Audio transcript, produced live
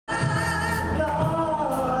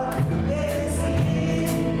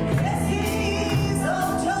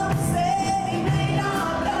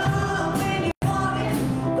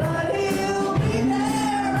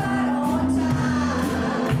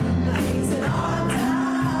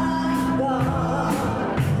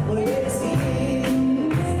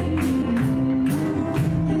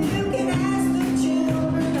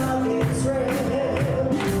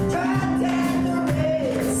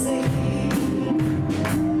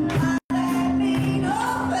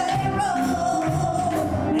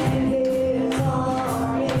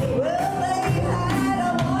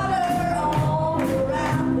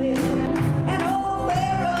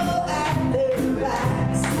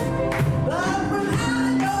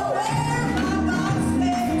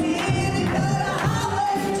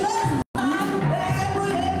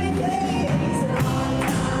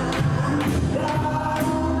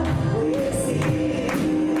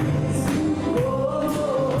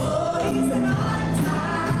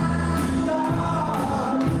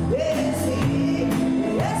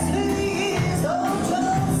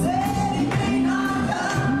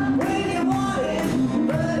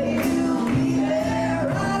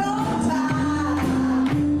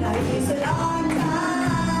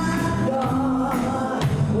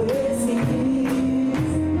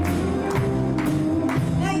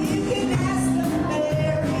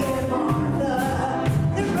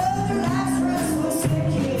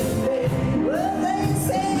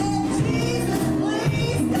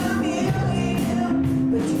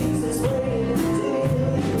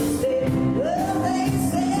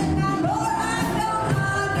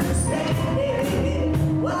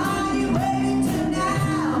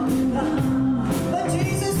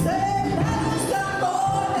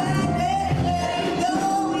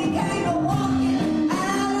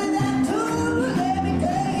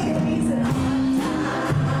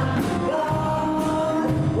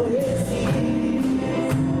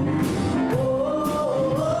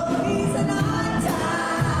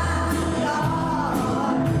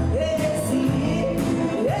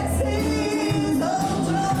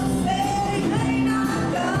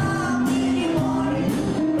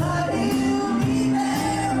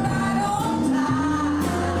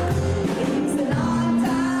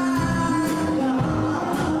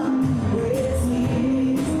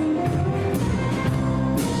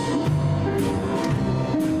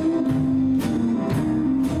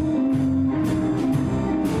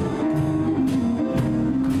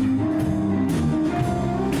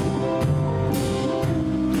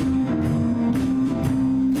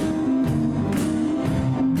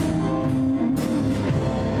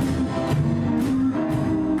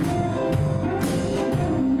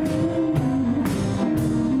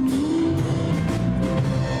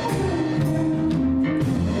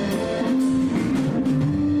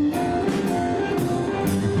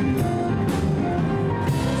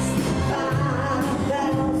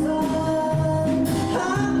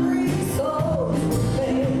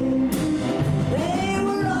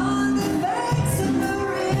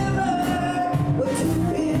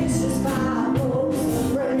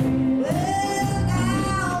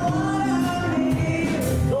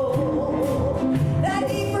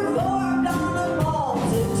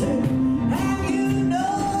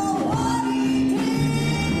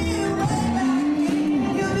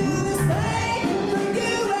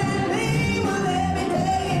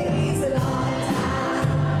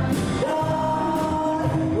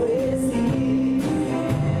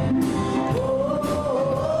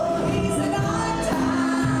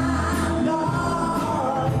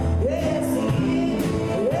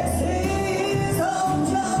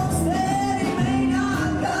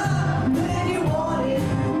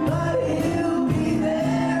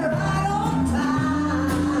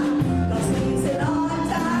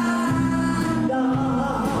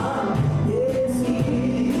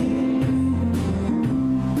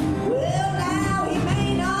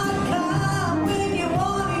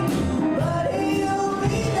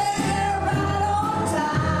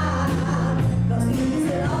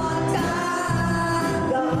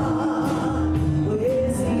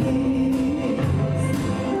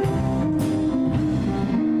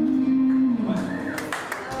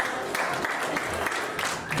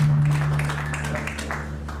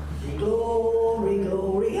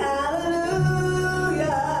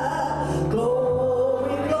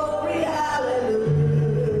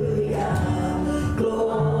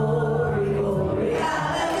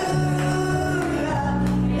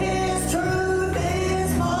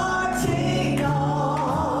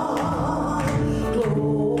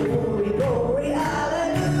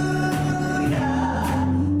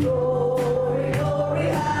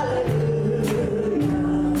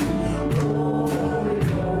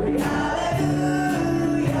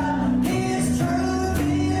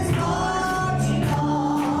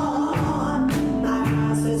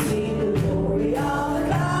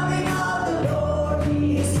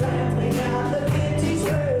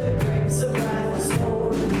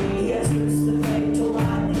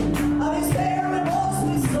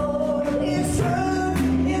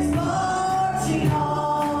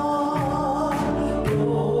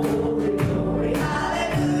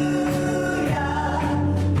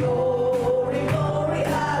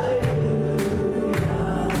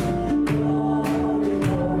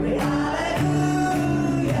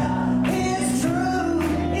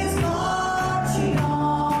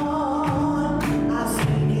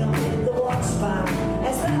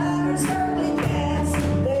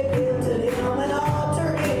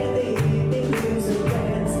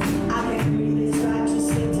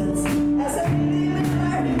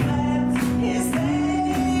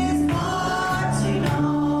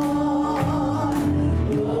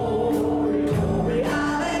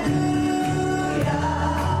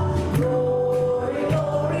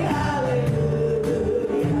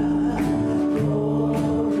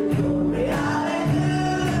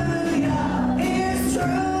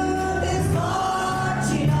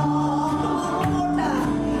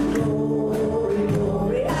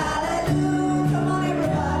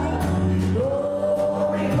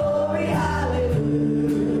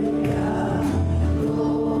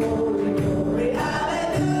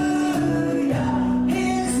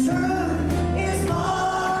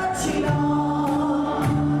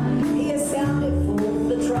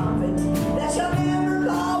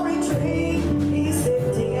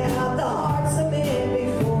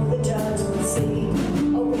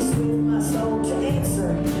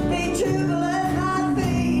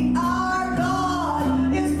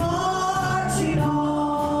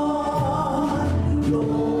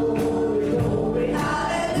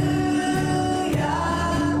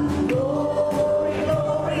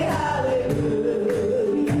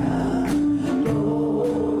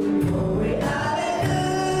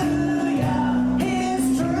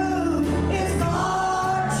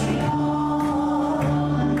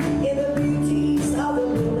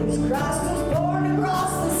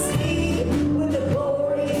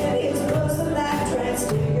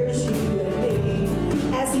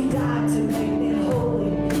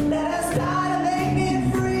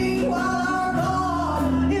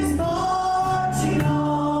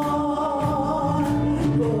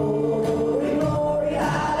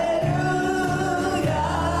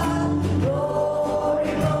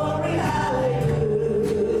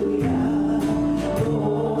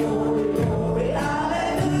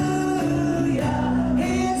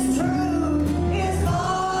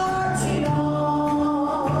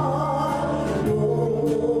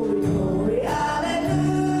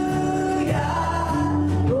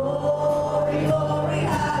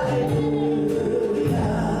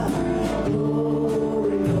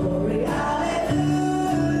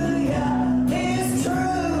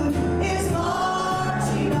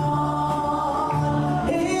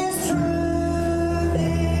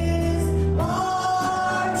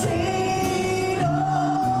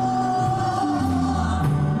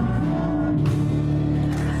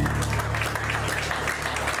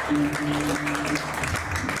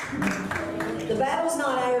battle's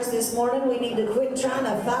not ours this morning. We need to quit trying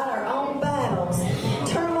to fight our own battles.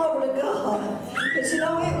 Turn them over to God. Because you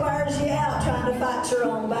know, it wears you out trying to fight your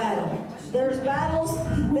own battle. There's battles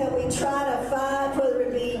that we try to fight, whether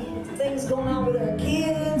it be things going on with our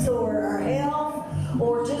kids or our health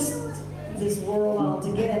or just this world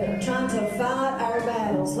altogether. Trying to fight our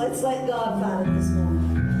battles. Let's let God fight it this morning.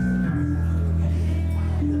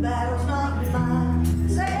 The battle's not mine.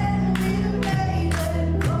 Send me the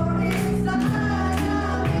David, Lord, it's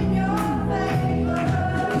I'm in your favor.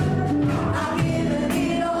 I'm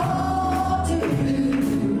giving it all to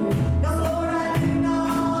you. 'Cause Lord, I do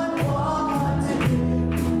not want to do.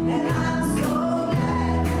 And I'm so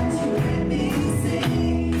glad that you let me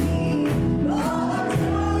sing. Lord,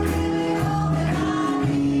 I'm really all that I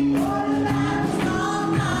need. For the battle's not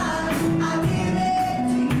mine. I give it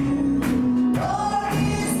to you. Lord,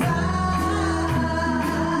 it's thine.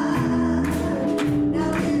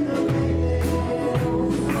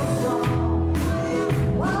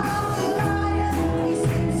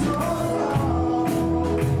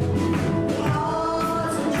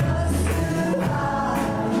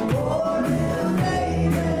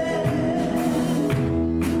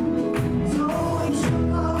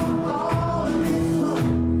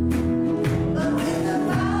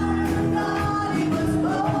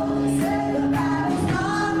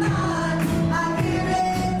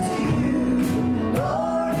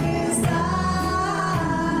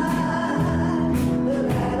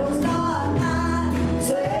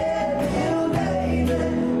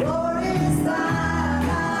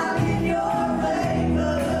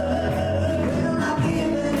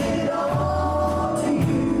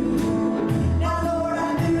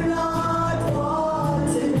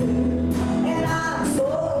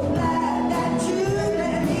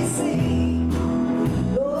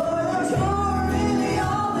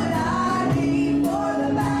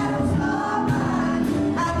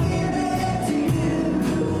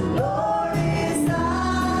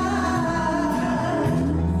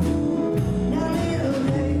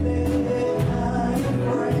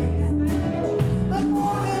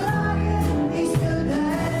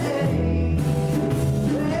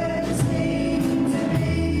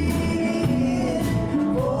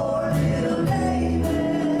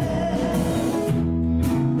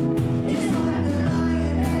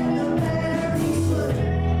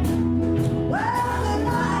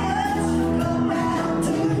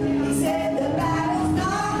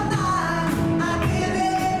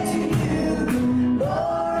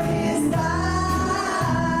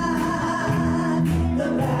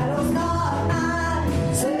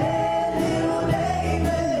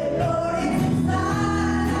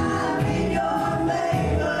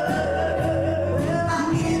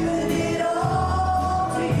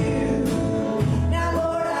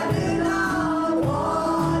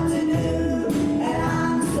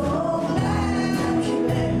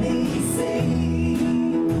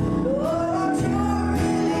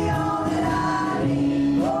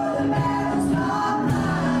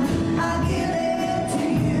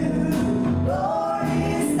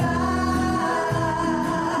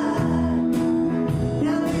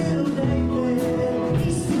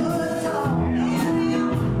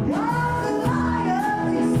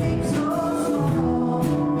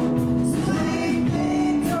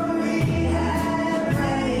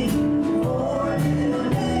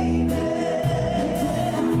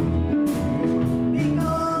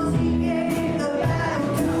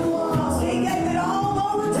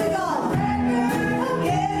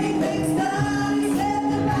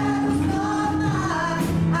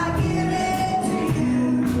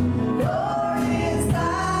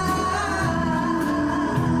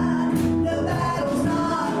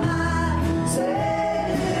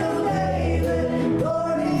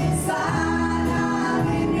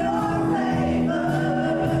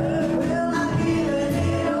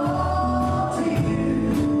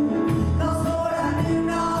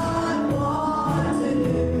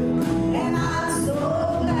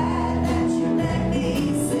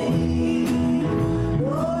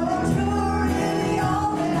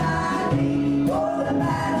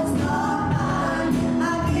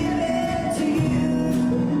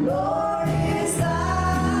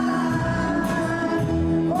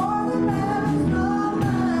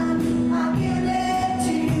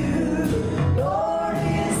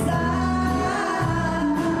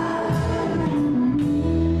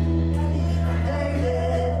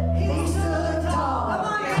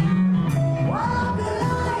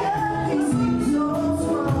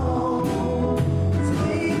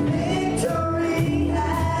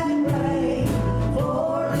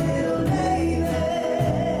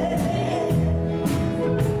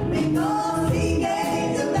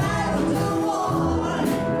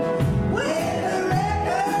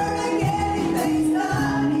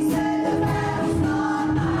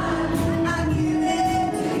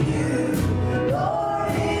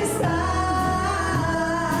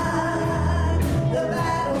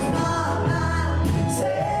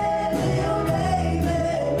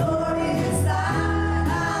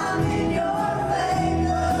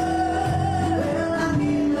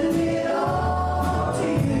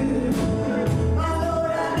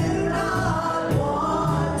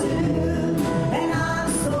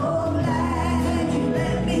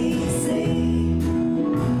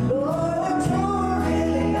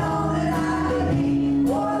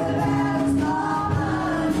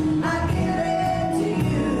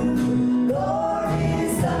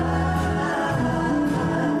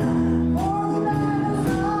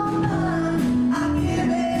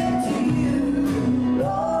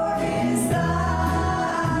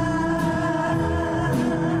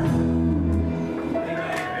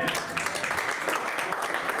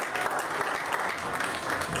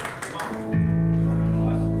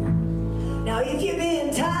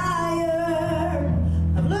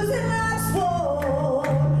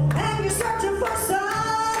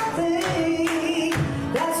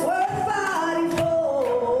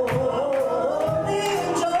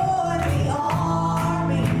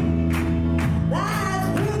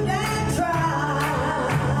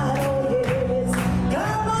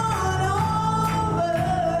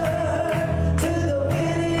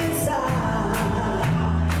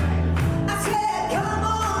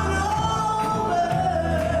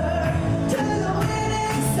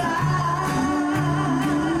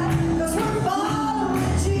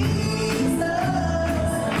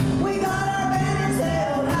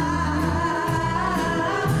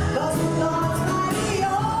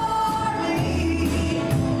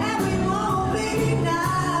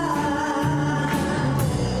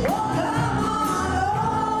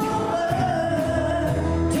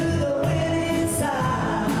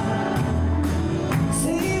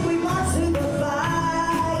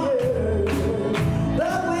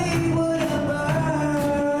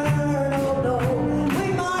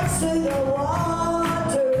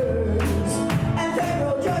 waters, and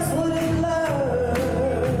Pharaoh just wouldn't learn.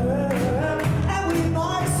 And we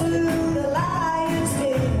marched through the lion's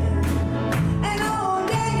den, and oh,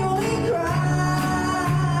 Daniel, he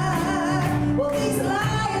cried, well, these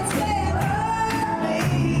lions can't hurt me,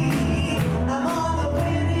 I'm on the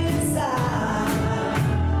winning side.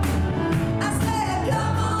 I said,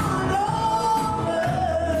 come on over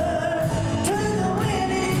to the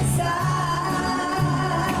winning side.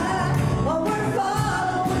 Well, we're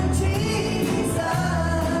following Jesus.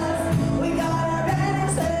 We got our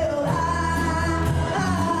banners held high.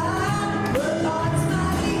 We're God's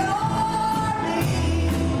mighty army,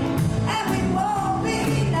 and we won't be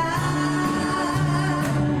denied.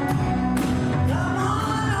 Come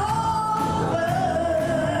on over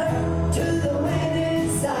to the winning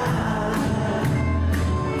side.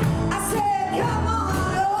 I said, come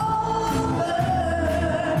on over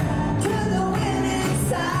to the winning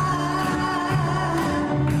side.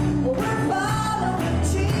 Well, we're following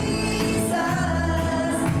Jesus.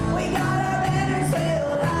 We got our banners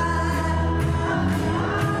held high.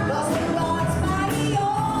 'Cause we're God's mighty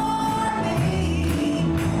army,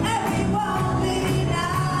 and we won't be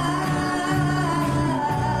denied.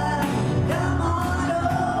 Come on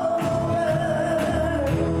over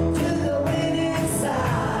to the winning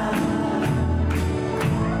side.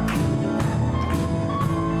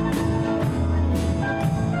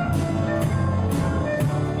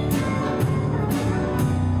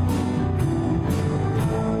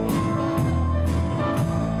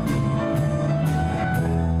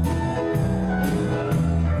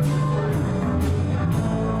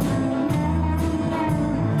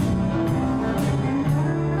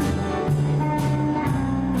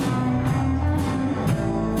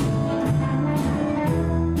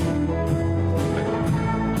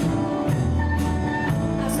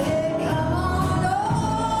 I said, come on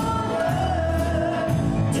over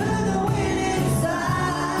to the winning side.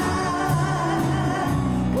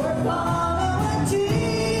 We're following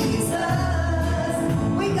Jesus.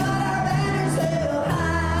 We got our banners held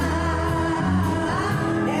high,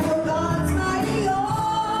 and we're God's mighty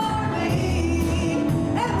army,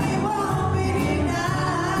 and we won't be denied.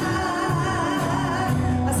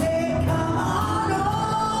 I said, come on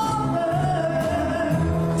over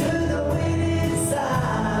to the winning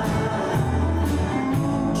side.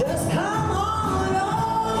 Just come on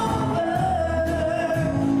over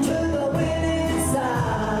to the winning side.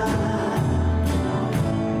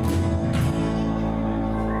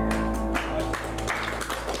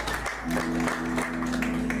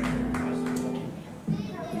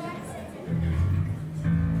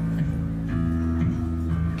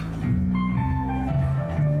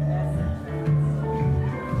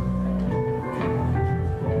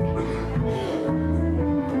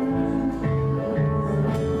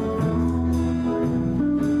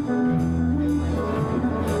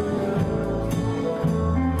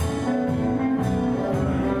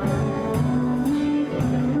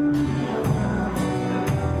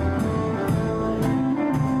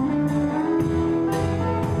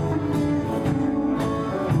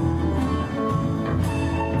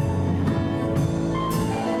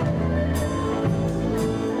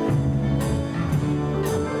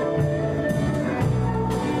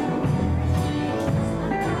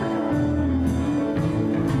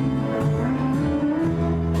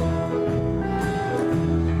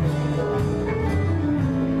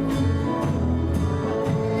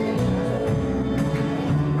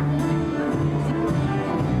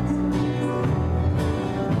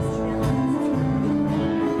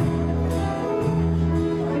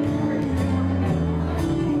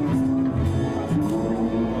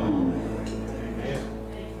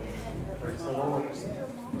 Praise the Lord.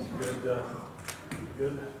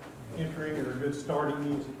 Good entering or good starting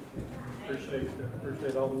music.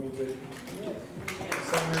 Appreciate all the musicians,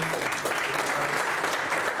 singers.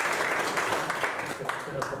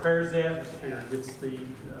 It prepares the atmosphere, gets the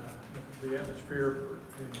atmosphere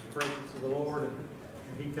in the presence of the Lord, and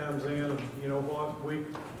He comes in. And you know what?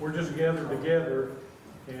 We're just gathered together,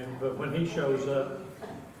 but when He shows up,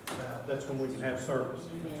 that's when we can have service.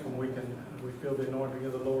 That's when we feel the anointing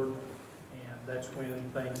of the Lord, and that's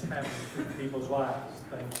when things happen in people's lives.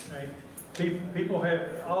 Things change. People have,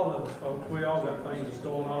 all of us folks, we all got things that's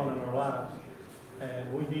going on in our lives, and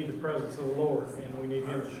we need the presence of the Lord, and we need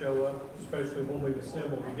Him to show up, especially when we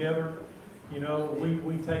assemble together. You know,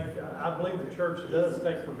 we take, I believe the church does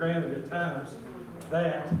take for granted at times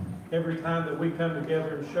that every time that we come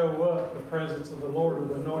together and show up, the presence of the Lord or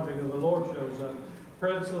the anointing of the Lord shows up. The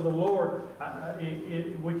presence of the Lord,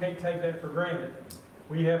 we can't take that for granted.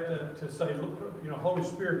 We have to say, look, you know, Holy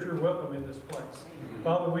Spirit, you're welcome in this place.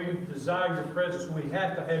 Father, we desire your presence. We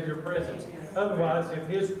have to have your presence. Otherwise, if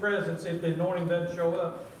his presence, if the anointing doesn't show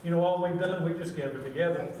up, you know, all we've done, we just gather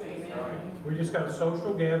together. We just got a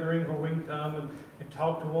social gathering where we can come and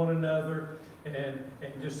talk to one another and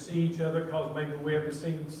just see each other, because maybe we haven't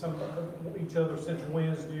seen each other since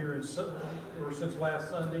Wednesday or since last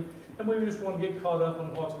Sunday. And we just want to get caught up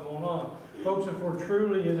on what's going on. Folks, if we're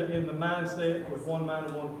truly in the mindset with one mind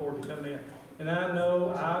and one accord to come in, and I know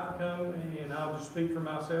I've come, and I'll just speak for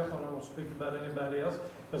myself, I don't speak about anybody else,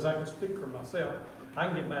 because I can speak for myself. I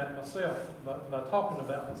can get mad at myself by talking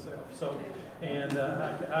about myself. So, and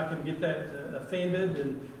I can get that offended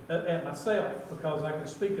and at myself, because I can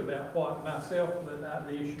speak about what myself,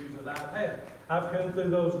 the issues that I've had. I've come through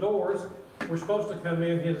those doors. We're supposed to come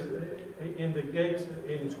in the gates,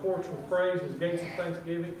 in his courts with praise, his gates of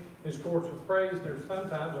thanksgiving, his courts with praise. There's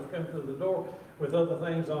sometimes I've come through the door with other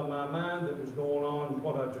things on my mind that was going on,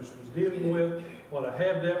 what I just was dealing with, what I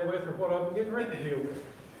have dealt with, or what I'm getting ready to deal with.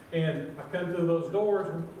 And I come through those doors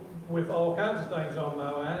with all kinds of things on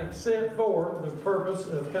my mind, except for the purpose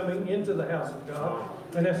of coming into the house of God,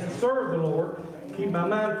 and that's to serve the Lord, keep my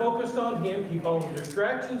mind focused on him, keep all the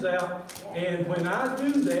distractions out. And when I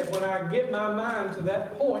do that, when I get my mind to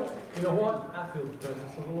that point, you know what? I feel the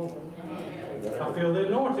presence of the Lord. I feel the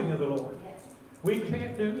anointing of the Lord. We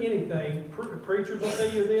can't do anything. Preachers will tell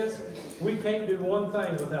you this. We can't do one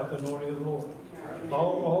thing without the anointing of the Lord.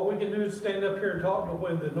 All we can do is stand up here and talk, but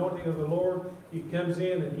when the anointing of the Lord, he comes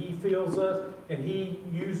in and he fills us, and he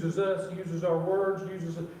uses us, uses our words,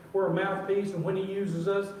 we're a mouthpiece, and when he uses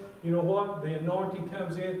us, you know what? The anointing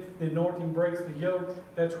comes in, the anointing breaks the yoke.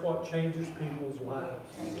 That's what changes people's lives.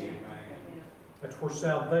 That's where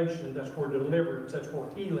salvation, that's where deliverance, that's where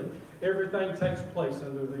healing. Everything takes place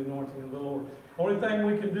under the anointing of the Lord. Only thing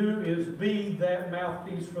we can do is be that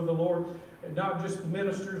mouthpiece for the Lord. Not just the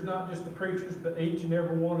ministers, not just the preachers, but each and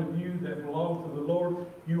every one of you that belong to the Lord.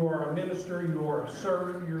 You are a minister, you are a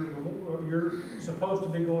servant, you're supposed to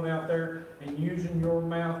be going out there and using your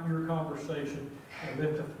mouth, your conversation, and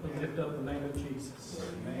lift up the name of Jesus.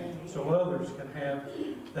 Amen. So others can have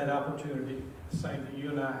that opportunity, the same that you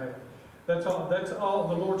and I have. That's all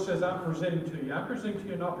the Lord says I'm presenting to you. I'm presenting to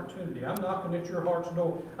you an opportunity. I'm knocking at your heart's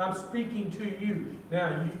door. I'm speaking to you.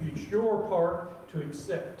 Now, it's your part to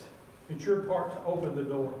accept. It's your part to open the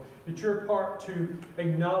door. It's your part to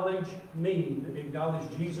acknowledge me, acknowledge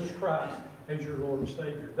Jesus Christ as your Lord and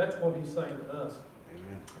Savior. That's what he's saying to us.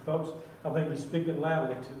 Amen. Folks, I think he's speaking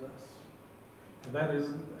loudly to us. And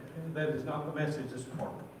that is not the message this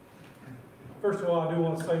morning. First of all, I do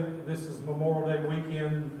want to say that this is Memorial Day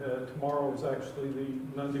weekend. Tomorrow is actually the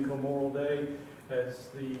Monday Memorial Day. That's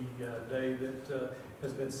the day that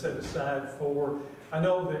has been set aside for. I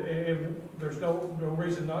know that there's no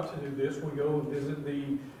reason not to do this. We go and visit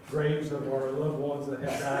the graves of our loved ones that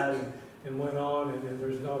have died and went on, and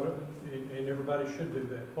there's not, and everybody should do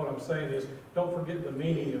that. What I'm saying is, don't forget the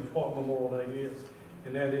meaning of what Memorial Day is,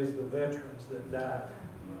 and that is the veterans that died.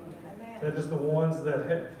 That is the ones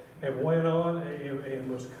that have went on and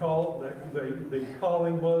was called. The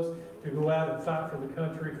calling was to go out and fight for the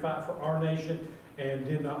country, fight for our nation, and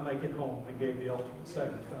did not make it home and gave the ultimate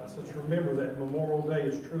sacrifice. Let's remember that Memorial Day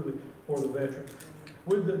is truly for the veterans.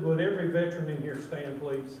 Would every veteran in here stand,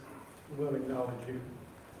 please? We'll acknowledge you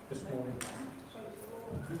this morning.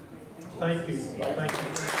 Thank you. Thank you.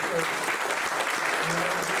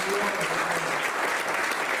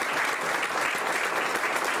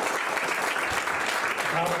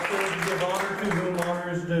 I was told to give honor to whom honor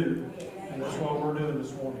is due, and that's what we're doing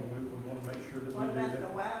this morning. We want to make sure that we do that. What about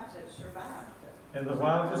the wives that survived? And the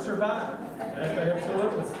wives that survived.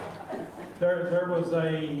 Absolutely. There was I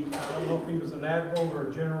don't know if he was an admiral or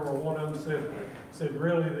a general, or one of them said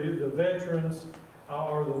really the veterans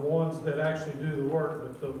are the ones that actually do the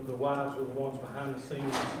work, but the wives are the ones behind the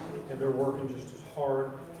scenes, and they're working just as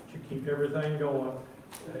hard to keep everything going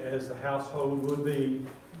as the household would be,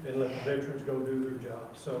 and let the veterans go do their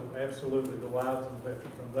job. So absolutely, the wives of the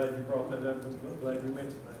veterans. I'm glad you brought that up. I'm glad you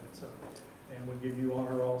mentioned that. So, and we give you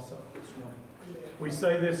honor also this morning. We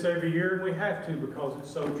say this every year, and we have to because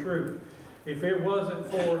it's so true. If it wasn't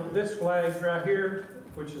for this flag right here,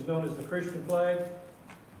 which is known as the Christian flag,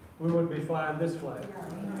 we wouldn't be flying this flag.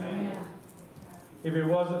 If it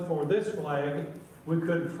wasn't for this flag, we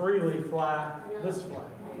couldn't freely fly this flag.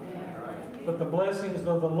 But the blessings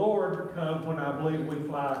of the Lord come when I believe we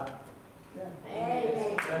fly.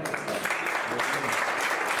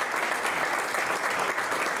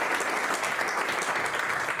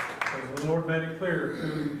 Because the Lord made it clear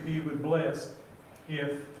who he would bless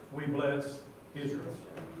if we bless Israel.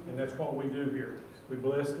 And that's what we do here. We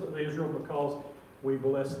bless Israel because we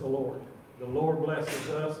bless the Lord. The Lord blesses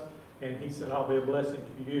us, and he said, I'll be a blessing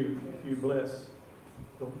to you if you bless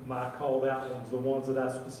my called out ones, the ones that I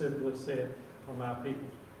specifically said are my people.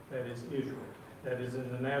 That is Israel. That is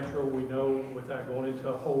in the natural. We know, without going into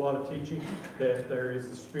a whole lot of teaching, that there is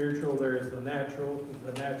the spiritual, there is the natural.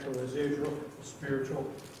 The natural is Israel. The spiritual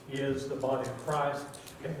is the body of Christ.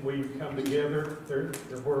 And we come together.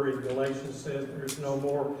 Where in Galatians says there's no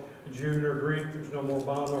more Jew nor Greek, there's no more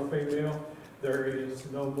bond nor female, there is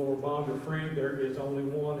no more bond or free, there is only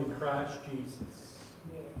one in Christ Jesus.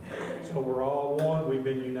 So we're all one. We've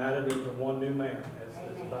been united into one new man,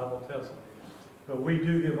 as the Bible tells us. But we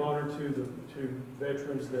do give honor to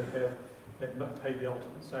veterans that have paid the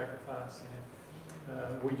ultimate sacrifice.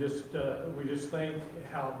 And we just think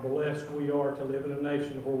how blessed we are to live in a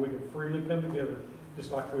nation where we can freely come together,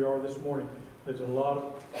 just like we are this morning. There's a lot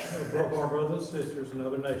of our brothers and sisters in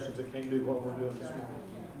other nations that can't do what we're doing this morning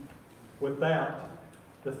without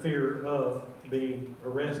the fear of being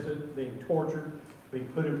arrested, being tortured, being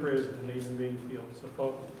put in prison, and even being killed. So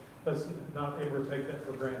folks, let's not ever take that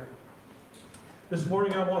for granted. This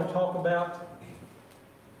morning I want to talk about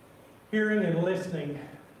hearing and listening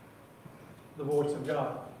the voice of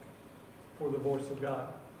God, for the voice of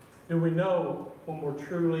God. Do we know when we're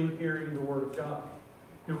truly hearing the Word of God?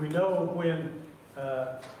 Do we know when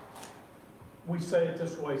we say it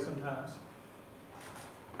this way sometimes?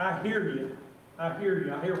 I hear you. I hear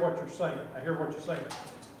you. I hear what you're saying. I hear what you're saying.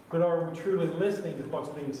 But are we truly listening to what's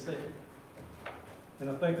being said? And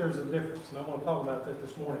I think there's a difference, and I want to talk about that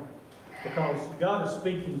this morning. Because God is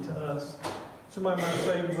speaking to us. Somebody might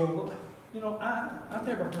say, well, you know, I've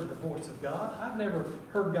never heard the voice of God. I've never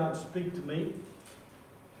heard God speak to me.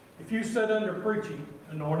 If you sit under preaching,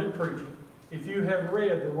 anointed preaching, if you have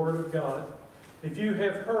read the Word of God, if you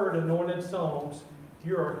have heard anointed songs,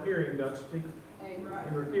 you are hearing God speak.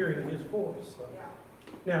 You are hearing His voice.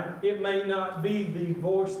 Now, it may not be the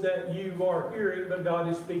voice that you are hearing, but God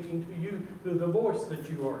is speaking to you through the voice that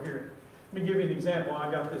you are hearing. Let me give you an example.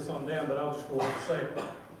 I got this on down, but I'll just go ahead and say it.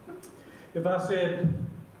 If I said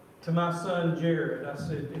to my son Jared,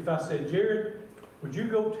 if I said, Jared, would you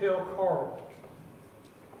go tell Carl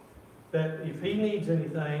that if he needs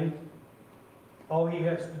anything, all he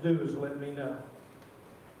has to do is let me know.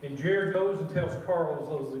 And Jared goes and tells Carl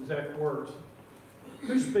those exact words.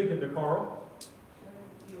 Who's speaking to Carl?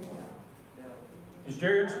 Is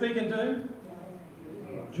Jared speaking to him?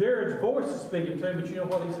 Jared's voice is speaking to him, but you know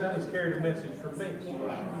what he's done? He's carried a message from me.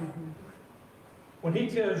 When he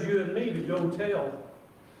tells you and me to go tell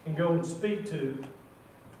and go and speak to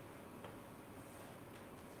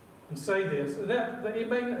and say this,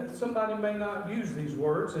 somebody may not use these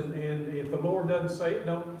words, and if the Lord doesn't say it,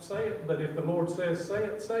 don't say it. But if the Lord says, say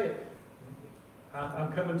it, say it.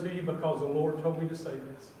 I'm coming to you because the Lord told me to say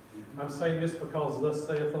this. I'm saying this because thus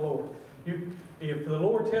saith the Lord. If the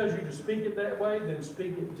Lord tells you to speak it that way, then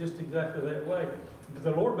speak it just exactly that way. But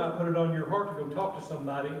the Lord might put it on your heart to go talk to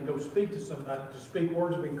somebody and go speak to somebody, to speak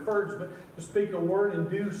words of encouragement, to speak a word in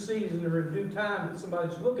due season or in due time that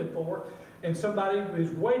somebody's looking for, and somebody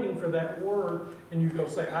is waiting for that word, and you go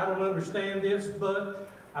say, I don't understand this, but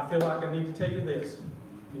I feel like I need to tell you this.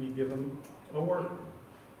 And you give them a word.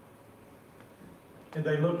 And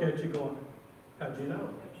they look at you going, how'd you know?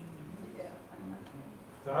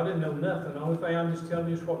 So I didn't know nothing. The only thing I'm just telling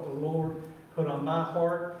you is what the Lord put on my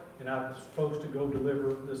heart, and I was supposed to go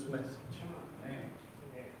deliver this message.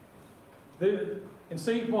 And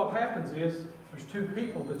see, what happens is, there's two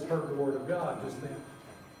people that's heard the Word of God just then.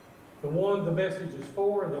 The one the message is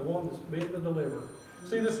for, and the one that's being the deliverer.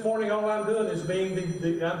 See, this morning all I'm doing is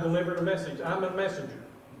I'm delivering a message. I'm a messenger.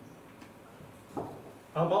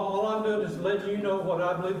 All I'm doing is letting you know what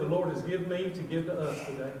I believe the Lord has given me to give to us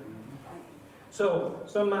today. So,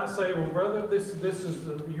 some might say, well, brother, this is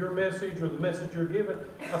your message or the message you're giving.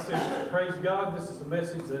 I said, praise God, this is the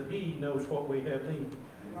message that He knows what we have need.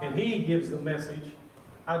 And He gives the message.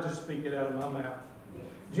 I just speak it out of my mouth.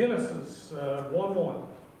 Genesis 1:1.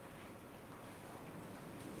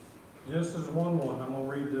 Genesis 1:1. I'm going to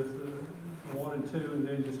read the 1 and 2 and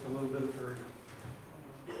then just a little bit of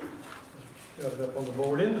 3. Got it up on the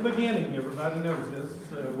board. In the beginning, everybody knows this.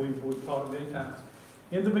 We've taught it many times.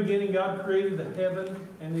 In the beginning, God created the heaven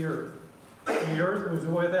and the earth. And the earth was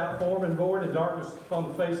without form and void, and darkness upon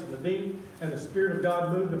the face of the deep, and the Spirit of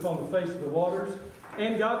God moved upon the face of the waters.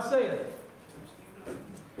 And God said,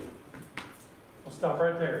 I'll stop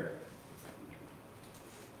right there.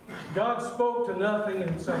 God spoke to nothing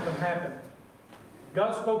and something happened.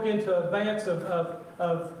 God spoke into advance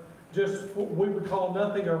of just what we would call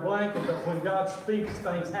nothing or blank, but when God speaks,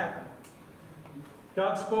 things happen.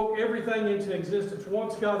 God spoke everything into existence.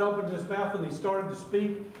 Once God opened his mouth and he started to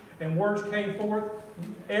speak and words came forth,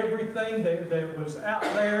 everything that was out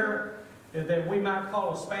there that we might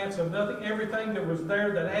call a span of nothing, everything that was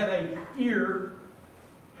there that had an ear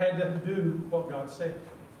had to do what God said,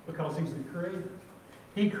 because he's the creator.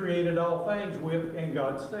 He created all things with, and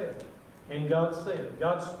God said. And God said.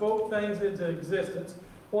 God spoke things into existence.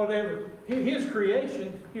 Whatever. His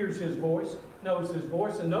creation hears his voice, knows his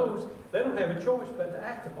voice, and knows they don't have a choice but to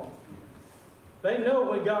act upon it. They know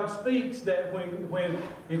when God speaks that when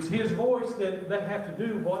it's his voice that they have to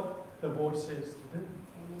do what the voice says to do.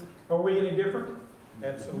 Are we any different?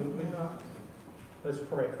 Absolutely not. Let's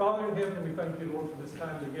pray. Father in heaven, we thank you, Lord, for this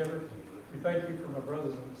time together. We thank you for my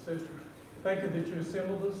brothers and sisters. Thank you that you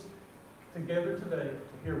assembled us together today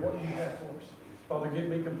to hear what you have for us. Father, get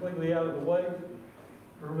me completely out of the way.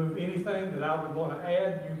 Remove anything that I would want to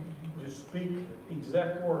add. You just speak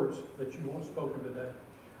exact words that you want spoken today.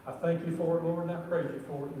 I thank you for it, Lord, and I praise you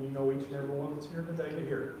for it. And you know each and every one that's here today to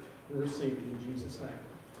hear it. We receive it in Jesus' name.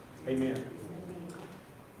 Amen.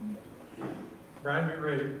 Brian, get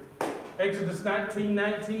ready. Exodus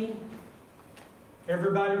 19:19.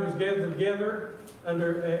 Everybody was gathered together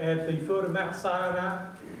at the foot of Mount Sinai.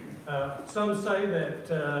 Some say that,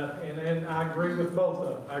 and I agree with both of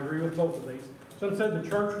them. I agree with both of these. Some said the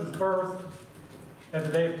church was birthed at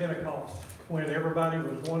the day of Pentecost, when everybody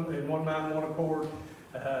was in one mind, one accord.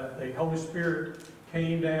 The Holy Spirit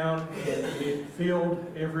came down and it filled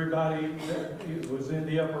everybody that was in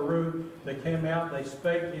the upper room. They came out, they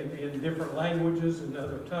spake in different languages and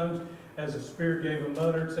other tongues as the Spirit gave them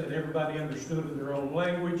utterance, and everybody understood in their own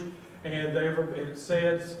language. And it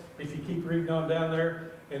says, if you keep reading on down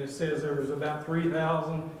there, and it says there was about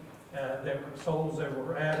 3,000 souls that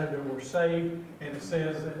were added and were saved. And it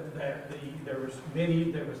says that there was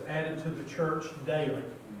many that was added to the church daily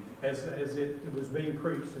as it was being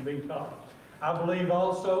preached and being taught. I believe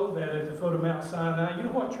also that at the foot of Mount Sinai, you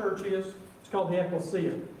know what church is? It's called the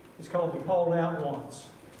ecclesia. It's called the called out ones.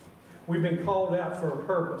 We've been called out for a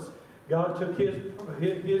purpose. God took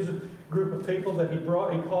his group of people that he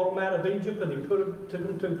brought, he called them out of Egypt, and he took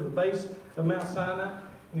them to the base of Mount Sinai.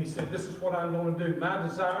 And he said, this is what I'm going to do. My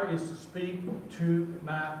desire is to speak to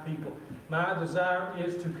my people. My desire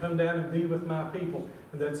is to come down and be with my people.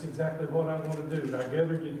 And that's exactly what I'm going to do. I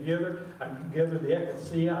gathered you together. I gathered the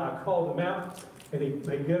ecclesia. I called them out. And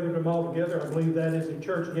they gathered them all together. I believe that is a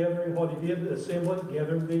church gathering. What he did, the assembly,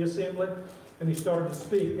 gathering the assembly. And he started to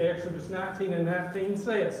speak. Exodus 19:19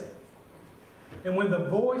 says, and when the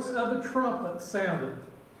voice of the trumpet sounded,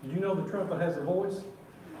 did you know the trumpet has a voice?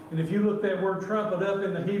 And if you look that word trumpet up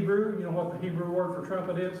in the Hebrew, you know what the Hebrew word for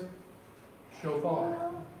trumpet is?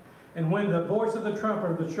 Shofar. And when the voice of the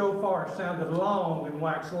trumpet of the shofar sounded long and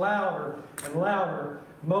waxed louder and louder,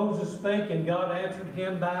 Moses spake, and God answered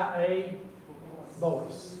him by a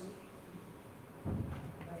voice.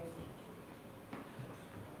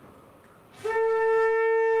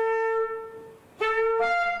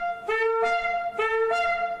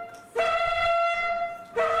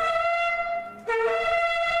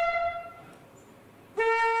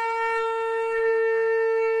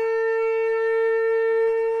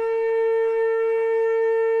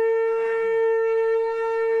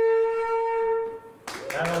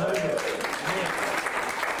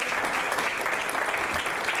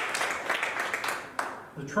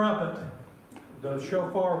 Trumpet, the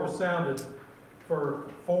shofar was sounded for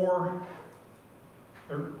four,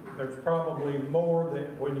 there's probably more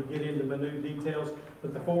that when you get into minute details,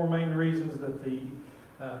 but the four main reasons that the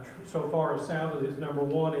shofar is sounded is, number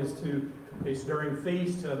one, it's during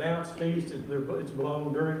feast, to announce feast. It's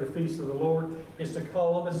blown during the feast of the Lord. It's to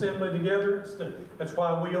call an assembly together. That's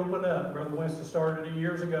why we open up. Brother Winston started it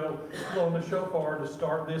years ago, blowing the shofar to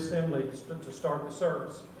start the assembly, to start the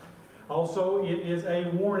service. Also, it is a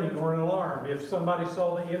warning or an alarm. If somebody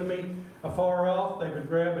saw the enemy afar off, they would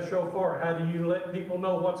grab a shofar. How do you let people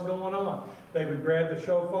know what's going on? They would grab the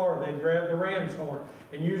shofar. They'd grab the ram's horn.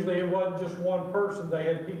 And usually it wasn't just one person. They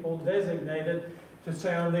had people designated to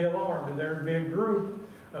sound the alarm. And there would be a group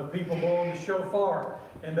of people blowing the shofar.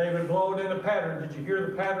 And they would blow it in a pattern. Did you hear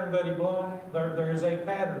the pattern that he blew? There is a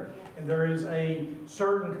pattern. And there is a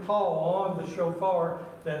certain call on the shofar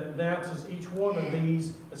that announces each one of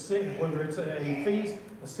these, whether it's a feast,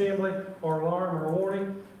 assembly, or alarm, or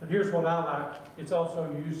warning. But here's what I like. It's also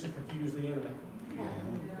used to confuse the enemy.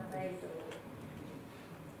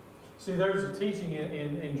 See, there's a teaching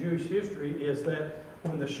in Jewish history is that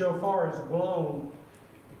when the shofar is blown,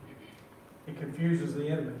 it confuses the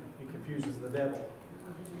enemy. It confuses the devil,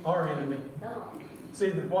 our enemy. See,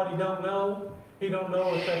 what he don't know He don't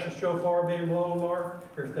know if that's a shofar being blown, Mark,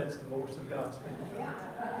 or if that's the voice of God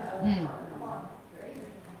speaking.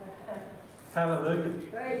 Hallelujah.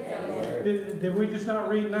 Did we just not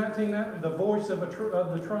read 19, the voice of the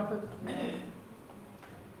trumpet?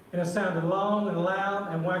 And it sounded long and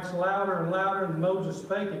loud and waxed louder and louder, and Moses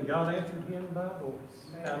spake, and God answered him by voice.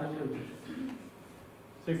 Hallelujah.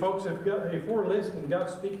 See, folks, if we're listening,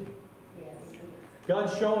 God's speaking.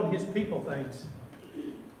 God's showing His people things.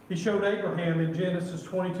 He showed Abraham in Genesis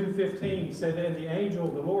 22:15. He said, and the angel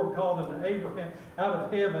of the Lord called unto Abraham out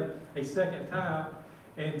of heaven a second time,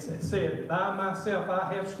 and said, by myself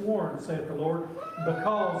I have sworn, saith the Lord,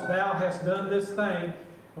 because thou hast done this thing.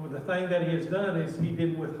 And the thing that He has done is He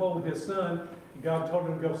didn't withhold His son. God told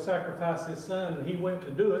him to go sacrifice His son, and he went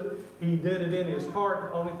to do it. He did it in his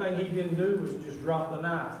heart. The only thing he didn't do was just drop the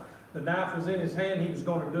knife. The knife was in his hand. He was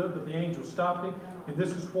going to do it, but the angel stopped him. And this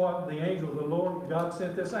is what the angel of the Lord, God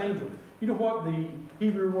sent this angel. You know what the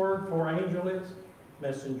Hebrew word for angel is?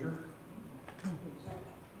 Messenger.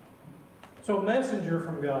 So a messenger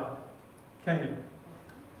from God came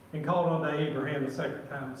and called on Abraham the second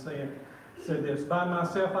time, said this, by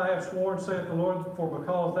myself I have sworn, saith the Lord, for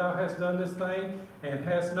because thou hast done this thing, and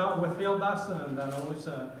hast not withheld thy son, thine only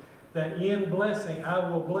son, that in blessing I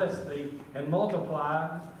will bless thee, and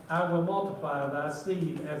I will multiply thy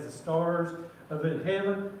seed as the stars of the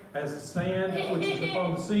heaven, as the sand which is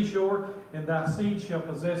upon the seashore, and thy seed shall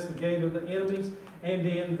possess the gate of the enemies, and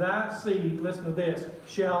in thy seed, listen to this,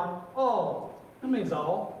 shall all, that means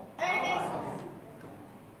all,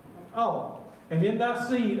 all, and in thy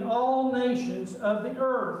seed all nations of the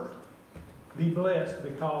earth be blessed,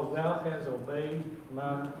 because thou hast obeyed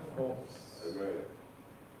my voice. Amen.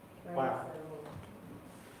 Wow.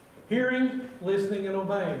 Hearing, listening, and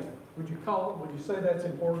obeying. Would you say that's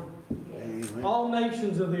important? Amen. All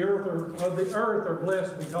nations of the earth are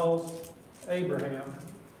blessed because Abraham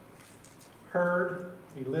heard,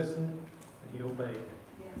 he listened, and he obeyed.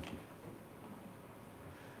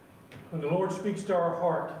 When the Lord speaks to our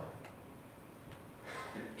heart,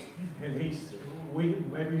 and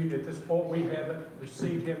maybe at this point we haven't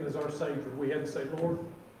received Him as our Savior. We had to say, Lord,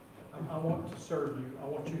 I want to serve you. I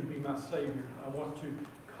want you to be my Savior. I want to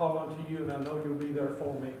call unto you, and I know you'll be there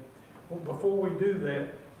for me. But before we do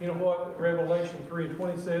that, you know what Revelation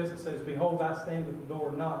 3:20 says? It says, behold, I stand at the door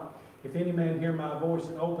and knock. If any man hear my voice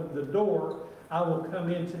and open the door, I will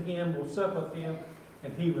come into him, will sup with him,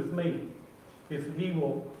 and he with me. If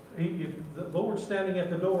the Lord's standing at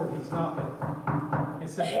the door and He's knocking, and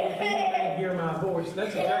says, if any man hear my voice,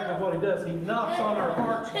 that's exactly what He does. He knocks on our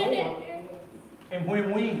heart's door. And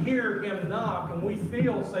when we hear Him knock and we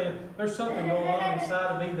feel saying, there's something going on inside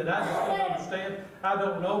of me that I just don't understand, I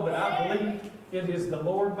don't know, but I believe it is the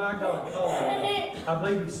Lord my God calling me. I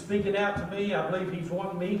believe He's speaking out to me. I believe He's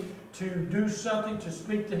wanting me to do something to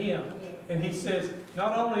speak to Him. And He says,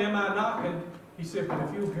 not only am I knocking, He said, but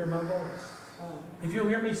if you'll hear my voice, if you'll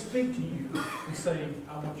hear me speak to you and say,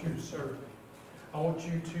 I want you to serve me. I want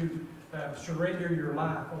you to surrender your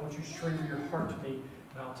life. I want you to surrender your heart to me,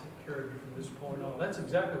 and I'll take care of you from this point on. That's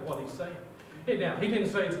exactly what He's saying. Now, He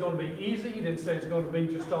didn't say it's going to be easy. He didn't say it's going to be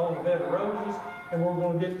just all the bed of roses, and we're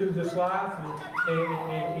going to get through this life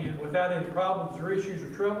and without any problems or issues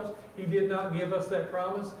or troubles. He did not give us that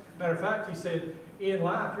promise. Matter of fact, He said, in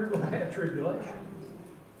life, you're going to have tribulation.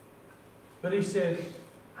 But He said,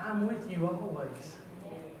 I'm with you always,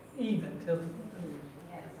 even till the end.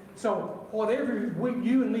 So whatever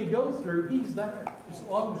you and me go through, He's there. As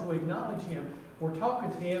long as we acknowledge Him, we're talking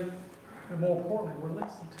to Him, and more importantly, we're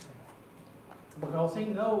listening to Him. Because He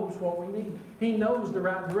knows what we need. He knows the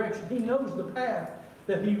right direction. He knows the path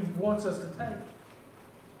that He wants us to take.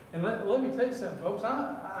 And let me tell you something, folks.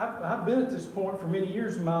 I've been at this point for many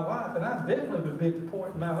years in my life, and I've definitely been at the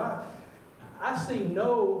point in my life. I see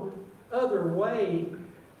no other way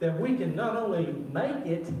that we can not only make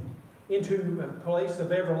it into a place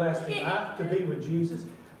of everlasting life to be with Jesus,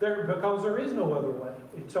 because there is no other way.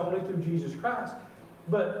 It's only through Jesus Christ.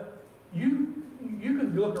 But you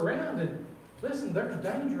can look around and listen, there's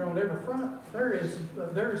danger on every front. There is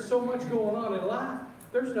so much going on in life.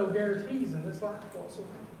 There's no guarantees in this life whatsoever.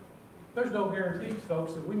 There's no guarantees,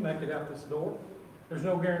 folks, that we make it out this door. There's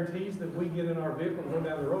no guarantees that we get in our vehicle and go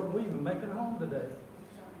down the road and we even make it home today.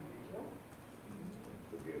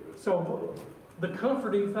 So the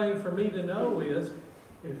comforting thing for me to know is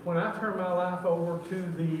when I turn my life over to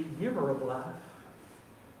the giver of life,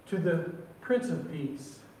 to the Prince of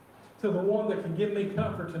Peace, to the one that can give me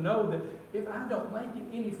comfort to know that if I don't make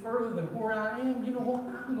it any further than where I am, you know what?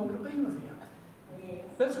 I'm going to be with Him.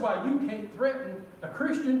 That's why you can't threaten a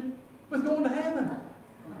Christian with going to heaven.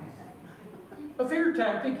 A fear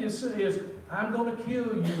tactic is I'm going to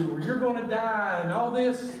kill you, or you're going to die, and all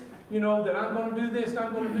this, that I'm going to do this, and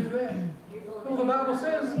I'm going to do that. Well, the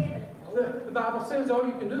Bible says all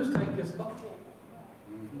you can do is take this body.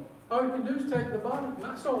 All you can do is take the body.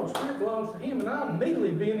 My soul and spirit belongs to Him, and I'll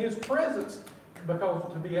immediately be in His presence,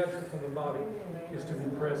 because to be absent from the body is to be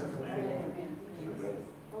present with Him.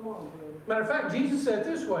 Matter of fact, Jesus said it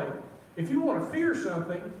this way: if you want to fear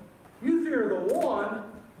something, you fear the one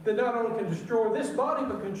that not only can destroy this body,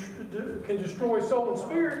 but can destroy soul and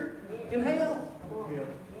spirit in hell.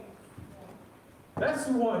 That's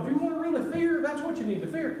the one. If you want to really fear, that's what you need to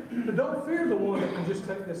fear. But don't fear the one that can just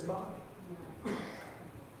take this body.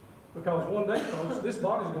 Because one day, folks, this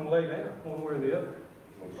body's going to lay down one way or the other.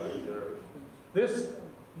 This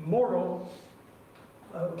mortal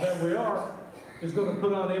that we are is going to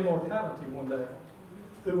put on immortality one day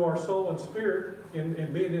through our soul and spirit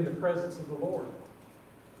and being in the presence of the Lord.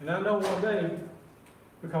 And I know one day,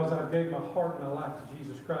 because I gave my heart and my life to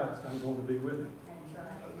Jesus Christ, I'm going to be with Him.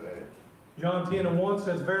 John 10:1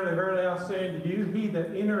 says, Verily, verily, I say unto you, he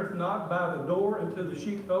that entereth not by the door into the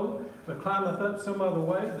sheepfold, but climbeth up some other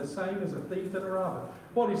way, the same is a thief and a robber.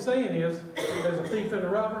 What he's saying is, as a thief and a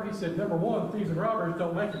robber, he said, number one, thieves and robbers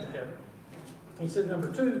don't make it to heaven. He said,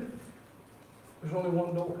 number two, there's only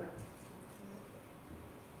one door.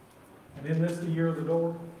 And isn't this the year of the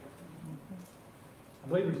door? I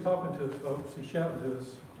believe he's talking to us, folks. He's shouting to us.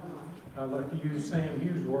 I'd like to use Sam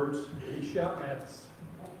Hughes' words. He's shouting at us.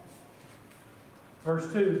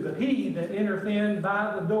 Verse 2, But he that entereth in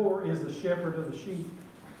by the door is the shepherd of the sheep.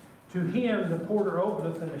 To him the porter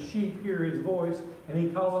openeth, and the sheep hear his voice, and he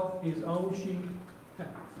calleth his own sheep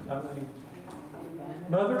by name.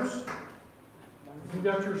 Mothers, if you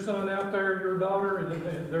got your son out there, your daughter,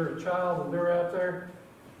 and they're a child, and they're out there,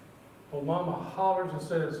 well, Mama hollers and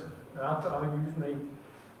says, I'll use me.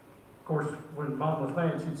 Of course, when Mom was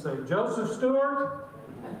playing, she'd say, Joseph Stewart.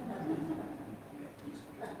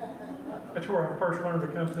 That's where I first learned to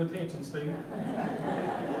come to attention, Steve.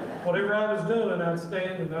 Whatever I was doing, I'd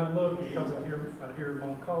stand and I'd look, because I'd hear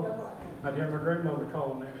Mom calling. I'd hear my grandmother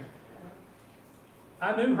calling there.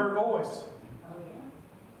 I knew her voice.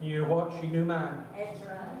 You know what? She knew mine. That's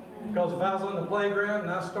right. Because if I was on the playground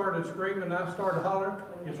and I started screaming and I started hollering,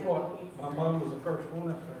 guess what? My mom was the first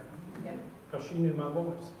one up there. Because she knew my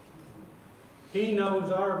voice. He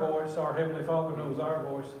knows our voice. Our Heavenly Father knows our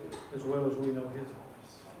voice as well as we know His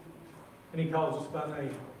voice. And He calls us by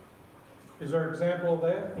name. Is there an example of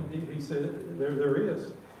that? He said, there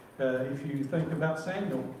is. If you think about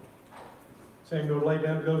Samuel, Samuel lay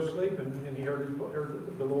down to go to sleep, and he heard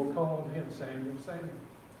the Lord call on him, Samuel, Samuel.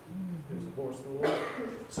 It was the voice of the Lord.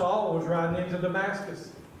 Saul was riding into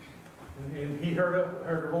Damascus, and he heard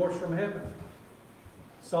a voice from heaven.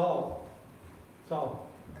 Saul.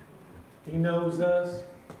 He knows us,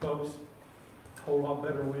 folks, a whole lot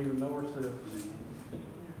better than we even know ourselves.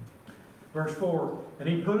 Verse 4, And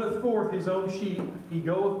he putteth forth his own sheep, he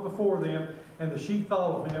goeth before them, and the sheep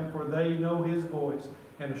follow him, for they know his voice.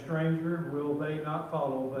 And a stranger will they not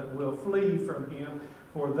follow, but will flee from him,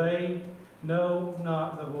 for they know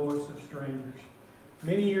not the voice of strangers.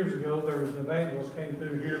 Many years ago, there was an evangelist came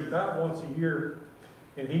through here about once a year,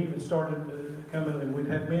 and he even started coming, and we'd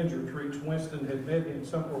have men's retreats. Winston had met him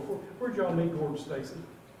somewhere. Where'd y'all meet Gordon Stacy?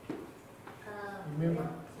 You remember?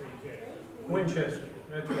 Winchester.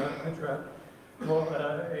 That's right. Well,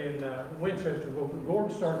 in Winchester, well,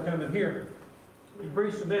 Gordon started coming here. He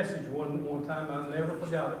preached a message one time, I never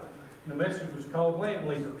forgot it. And the message was called Land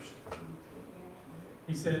Leaders.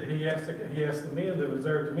 He said, he asked the men that was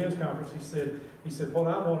there at the men's conference, he said, what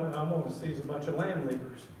I want to see is a bunch of land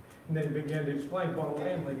leaders. And then he began to explain what a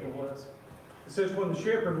land leader was. It says when the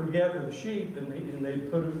shepherd would gather the sheep, and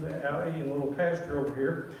they'd put them out in a little pasture over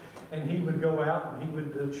here, and he would go out,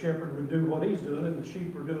 and the shepherd would do what he's doing, and the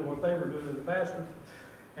sheep were doing what they were doing in the pasture.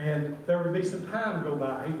 And there would be some time go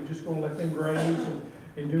by. He was just going to let them graze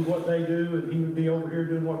and do what they do, and he would be over here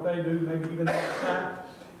doing what they do, maybe even outside.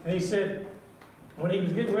 And he said, when he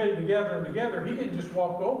was getting ready to gather them together, he didn't just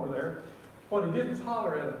walk over there. What he did was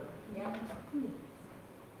holler at them. Yeah.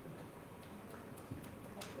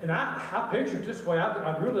 And I picture it this way.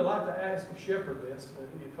 I'd really like to ask a shepherd this.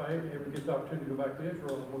 If I ever get the opportunity to go back to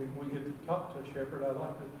Israel and we get to talk to a shepherd,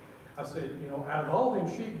 I said, out of all them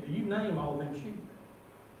sheep, do you name all them sheep?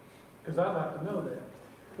 Because I'd like to know that.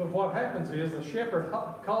 But what happens is the shepherd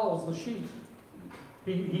calls the sheep.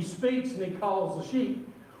 He speaks and he calls the sheep.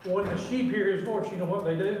 When the sheep hear his voice, you know what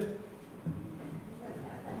they do?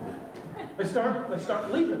 They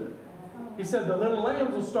start leaping. He said the little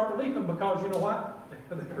lambs will start leaping because you know what?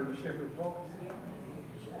 They heard the shepherd's voice.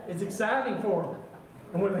 It's exciting for them.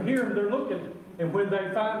 And when they hear him, they're looking. And when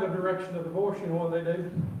they find the direction of the voice, you know what they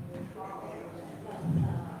do?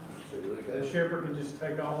 The shepherd can just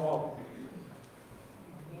take off walking.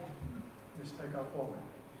 Just take off walking.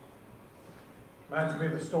 Reminds me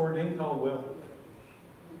of a story Dean told. Well,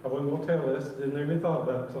 I wasn't going to tell this, didn't even thought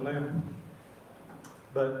about it till now.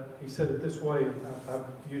 But he said it this way, and I've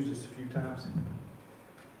used this a few times.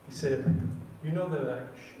 He said, you know that a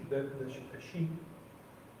sheep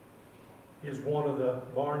is one of the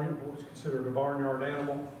what's considered a barnyard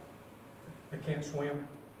animal that can't swim?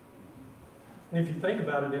 And if you think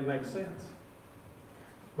about it, it makes sense.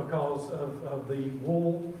 Because of the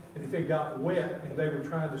wool, and if it got wet and they were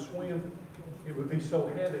trying to swim, it would be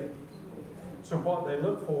so heavy. So what they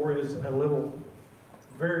look for is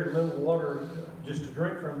very little water just to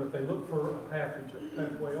drink from, but they look for a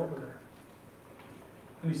pathway over there.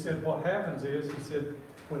 And he said what happens is, he said,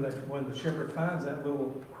 when the shepherd finds that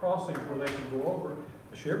little crossing where they can go over,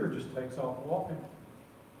 the shepherd just takes off walking.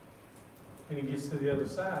 And he gets to the other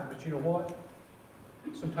side. But you know what?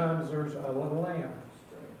 Sometimes there's a little lamb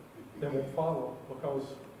that won't follow because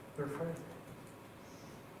they're afraid.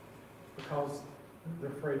 Because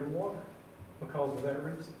they're afraid of water. Because of that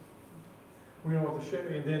reason. We know what the sheep,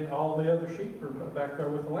 and then all the other sheep are back there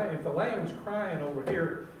with the lamb. If the lamb is crying over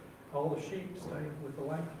here, all the sheep stay with the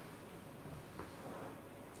lamb.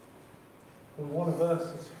 When one of us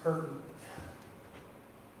is hurting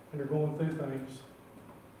and they're going through things,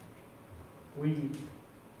 we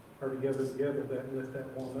are together that lift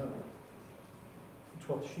that one up. That's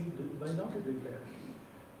what the sheep do. They know to do that.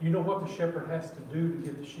 You know what the shepherd has to do to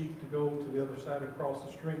get the sheep to go to the other side and cross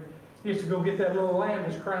the stream? He has to go get that little lamb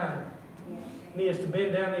that's crying. And he has to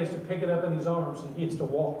bend down, he has to pick it up in his arms, and he has to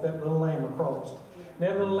walk that little lamb across. And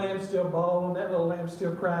that little lamb's still bawling, that little lamb's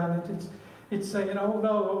still crying. It's saying, oh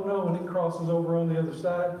no, and it crosses over on the other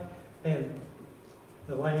side. And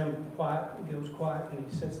the lamb goes quiet, and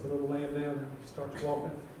he sets the little lamb down, and he starts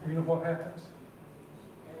walking. You know what happens?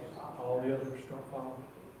 All the others start following.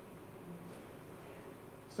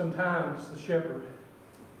 Sometimes the shepherd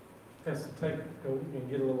has to go and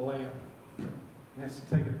get a little lamb. And has to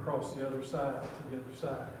take it across the other side to the other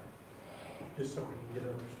side, just so he can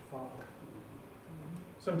get others to follow.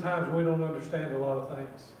 Sometimes we don't understand a lot of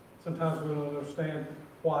things. Sometimes we don't understand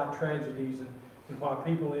why tragedies and why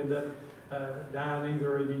people end up dying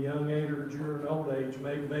either at a young age or during old age.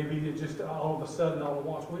 Maybe it's just all of a sudden, all at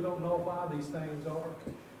once. We don't know why these things are.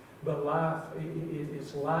 But life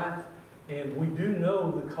is life, and we do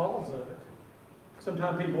know the cause of it.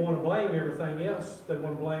 Sometimes people want to blame everything else. They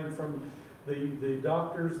want to blame from the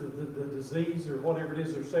doctors, the disease, or whatever it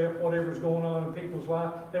is, themselves, whatever's going on in people's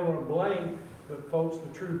life. They want to blame, but folks,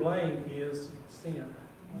 the true blame is sin.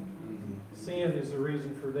 Sin is the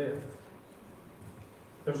reason for death.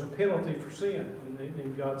 There's a penalty for sin,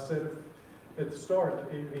 and God said it at the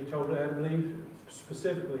start. He told Adam and Eve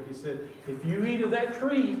specifically, he said, if you eat of that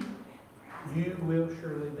tree, you will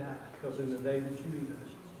surely die, because in the day that you eat of it,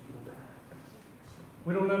 you will die.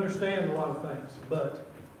 We don't understand a lot of things, but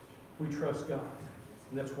we trust God.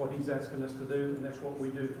 And that's what He's asking us to do, and that's what we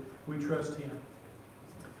do. We trust Him.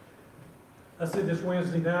 I said this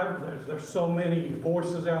Wednesday night, there's so many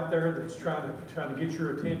voices out there that's trying to get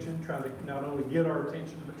your attention, trying to not only get our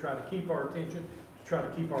attention, but try to keep our attention, try to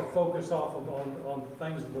keep our focus off on the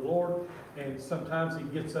things of the Lord. And sometimes He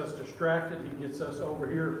gets us distracted. He gets us over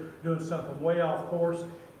here doing something way off course.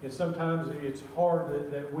 And sometimes it's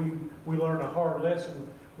hard that we learn a hard lesson.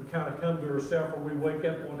 We kind of come to ourselves where we wake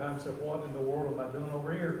up one time and say, what in the world am I doing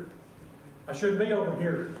over here? I shouldn't be over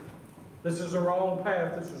here. This is the wrong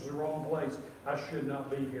path. This is the wrong place. I should not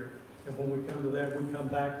be here. And when we come to that, we come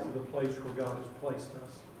back to the place where God has placed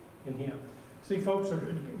us in Him. See, folks,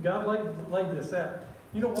 God laid this out.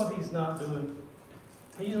 You know what He's not doing?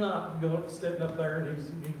 He's not stepping up there and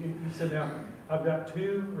he said, now, I've got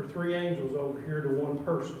 2 or 3 angels over here to one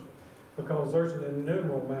person, because there's an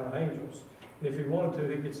innumerable amount of angels. And if He wanted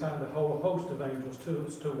to, He could sign a whole host of angels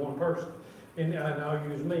to one person. And I'll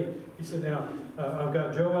use me. He said, now, I've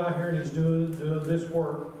got Joe out here, and he's doing this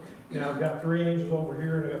work. Now, I've got 3 angels over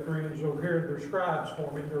here, and I've got 3 angels over here. They're scribes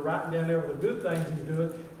for me. They're writing down there the good things He's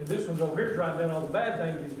doing. And this one's over here writing down all the bad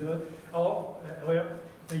things He's doing.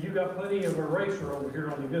 You got plenty of eraser over here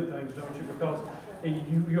on the good things, don't you? Because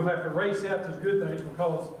you'll have to erase out those good things,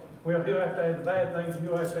 because, well, He'll have to have the bad things, and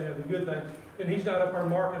you'll have to have the good things. And He's not up there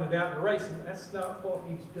marking it out and erasing. That's not what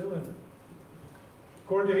He's doing.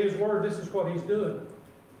 According to His word, this is what He's doing.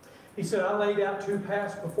 He said, I laid out 2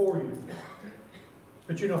 paths before you.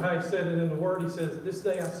 But you know how He said it in the word? He says, this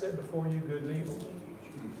day I set before you good and evil.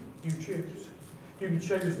 You choose. You can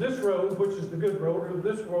choose this road, which is the good road, or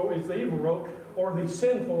this road is the evil road, or the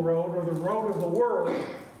sinful road, or the road of the world.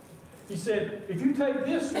 He said, if you take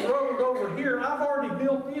this road over here, I've already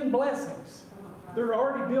built in blessings. They're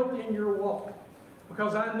already built in your walk.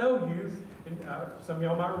 Because I know you, and some of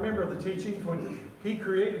y'all might remember the teaching when He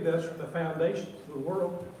created us from the foundations of the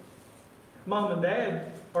world. Mom and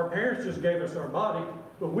Dad, our parents just gave us our body,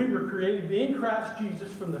 but we were created in Christ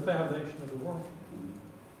Jesus from the foundation of the world.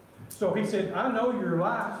 So He said, I know your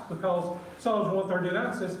life because Psalms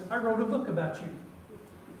 139 says, I wrote a book about you.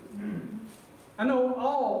 I know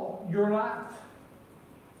all your life.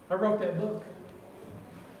 I wrote that book.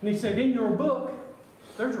 And He said, in your book,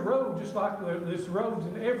 there's a road just like this road's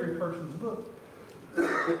in every person's book.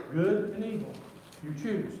 Good and evil. You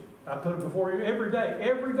choose. I put it before you every day.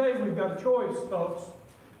 Every day we've got a choice, folks.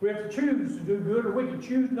 We have to choose to do good, or we can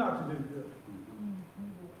choose not to do good.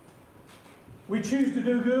 We choose to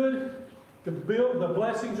do good, the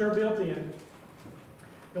blessings are built in.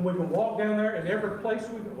 And we can walk down there, and every place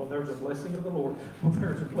we go, well, there's a blessing of the Lord. Well,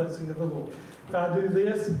 there's a blessing of the Lord. If I do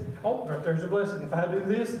this, oh, there's a blessing. If I do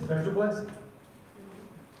this, there's a blessing.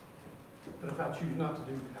 But if I choose not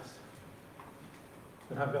to do this,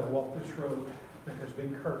 then I've got to walk this road that has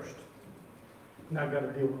been cursed. And I've got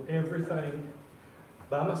to deal with everything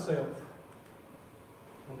by myself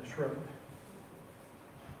on this road.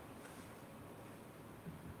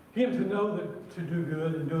 Him to know that to do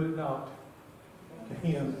good and do it not, to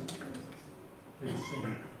him is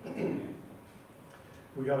sin.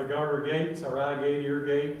 We got to guard our gates, our eye gate, ear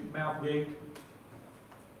gate, mouth gate.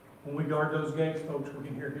 When we guard those gates, folks, we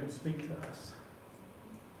can hear Him speak to us.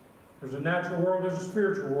 There's a natural world, there's a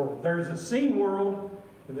spiritual world. There's a seen world,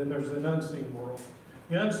 and then there's an unseen world.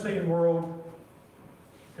 The unseen world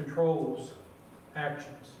controls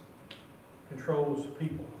actions, controls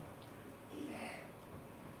people.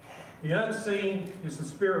 The unseen is the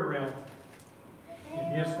spirit realm.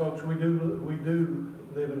 And yes, folks, we do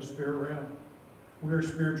live in a spirit realm. We're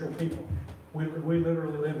spiritual people. We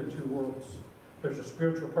literally live in two worlds. There's a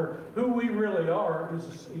spiritual person. Who we really are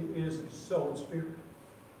is soul and spirit.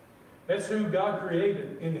 That's who God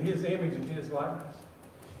created in His image and His likeness.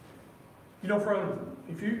 You know,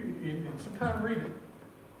 if you sometime read it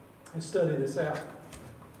and study this out.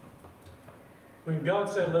 When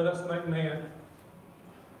God said, "Let us make man,"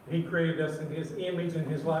 He created us in His image and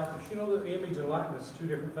His likeness. You know that image and likeness is two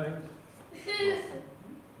different things.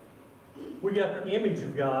 We got the image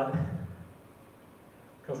of God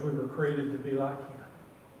because we were created to be like Him.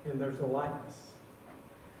 And there's a likeness.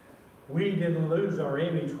 We didn't lose our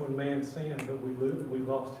image when man sinned, but we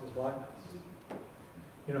lost His likeness.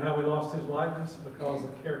 You know how we lost His likeness? Because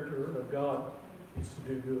the character of God is to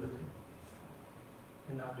do good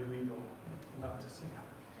and not do evil, not to sin.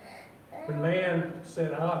 When man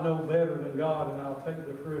said, I know better than God and I'll take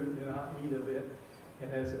the fruit and I'll eat of it,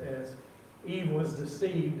 and as Eve was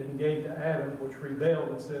deceived and gave to Adam, which rebelled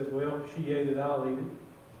and said, well, she ate it, I'll eat it.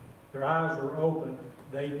 Their eyes were open.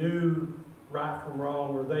 They knew right from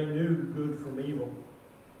wrong, or they knew good from evil.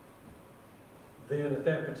 Then at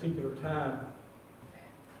that particular time,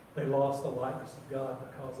 they lost the likeness of God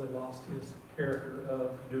because they lost His character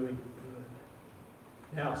of doing good.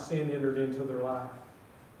 Now sin entered into their life.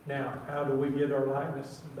 Now, how do we get our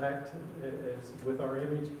likeness back with our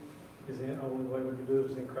image? Is the only way we can do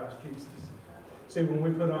it is in Christ Jesus. See, when we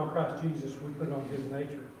put on Christ Jesus, we put on His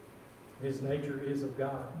nature. His nature is of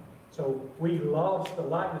God. So we lost the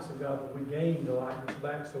likeness of God, but we gained the likeness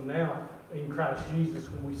back. So now, in Christ Jesus,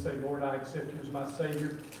 when we say, Lord, I accept You as my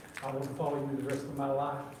Savior, I want to follow You the rest of my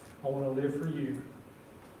life. I want to live for You.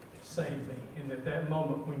 Save me. And at that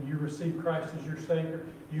moment, when you receive Christ as your Savior,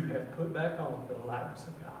 you have put back on the likeness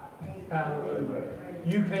of God. Hallelujah.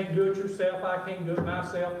 You can't do it yourself. I can't do it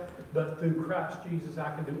myself. But through Christ Jesus,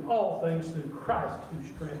 I can do all things through Christ who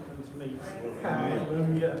strengthens me.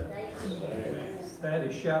 Hallelujah. That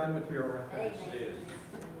is shouting material right there.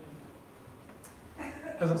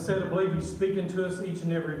 As I said, I believe He's speaking to us each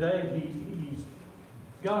and every day.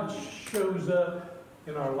 God shows up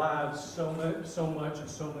in our lives so much and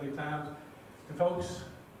so many times. And folks,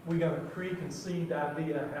 we got a preconceived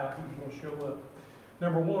idea how He's going to show up.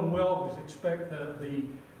 Number one, we always expect the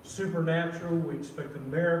supernatural, we expect the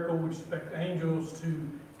miracle, we expect angels to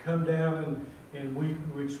come down, and we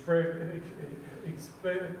expect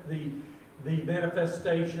the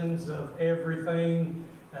manifestations of everything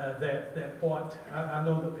that what I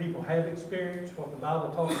know that people have experienced, what the Bible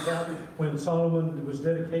talks about. When Solomon was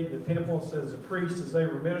dedicating the temple, it says the priests, as they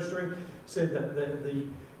were ministering, said that the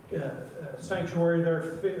sanctuary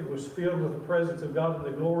there was filled with the presence of God and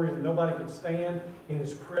the glory, and nobody could stand in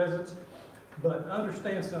His presence. But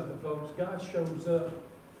understand something, folks. God shows up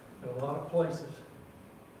in a lot of places,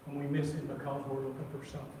 and we miss Him because we're looking for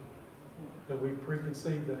something that we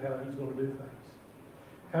preconceived of how He's going to do things.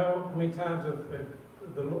 How many times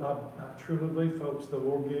I truly believe, folks, the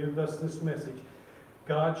Lord gave us this message.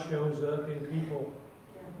 God shows up in people.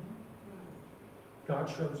 God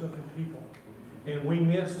shows up in people. And we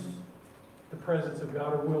miss the presence of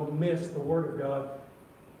God, or we'll miss the Word of God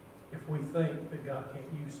if we think that God can't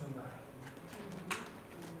use somebody.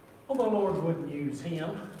 Well, the Lord wouldn't use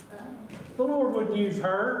him. The Lord wouldn't use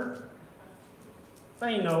her.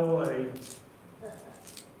 Ain't no way.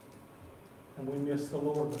 And we miss the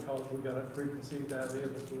Lord because we got a preconceived idea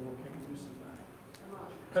that the Lord can't use somebody.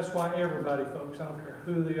 That's why everybody, folks, I don't care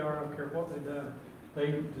who they are, I don't care what they've done,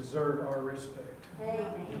 they deserve our respect.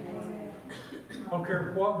 Amen. I don't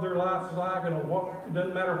care what their life is like, and it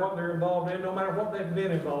doesn't matter what they're involved in, no matter what they've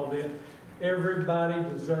been involved in. Everybody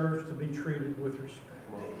deserves to be treated with respect.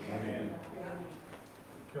 Amen.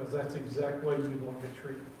 Because that's exactly what you want to be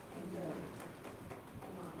treated.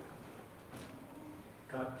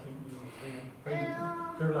 God can't use them.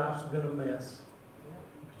 Their life's been a mess.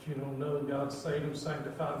 But you don't know God saved them,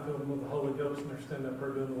 sanctified them, filled them with the Holy Ghost, and they're standing up there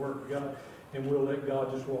doing the work of God. And we'll let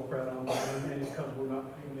God just walk right on by them, and because we're not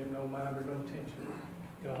paying them no mind or no attention.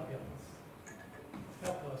 God help us.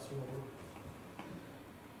 Help us, Lord.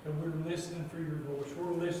 And we're listening for your voice.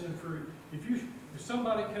 We're listening for you. If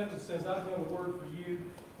somebody comes and says, I've got a word for you,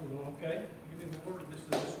 I'm going, okay, give me the word. This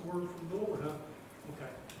is a word from the Lord, huh?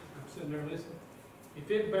 Okay. I'm sitting there listening. If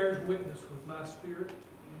it bears witness with my spirit,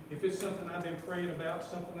 if it's something I've been praying about,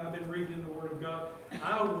 something I've been reading in the Word of God,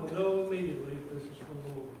 I will know immediately if this is from the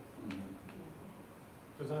Lord.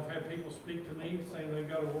 Because I've had people speak to me saying they've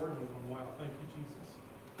got a word, and I'm going, wow, thank you, Jesus.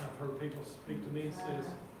 I've heard people speak to me and says, I don't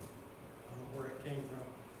know where it came from.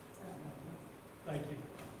 Thank you.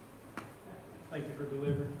 Thank you for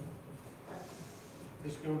delivering.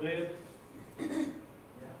 Just go dead? Okay.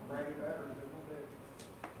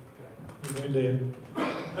 You went dead.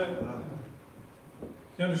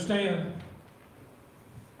 You understand?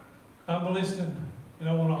 I'm listening, and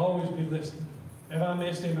I want to always be listening. If I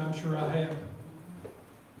missed him, I'm sure I have.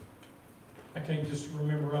 I can't just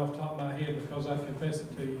remember off the top of my head because I confess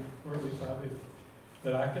it to you, or at least I do.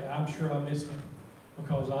 But I'm sure I missed him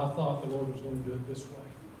because I thought the Lord was going to do it this way.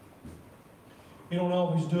 He don't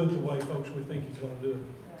always do it the way, folks, we think He's going to do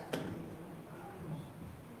it.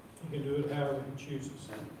 He can do it however He chooses.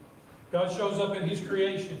 God shows up in His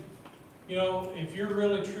creation. You know, if you're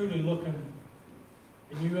really truly looking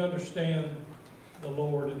and you understand the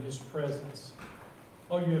Lord and His presence,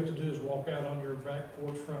 all you have to do is walk out on your back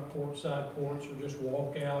porch, front porch, side porch, or just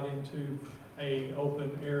walk out into an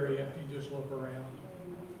open area and just look around.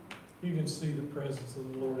 You can see the presence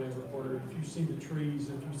of the Lord everywhere. If you see the trees,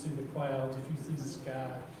 if you see the clouds, if you see the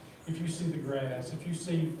sky, if you see the grass, if you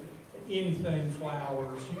see anything,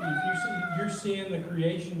 flowers, you're seeing the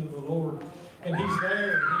creation of the Lord. And He's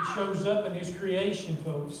there. He shows up in His creation,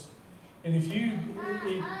 folks. And if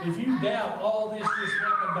you doubt all this just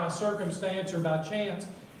happened by circumstance or by chance,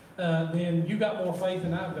 then you got more faith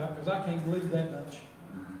than I've got, because I can't believe that much.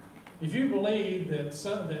 If you believe that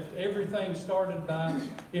everything started by,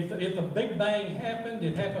 if the Big Bang happened,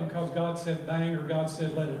 it happened because God said bang or God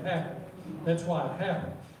said let it happen. That's why it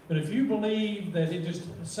happened. But if you believe that it just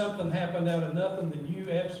something happened out of nothing, then you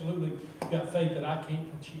absolutely got faith that I can't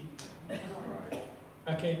achieve.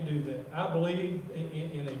 I can't do that. I believe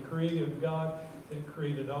in a creative God that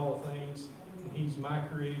created all things. And He's my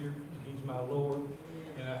creator, and He's my Lord,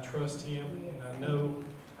 and I trust Him, and I know,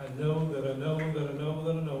 and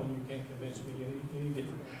you can't convince me any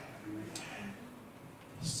different.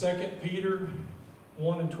 2 Peter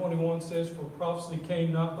 1:21 says, for prophecy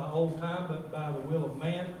came not by old time, but by the will of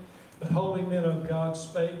man. The holy men of God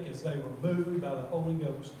spake as they were moved by the Holy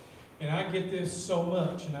Ghost. And I get this so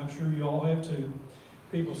much, and I'm sure you all have too.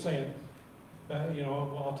 People saying,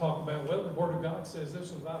 I'll talk about, well, the Word of God says this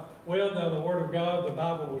is about, well, no, the Word of God, the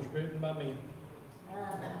Bible was written by men.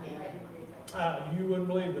 You wouldn't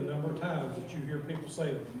believe the number of times that you hear people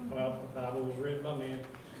say, well, the Bible was written by men.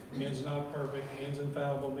 Men's not perfect. Men's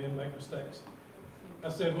infallible. Men make mistakes. I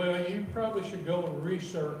said, well, you probably should go and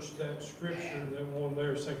research that scripture, that one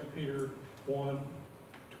there, 2 Peter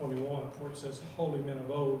 1:21, where it says, holy men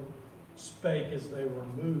of old spake as they were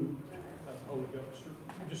moved by the Holy Ghost.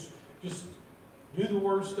 Just do the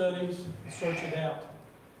word studies, search it out,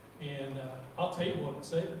 and I'll tell you what it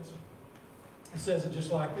says. It says it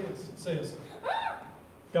just like this. It says,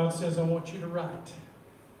 God says, I want you to write.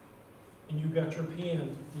 And you got your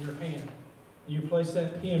pen in your hand. And you place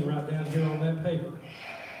that pen right down here on that paper.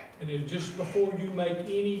 And then just before you make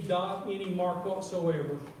any dot, any mark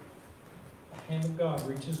whatsoever, the hand of God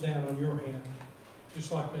reaches down on your hand.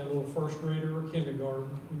 Just like that little first grader or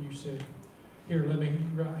kindergarten when you said, here, let me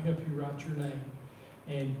help you write your name.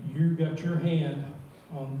 And you got your hand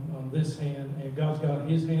on this hand, and God's got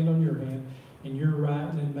his hand on your hand, and you're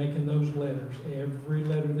writing and making those letters. Every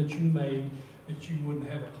letter that you made, that you wouldn't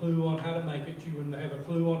have a clue on how to make it, you wouldn't have a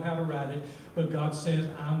clue on how to write it, but God says,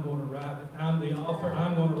 I'm going to write it. I'm the author,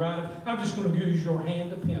 I'm going to write it. I'm just going to use your hand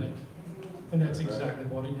to pen it. And that's exactly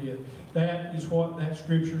what he did. That is what that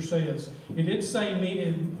scripture says. It didn't say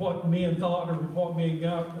what men thought or what men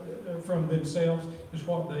got from themselves. It's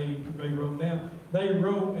what they wrote down. They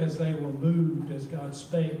wrote as they were moved, as God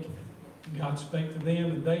spake. God spake to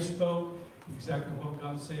them, and they spoke exactly what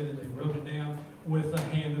God said, and they wrote it down with the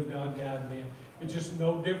hand of God guiding them. It's just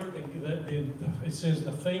no different than it says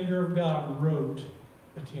the finger of God wrote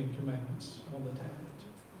the Ten Commandments on the tablet.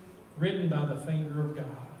 Written by the finger of God.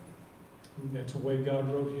 And that's the way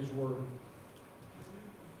God wrote his word.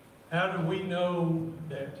 How do we know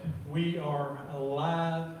that we are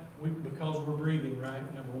alive? Because we're breathing, right?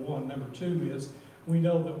 Number one. Number two is we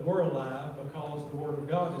know that we're alive because the Word of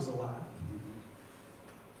God is alive.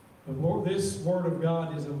 This Word of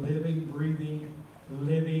God is a living, breathing,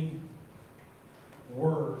 living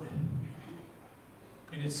Word.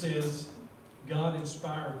 And it says God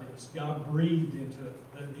inspired this. God breathed into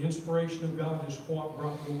it. The inspiration of God is what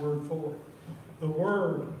brought the Word forth. The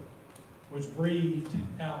Word was breathed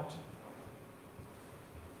out.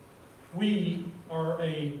 We are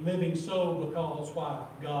a living soul because why?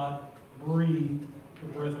 God breathed the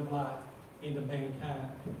breath of life into mankind,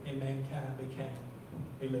 and mankind became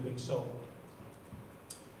a living soul.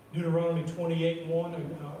 Deuteronomy 28:1,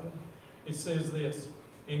 it says this,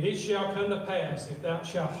 and it shall come to pass, if thou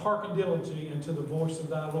shalt hearken diligently unto the voice of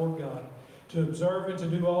thy Lord God, to observe and to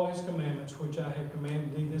do all his commandments, which I have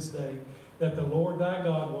commanded thee this day, that the Lord thy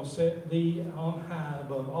God will set thee on high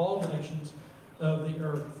above all nations of the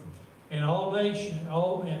earth. And all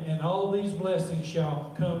these blessings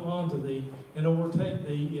shall come unto thee and overtake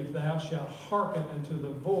thee if thou shalt hearken unto the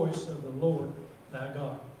voice of the Lord thy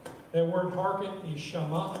God. That word hearken is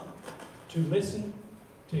shama, to listen,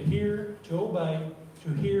 to hear, to obey,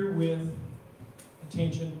 to hear with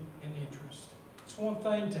attention and interest. It's one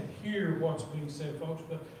thing to hear what's being said, folks,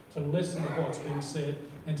 but to listen to what's being said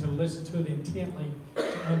and to listen to it intently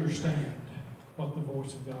to understand what the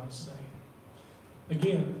voice of God is saying.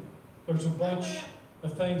 Again, there's a bunch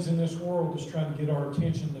of things in this world that's trying to get our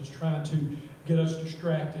attention, that's trying to get us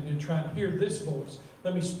distracted and trying to hear this voice.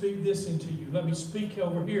 Let me speak this into you. Let me speak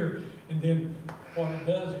over here. And then what it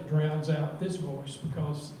does, it drowns out this voice,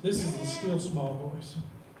 because this is a still small voice.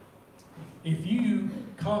 If you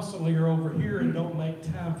constantly are over here and don't make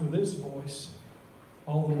time for this voice,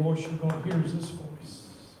 all the voice you're going to hear is this voice.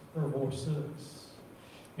 Her voice is.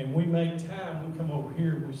 And we make time, we come over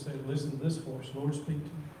here and we say, listen to this voice. Lord, speak to me.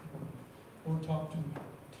 Lord, talk to me.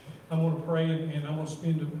 I'm going to pray and I'm going to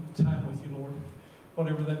spend time with you, Lord.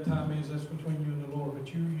 Whatever that time is, that's between you and the Lord.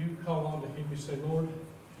 But you call on to him. You say, Lord,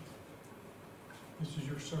 this is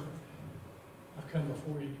your servant. I come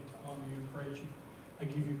before you to honor you and praise you. I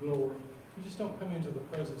give you glory. You just don't come into the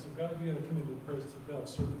presence of God. You got to come into the presence of God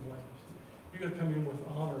certain ways. You got to come in with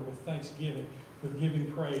honor, with thanksgiving, with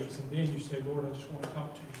giving praise. And then you say, Lord, I just want to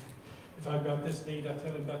talk to you. If I've got this need, I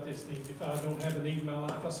tell him about this need. If I don't have a need in my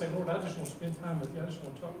life, I say, Lord, I just want to spend time with you. I just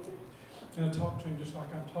want to talk to you. And I talk to him just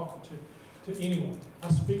like I'm talking to anyone.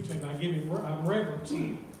 I speak to him. I'm reverence.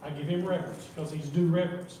 I give him reverence because he's due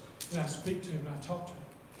reverence. And I speak to him and I talk to him.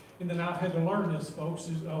 And then I've had to learn this, folks,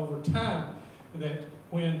 is over time, that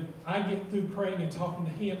when I get through praying and talking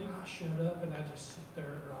to him, I shut up and I just sit there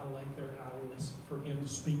or I lay there and I listen for him to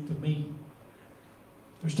speak to me.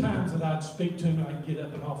 There's times that I'd speak to him and I'd get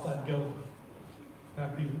up and off I'd go.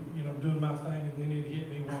 I'd be, doing my thing, and then it'd hit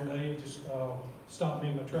me one day and just stop me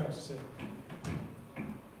in my tracks and say,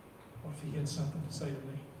 what if he had something to say to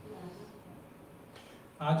me?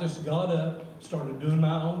 I just got up, started doing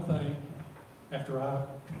my own thing after I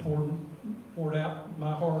poured out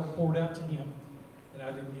my heart, poured out to him, and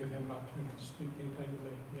I didn't give him an opportunity to speak anything to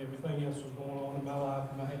me. Everything else was going on in my life,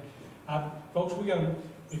 in my head. Folks,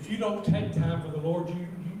 if you don't take time for the Lord,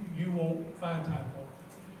 you won't find time for him.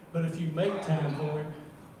 But if you make time for him,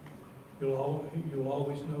 you'll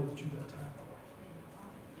always know that you've got time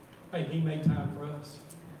for him. Hey, he made time for us.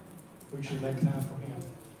 We should make time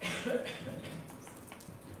for him.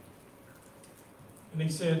 And he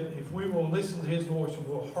said, if we will listen to his voice and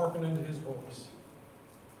we'll hearken unto his voice,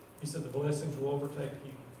 he said the blessings will overtake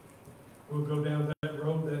you. We'll go down that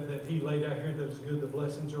road that he laid out I hear that it's good, the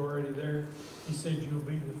blessings are already there. He said you'll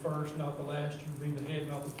be the first, not the last. You'll be the head,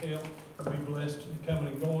 not the tail. You'll be blessed coming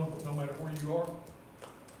and going, no matter where you are.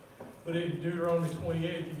 But in Deuteronomy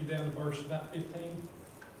 28, you get down to verse 15,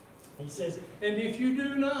 he says, and if you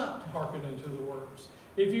do not hearken unto the words,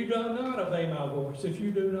 if you do not obey my voice, if you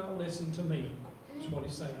do not listen to me, that's what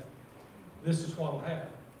he's saying. This is what will happen.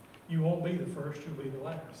 You won't be the first, you'll be the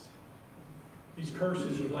last. These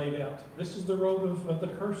curses are laid out. This is the road of the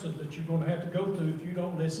curses that you're going to have to go through if you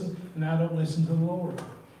don't listen, and I don't listen to the Lord.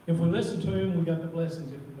 If we listen to him, we got the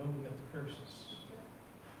blessings. If we don't, we got the curses.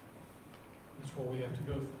 That's what we have to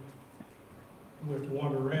go through. We have to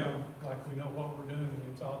wander around like we know what we're doing, and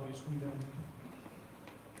it's obvious we don't.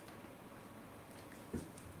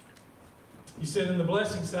 He said, in the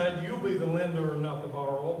blessing side, you'll be the lender and not the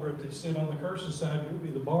borrower. But if they sit on the curses side, you'll be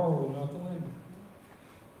the borrower, not the lender.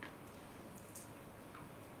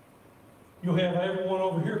 You'll have everyone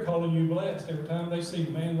over here calling you blessed. Every time they see,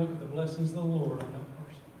 man, look at the blessings of the Lord on that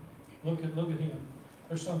person. Look at him.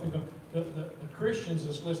 There's something, the Christians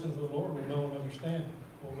that's listening to the Lord will know and understand,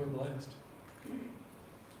 well, we're blessed.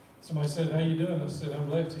 Somebody said, how you doing? I said, I'm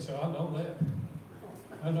blessed. He said, I know that.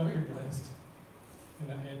 I know you're blessed.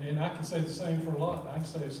 And I can say the same for a lot. I can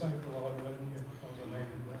say the same for a lot of women here because I know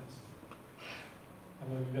you're blessed. I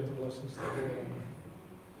know you got the blessings of the Lord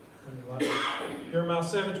on your life. Jeremiah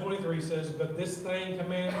 7:23 says, but this thing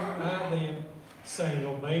command I them, saying,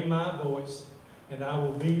 obey my voice, and I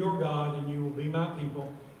will be your God, and you will be my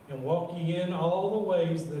people, and walk ye in all the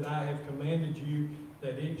ways that I have commanded you,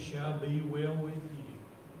 that it shall be well with you.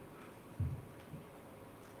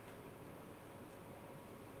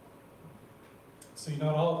 See,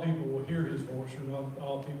 not all people will hear his voice, or not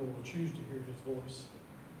all people will choose to hear his voice.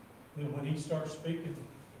 Then when he starts speaking,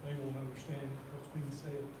 they won't understand what's being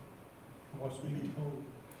said and what's being told.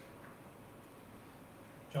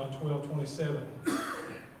 John 12:27.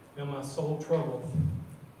 Now my soul troubleth,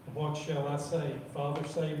 and what shall I say? Father,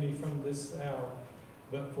 save me from this hour.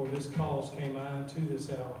 But for this cause came I unto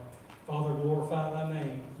this hour. Father, glorify thy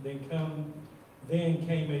name. Then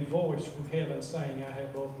came a voice from heaven saying, I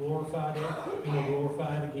have both glorified it and will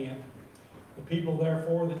glorify it again. The people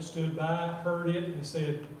therefore that stood by heard it and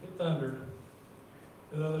said, it thundered.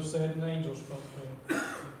 The others said, an angel spoke to him.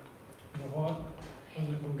 You know what?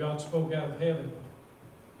 When God spoke out of heaven,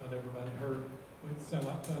 not everybody heard. It sounded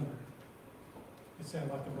like thunder. It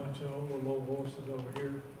sounded like a bunch of low voices over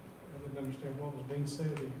here. I didn't understand what was being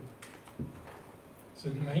said here. So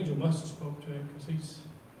an angel must have spoke to him because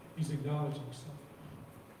he's acknowledging something.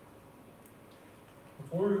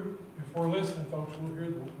 If we're listening, folks, we'll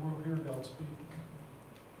hear God speak.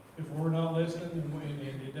 If we're not listening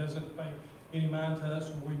and it doesn't pay any mind to us,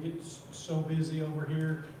 when we get so busy over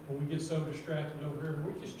here, or we get so distracted over here,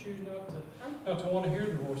 we just choose not to want to hear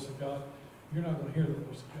the voice of God. You're not going to hear the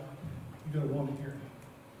voice of God. You're going to want to hear Him.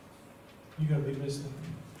 You got to be listening.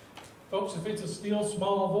 Folks, if it's a still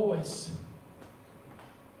small voice,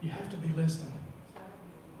 you have to be listening.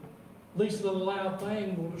 Least little loud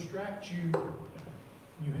thing will distract you.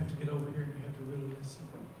 You have to get over here and you have to really listen.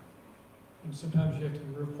 And sometimes you have to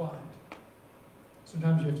be real quiet.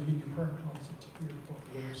 Sometimes you have to get your prayer closet to hear what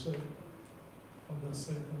the Lord said. What thus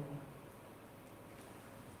saith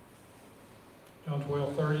the Lord.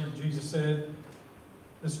 John 12:30, Jesus said,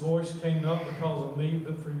 this voice came not because of me,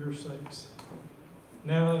 but for your sakes.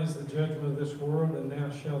 Now is the judgment of this world, and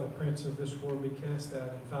now shall the prince of this world be cast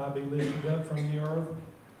out. If I be lifted up from the earth,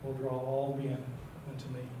 will draw all men unto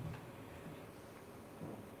me.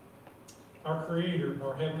 Our Creator,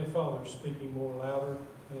 our Heavenly Father, is speaking more louder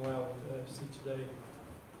and louder to us each day.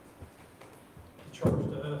 The charge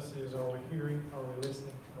to us is, are we hearing, are we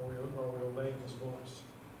listening, are we obeying His voice?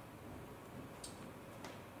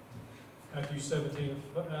 Matthew 17,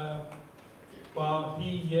 while he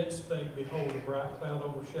yet spake, behold, a bright cloud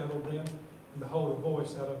overshadowed them, and behold, a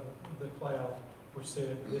voice out of the cloud which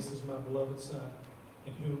said, this is my beloved Son,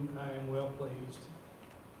 in whom I am well pleased.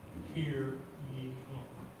 Hear ye him.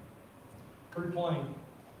 Pretty plain.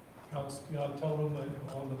 God told him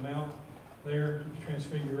that on the mount there,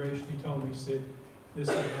 Transfiguration, He told him, He said, this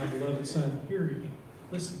is my beloved Son, hear ye him.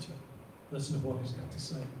 Listen to him. Listen to what He's got to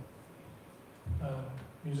say.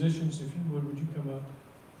 Musicians, if you would you come up?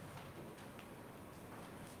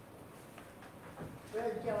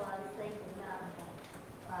 Brother Joe, I was thinking about,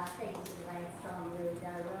 I think it was the last song that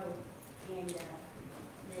I wrote, and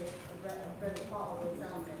Brother Paul was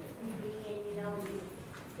on the TV, and he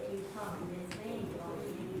was talking to this man,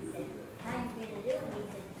 and he said, how you gonna do it? He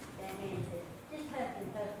said, that man said, just huff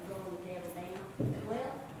and going with everything.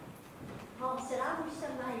 Well, Paul said, I wish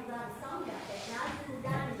somebody would write a song about that. And I was in the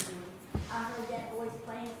dining room, I heard that voice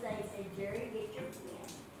playing, say, said, Jerry, get your pen.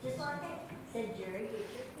 Just like that. Said, Jerry, get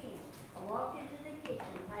your pen. I walked into the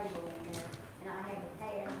kitchen table in there, and I had a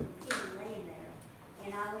pad and a pen laying there.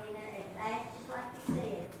 And I went in there as fast, just like you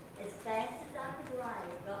said, as fast as I could write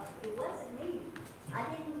it. But it wasn't me. I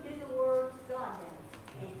didn't do the words God done.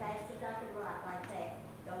 As fast as I could write like that,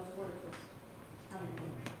 those words was coming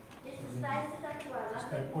in. Just as fast as I could write. Just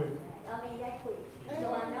that quick. I mean, that quick. So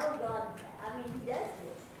I know God, I mean, He does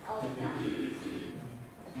this all the time.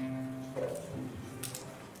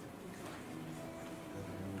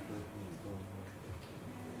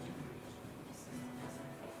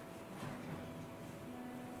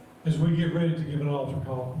 As we get ready to give an altar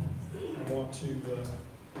call, I want to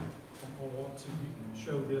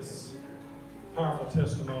show this powerful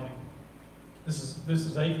testimony. This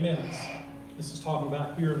is 8 minutes. This is talking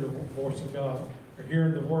about hearing the voice of God, or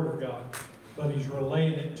hearing the Word of God, but he's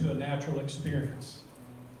relaying it to a natural experience.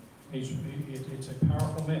 It's a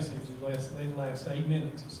powerful message. It lasts 8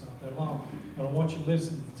 minutes. It's not that long. But I want you to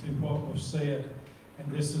listen to what was said.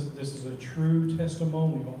 And this is a true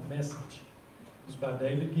testimonial message. It's by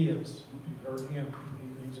David Gibbs. You've heard him.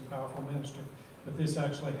 He's a powerful minister. But this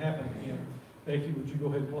actually happened to him. Becky, would you go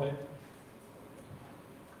ahead and play it?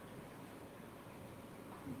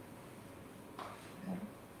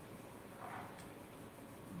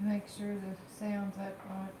 Make sure the sound's up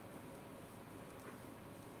right.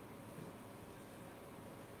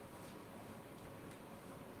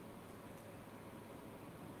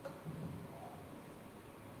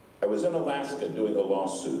 I was in Alaska doing a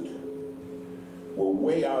lawsuit. We're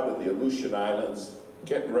way out of the Aleutian Islands,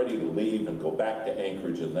 getting ready to leave and go back to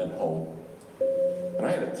Anchorage and then home. And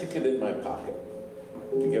I had a ticket in my pocket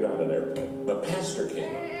to get on an airplane. The pastor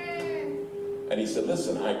came and he said,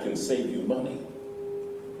 listen, I can save you money.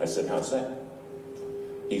 I said, how's that?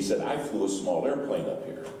 He said, I flew a small airplane up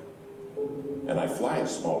here. And I fly a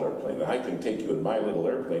small airplane. And I can take you in my little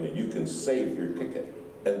airplane and you can save your ticket.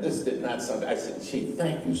 And this did not sound, I said, gee,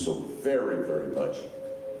 thank you so very, very much.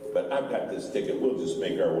 But I've got this ticket. We'll just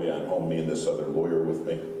make our way on home, me and this other lawyer with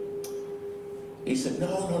me. He said,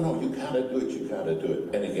 no, you gotta do it, you gotta do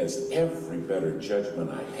it. And against every better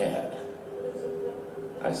judgment I had,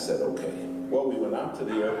 I said, okay. Well, we went out to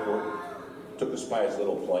the airport, took us by his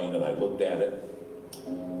little plane, and I looked at it,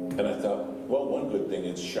 and I thought, well, one good thing,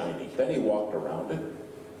 it's shiny. Then he walked around it.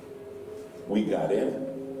 We got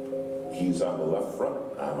in. He's on the left front,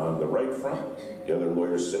 I'm on the right front. The other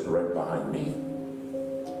lawyer's sitting right behind me.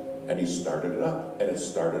 And he started it up, and it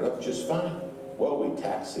started up just fine. Well, we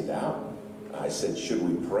taxied out. I said, should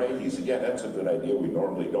we pray? He said, yeah, that's a good idea. We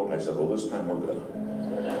normally don't. I said, well, this time we're gonna.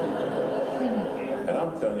 And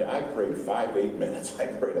I'm telling you, I prayed 8 minutes. I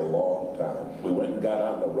prayed a long time. We went and got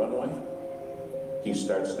on the runway. He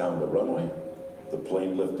starts down the runway. The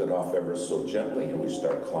plane lifted off ever so gently, and we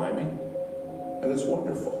start climbing. And it's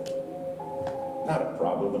wonderful. Not a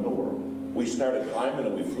problem in the world. We started climbing,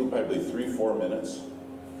 and we flew probably 3-4 minutes.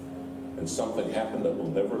 And something happened that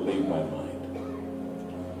will never leave my mind.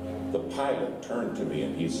 The pilot turned to me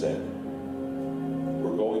and he said,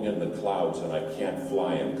 we're going in the clouds and I can't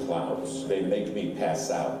fly in clouds. They make me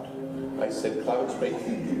pass out. I said, clouds make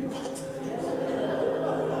you do what?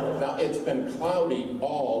 Now, it's been cloudy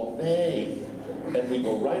all day. And we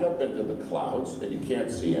go right up into the clouds and you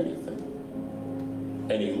can't see anything.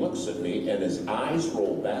 And he looks at me and his eyes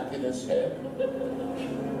roll back in his head.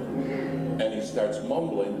 And he starts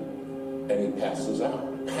mumbling. And he passes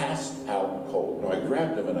out, passed out cold. Now I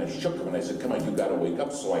grabbed him and I shook him and I said, come on, you gotta wake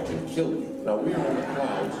up so I can kill you. Now we were in the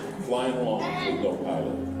clouds, flying along with no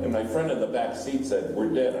pilot. And my friend in the back seat said,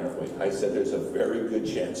 we're dead, aren't we? I said, there's a very good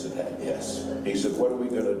chance of that, yes. He said, what are we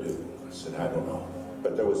gonna do? I said, I don't know.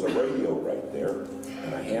 But there was a radio right there,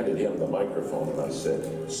 and I handed him the microphone and I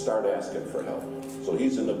said, start asking for help. So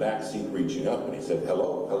he's in the back seat reaching up and he said,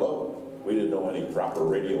 hello, hello. We didn't know any proper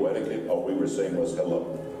radio etiquette. All we were saying was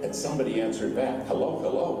hello. And somebody answered back, hello,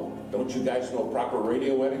 hello. Don't you guys know proper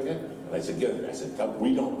radio etiquette? And I said, get it. I said, tell them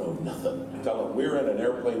we don't know nothing. Tell them we're in an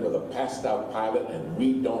airplane with a passed out pilot and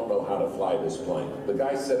we don't know how to fly this plane. The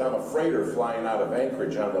guy said, I'm a freighter flying out of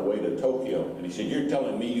Anchorage on the way to Tokyo. And he said, you're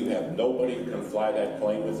telling me you have nobody who can fly that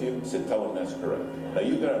plane with you? I said, tell him that's correct. Now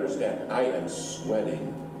you gotta understand, I am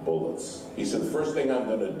sweating bullets. He said, the first thing I'm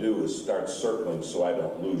gonna do is start circling so I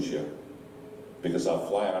don't lose you. Because I'll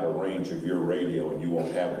fly out of range of your radio and you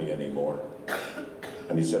won't have me anymore.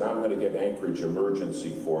 And he said, I'm going to get Anchorage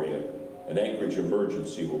Emergency for you. And Anchorage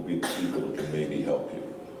Emergency will be the people who can maybe help you.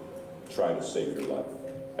 Try to save your life.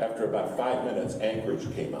 After about 5 minutes,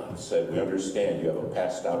 Anchorage came on and said, we understand you have a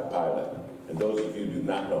passed out pilot. And those of you who do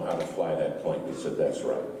not know how to fly that plane, he said, that's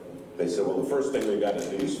right. They said, well, the first thing we got to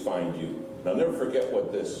do is find you. Now, I'll never forget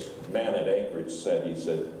what this man at Anchorage said. He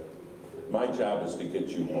said, my job is to get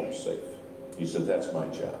you home safe. He said, that's my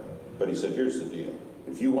job. But he said, here's the deal.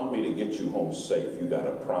 If you want me to get you home safe, you got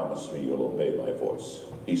to promise me you'll obey my voice.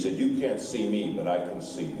 He said, you can't see me, but I can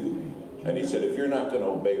see you. And he said, if you're not going to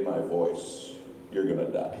obey my voice, you're going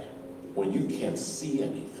to die. When you can't see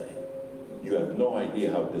anything, you have no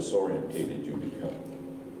idea how disorientated you become.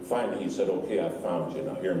 Finally, he said, okay, I found you.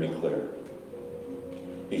 Now hear me clear.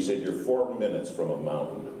 He said, you're 4 minutes from a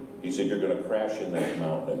mountain. He said, you're going to crash in that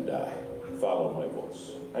mountain and die. Follow my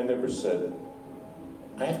voice. I never said,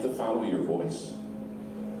 I have to follow your voice.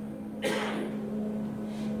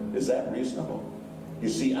 Is that reasonable? You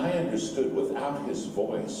see, I understood without his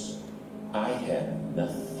voice, I had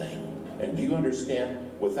nothing. And do you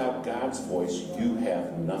understand? Without God's voice, you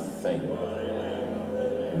have nothing.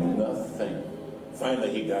 Nothing.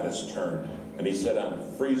 Finally, he got us turned. And he said, I'm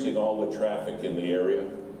freezing all the traffic in the area.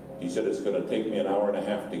 He said, it's going to take me an hour and a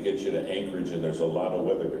half to get you to Anchorage, and there's a lot of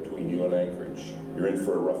weather between you and Anchorage. You're in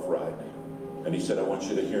for a rough ride. And he said, I want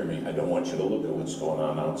you to hear me. I don't want you to look at what's going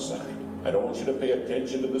on outside. I don't want you to pay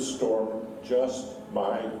attention to the storm, just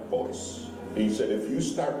my voice. He said, if you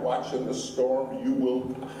start watching the storm, you will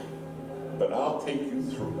die. But I'll take you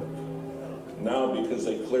through it. Now, because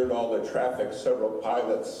they cleared all the traffic, several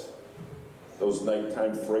pilots, those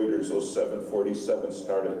nighttime freighters, those 747s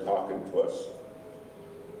started talking to us.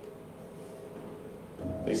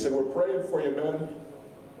 They said, we're praying for you, men.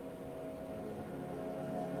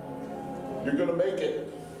 You're going to make it.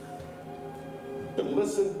 But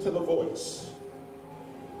listen to the voice.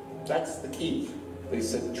 That's the key. They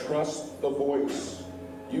said, trust the voice.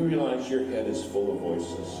 You realize your head is full of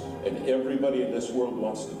voices, and everybody in this world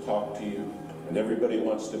wants to talk to you, and everybody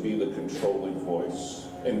wants to be the controlling voice.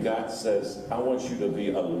 And God says, I want you to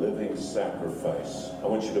be a living sacrifice. I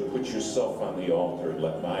want you to put yourself on the altar and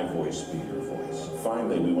let my voice be your voice.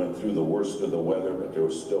 Finally, we went through the worst of the weather, but there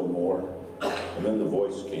was still more. And then the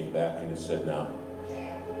voice came back and it said, now,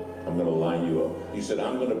 I'm going to line you up. He said,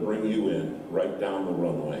 I'm going to bring you in right down the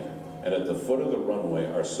runway. And at the foot of the runway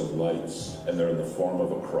are some lights, and they're in the form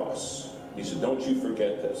of a cross. He said, don't you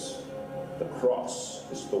forget this. The cross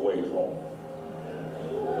is the way home.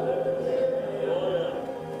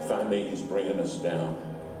 Finally, he's bringing us down.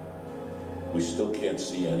 We still can't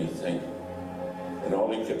see anything. And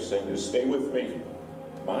all he kept saying is, stay with me.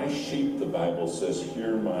 My sheep, the Bible says,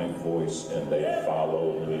 hear my voice, and they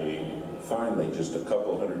follow me. Finally, just a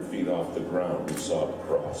couple 100 feet off the ground, we saw the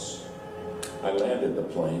cross. I landed the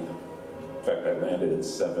plane. In fact, I landed it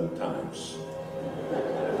 7 times.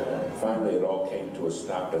 Finally, it all came to a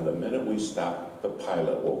stop, and the minute we stopped, the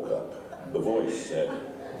pilot woke up. The voice said,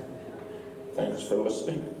 thanks for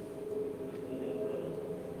listening.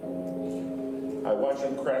 I watch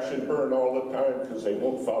them crash and burn all the time because they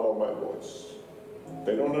won't follow my voice.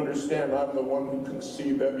 They don't understand I'm the one who can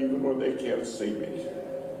see them even when they can't see me.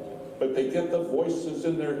 But they get the voices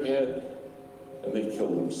in their head and they kill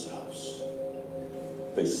themselves.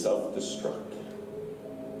 They self-destruct.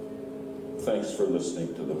 Thanks for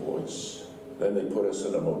listening to the voice. Then they put us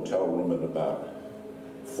in a motel room at about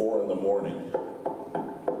 4 in the morning.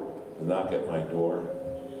 They knock at my door.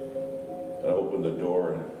 I opened the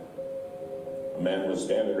door and a man was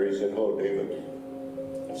standing there. He said, hello, David.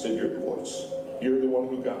 I said, you're the voice. You're the one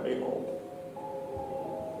who got me home.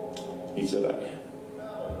 He said, I am.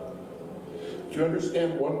 Do you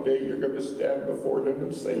understand one day you're going to stand before him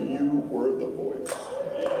and say, you were the voice.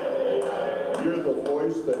 You're the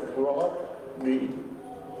voice that brought me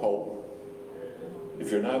home.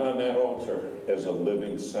 If you're not on that altar as a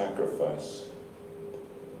living sacrifice,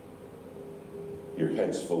 your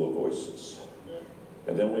head's full of voices.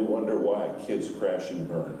 And then we wonder why kids crash and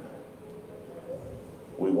burn.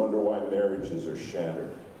 We wonder why marriages are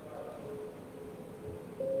shattered.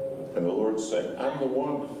 And the Lord's saying, I'm the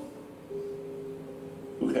one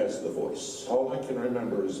who has the voice. All I can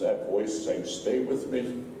remember is that voice saying, stay with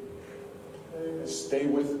me. Stay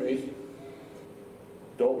with me.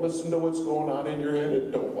 Don't listen to what's going on in your head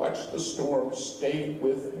and don't watch the storm. Stay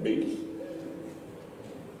with me.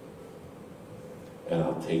 And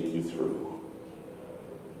I'll take you through.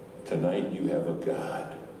 Tonight you have a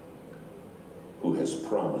God who has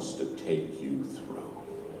promised to take you through.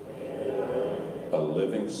 A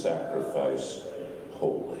living sacrifice,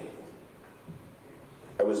 holy.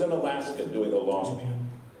 I was in Alaska doing a lost. Amen.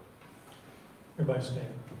 Everybody stand.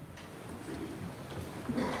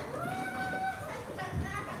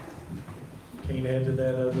 Can't add to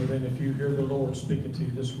that other than if you hear the Lord speaking to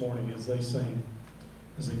you this morning as they sing,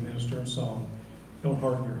 as they minister a song, don't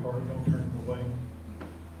harden your heart, don't turn away.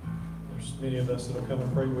 many of us that'll come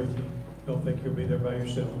and pray with you. Don't think you'll be there by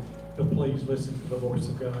yourself. But please listen to the voice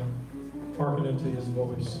of God. Hearken unto his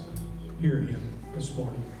voice. Hear him this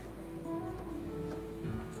morning.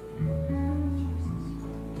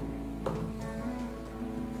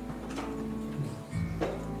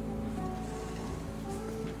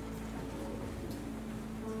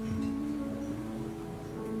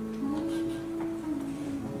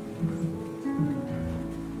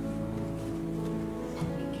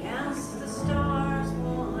 He counts the stars,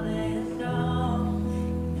 one and all.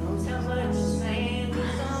 He knows how much sand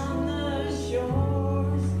is on the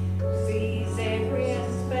shores. Sees every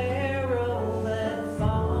sparrow that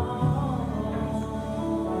falls.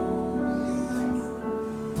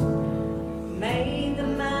 Made the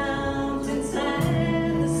mountains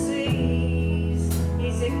and the seas.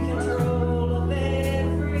 He's in control of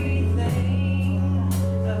everything,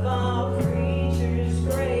 of all creatures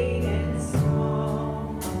great and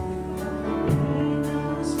small. He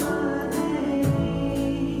knows my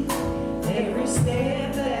name, every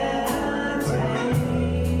step that I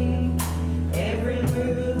take, every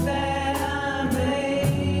move that I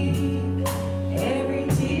make, every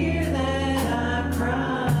tear that I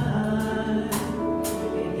cry.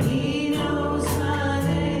 And he knows my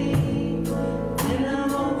name, and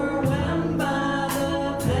I'm overwhelmed by the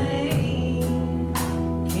pain.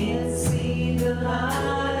 Can't see the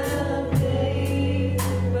light of day,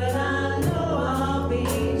 but I know I'll be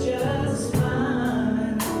just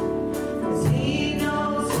fine. 'Cause he knows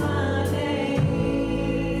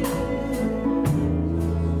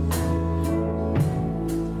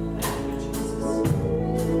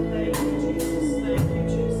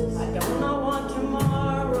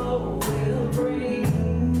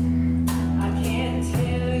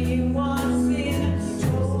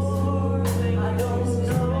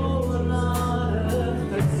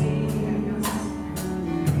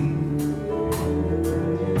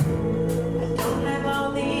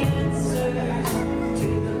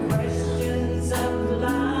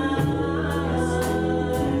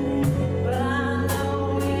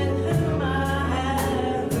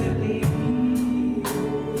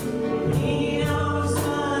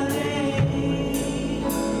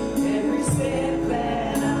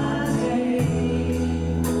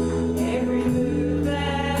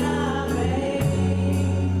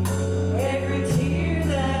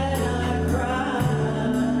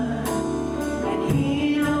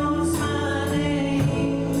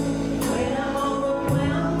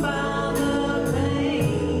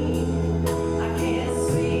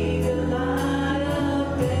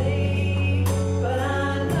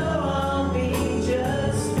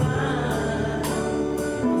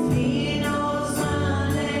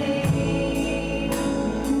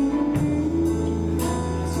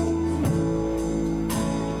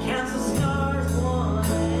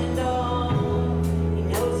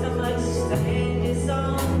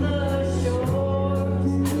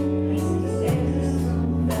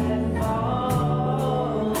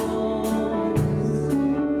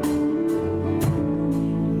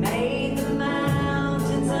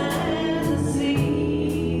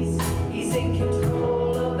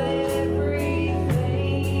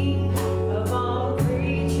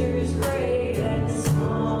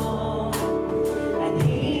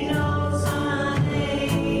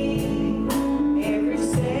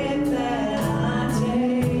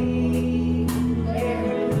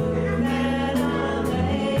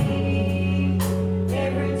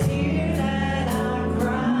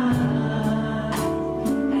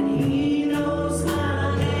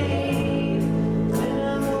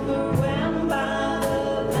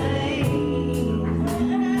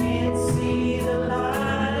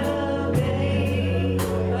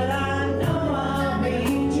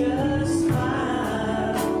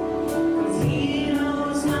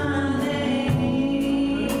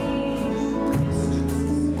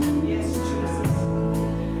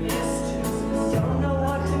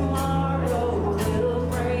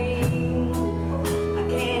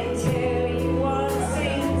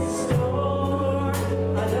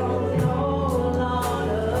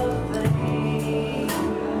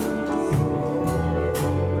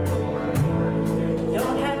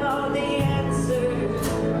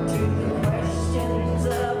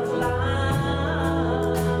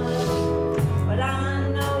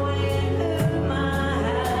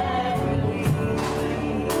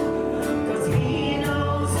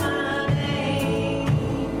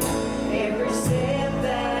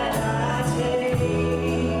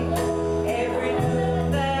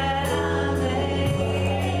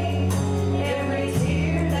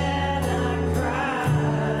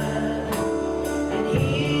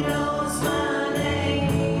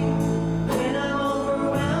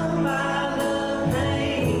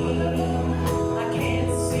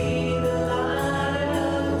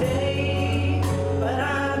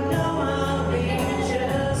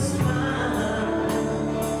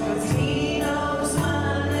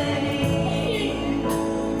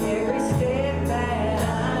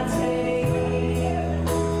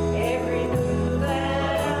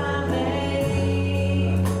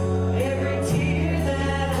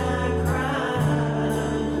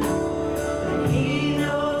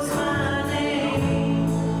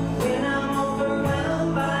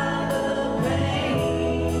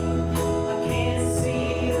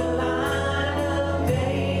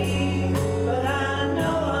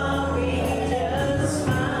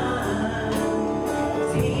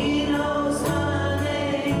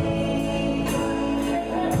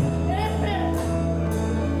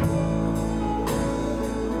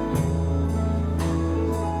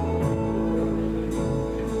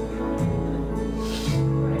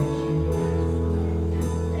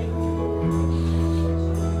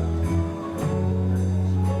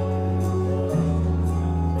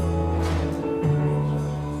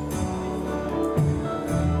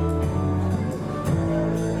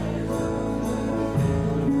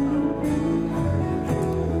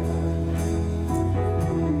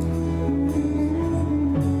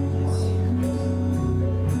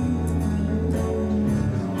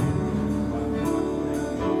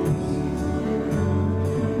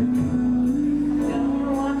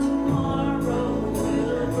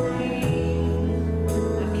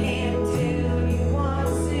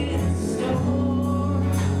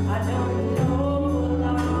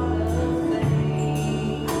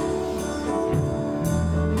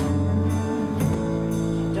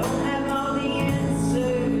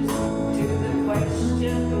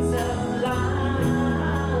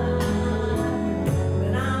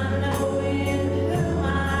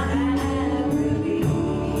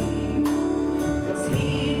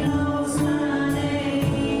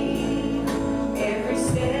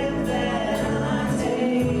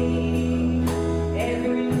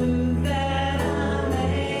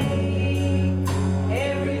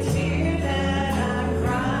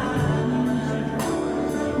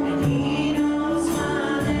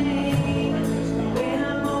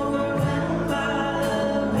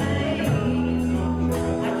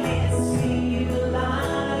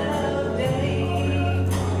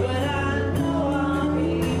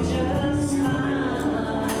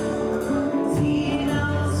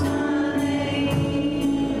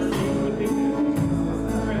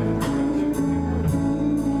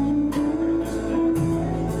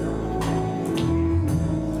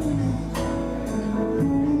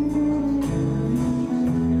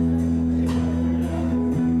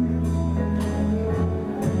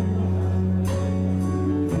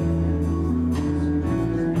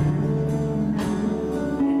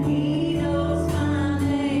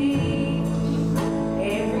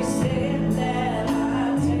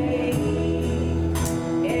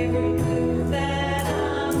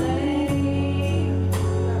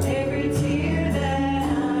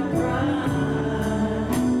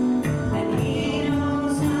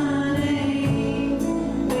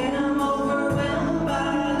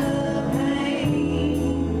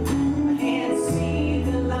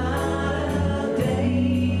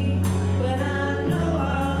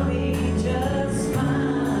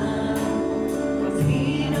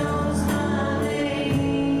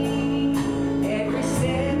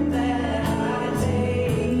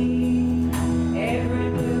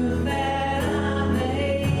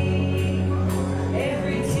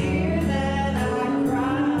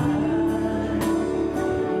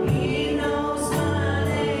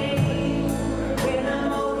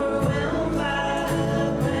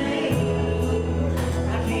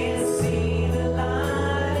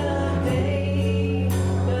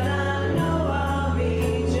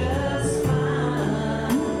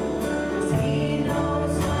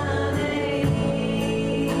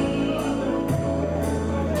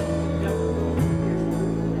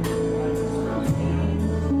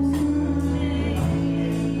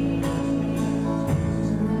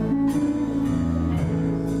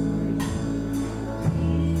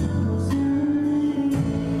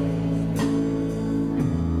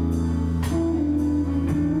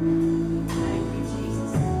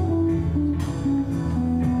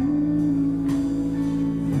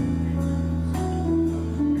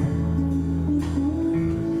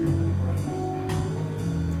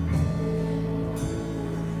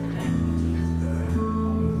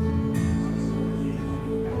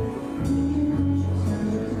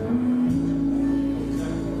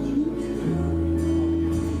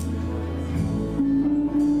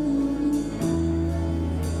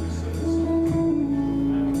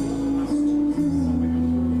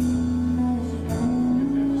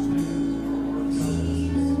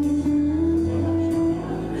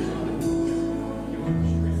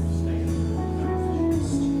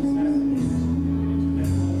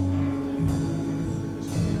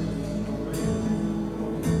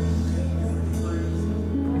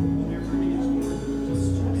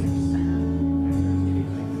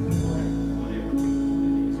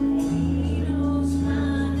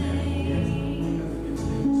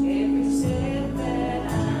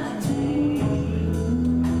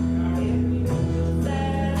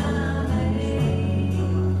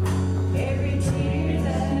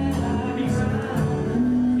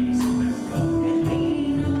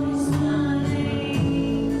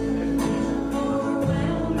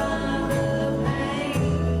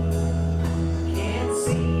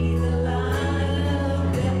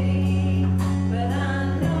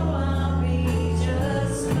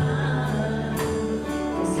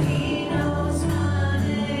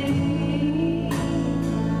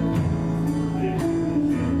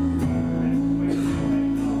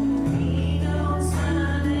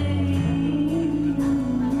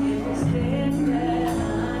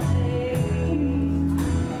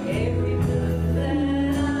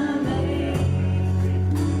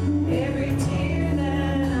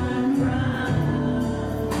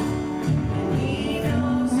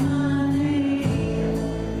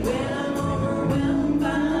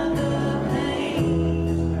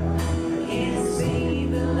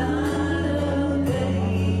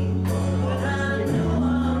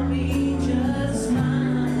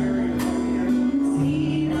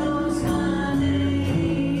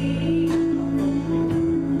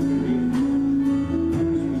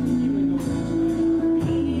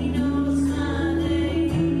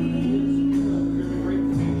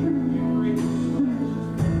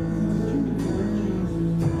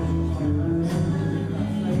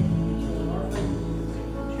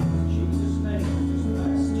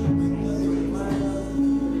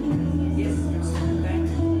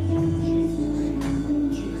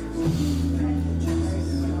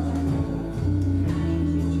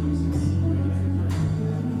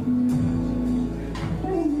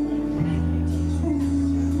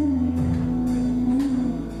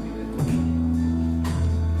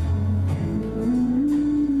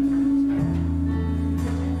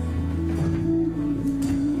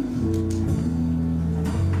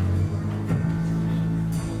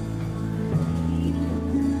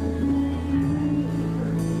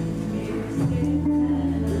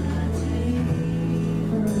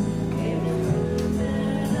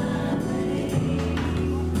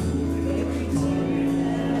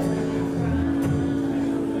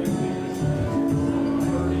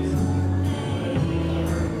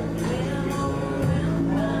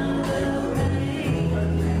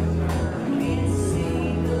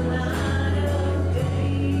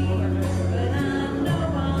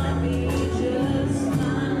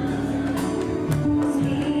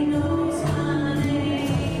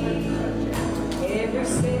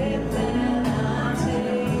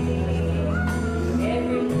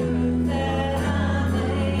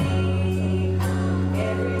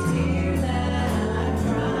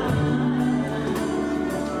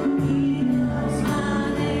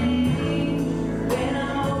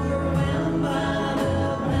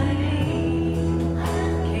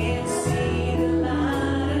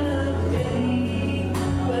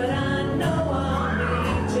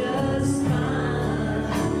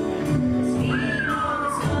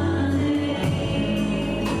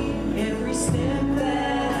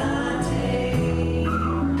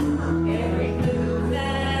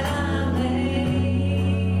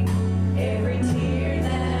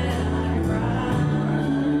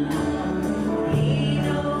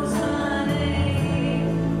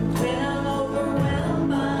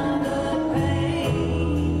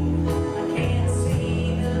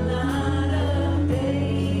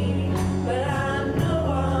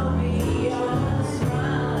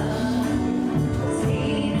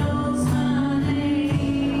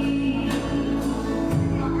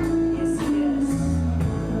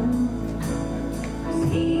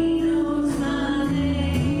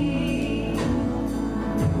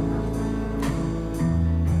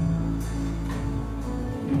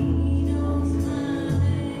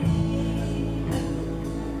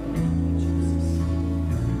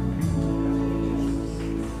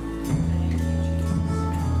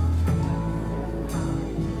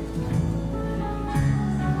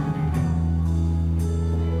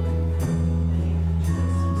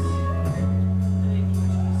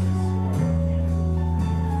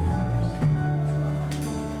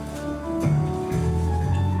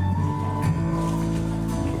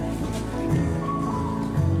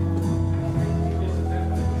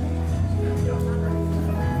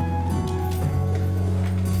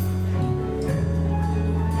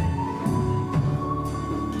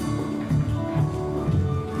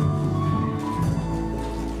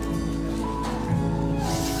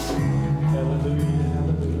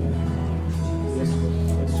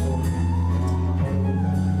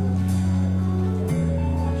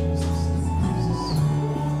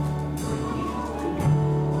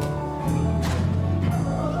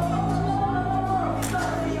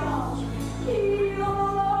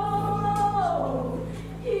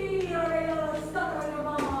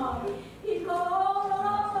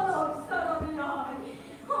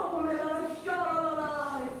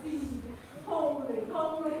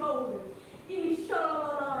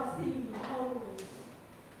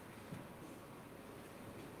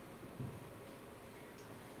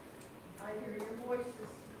I hear your voices,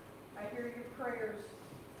 I hear your prayers,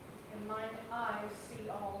 and mine eyes see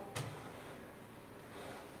all.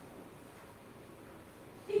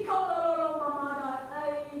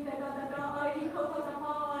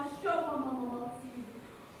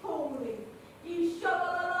 Holy.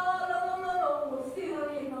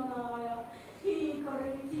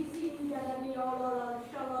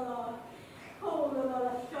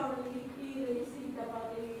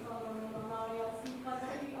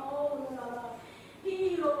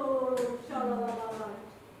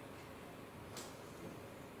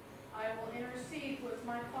 I will intercede with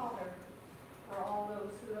my Father for all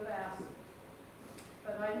those who have asked.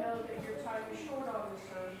 But I know that your time is short on this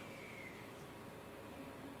earth.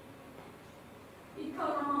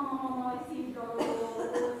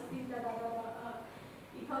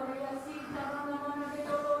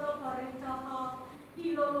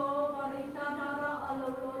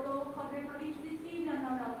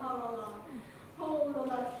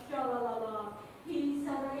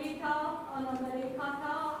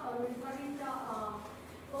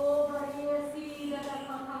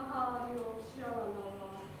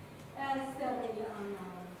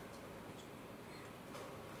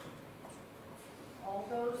 All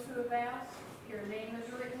those who have asked, your name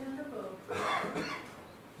is written in the book.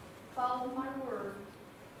 Follow my word,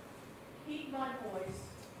 heed my voice,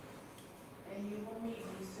 and you will meet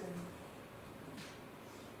me soon.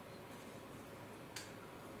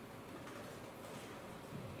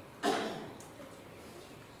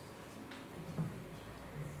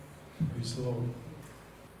 Praise the Lord.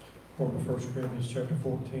 According to 1 Corinthians chapter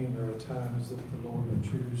 14, there are times that the Lord will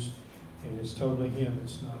choose, and it's totally Him.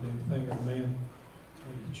 It's not anything of man.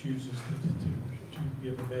 He chooses to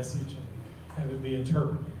give a message and have it be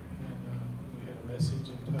interpreted. And we had a message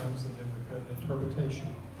in tongues, and then we've got an interpretation.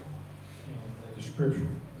 And that is scripture.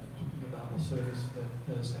 The Bible says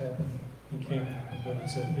that does happen. It can happen, but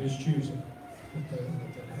it's at His choosing that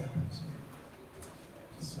happens.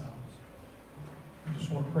 So, I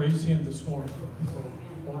just want to praise Him this morning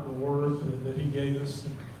for the word that He gave us.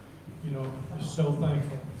 And, you know, I'm so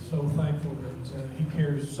thankful that He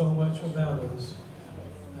cares so much about us.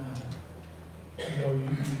 You know,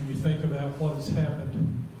 you think about what has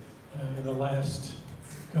happened in the last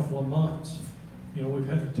couple of months. You know, we've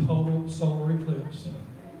had a total solar eclipse.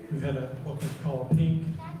 We've had what they call a pink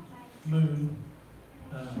moon.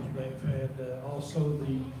 They've had also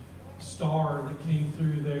the star that came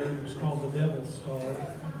through there. It was called the Devil's Star.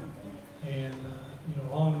 And, you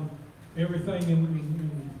know, on everything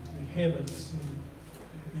in the heavens,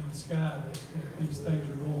 in the sky, these things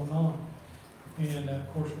are going on. And,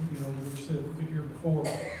 of course, you know, we said here before,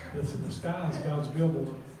 the sky is God's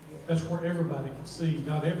billboard. That's where everybody can see.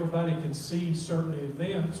 Not everybody can see certain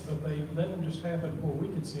events, but they let them just happen before we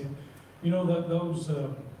can see them. You know, those,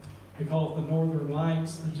 they call it the Northern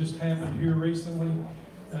Lights that just happened here recently.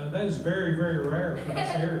 That is very, very rare for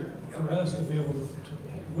this area, for us to be able to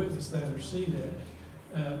witness that or see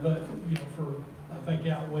that. But, you know, for, I think,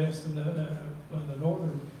 out west in the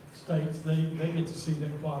northern states, they get to see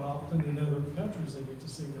that quite often. In other countries, they get to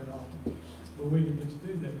see that often. But we didn't get to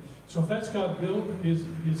do that. So if that's God's billboard, is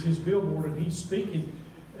His billboard, and He's speaking,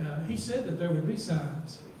 He said that there would be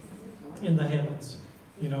signs in the heavens,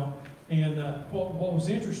 you know. And what was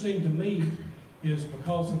interesting to me is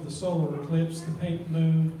because of the solar eclipse, the pink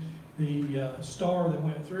moon, the star that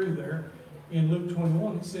went through there, in Luke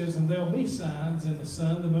 21 it says, and there'll be signs in the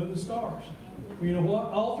sun, the moon, the stars. Well, you know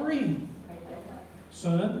what? All three.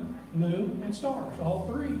 Sun, moon, and stars. All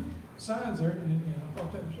three signs there. And I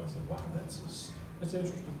thought that was, I said, wow, that's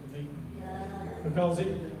interesting to me. Because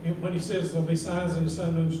when He says there'll be signs in the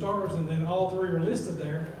sun, moon, stars, and then all three are listed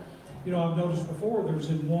there, you know, I've noticed before there's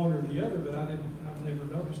in one or the other, but I've never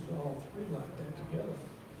noticed all three like that together.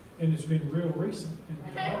 And it's been real recent,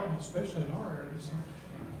 especially in our area. So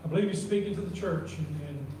I believe He's speaking to the church.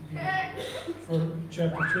 And you know, for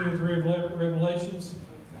chapter 2 and 3 of Revelation,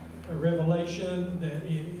 that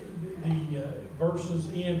the verses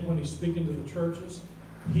end when He's speaking to the churches.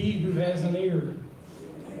 He who has an ear,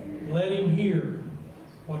 let him hear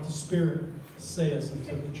what the Spirit says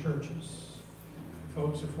unto the churches.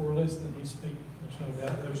 Folks, if we're listening, He's speaking.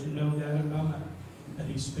 There's no doubt in my mind that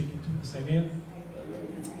He's speaking to us. Amen?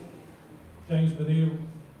 James Benito,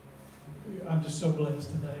 I'm just so blessed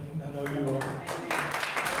today, and I know you are.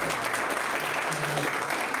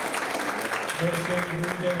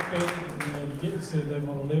 Rededicated, and Gideon said they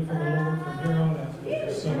want to live for the Lord from here on out.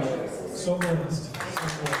 So blessed. So blessed.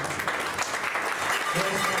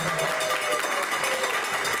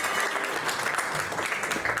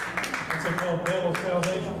 What's it called? Bell of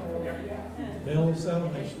Salvation? Bell of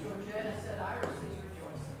Salvation. Georgetta said Iris is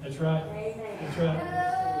rejoicing. That's right. That's right.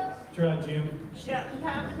 That's right, Jim.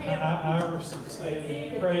 I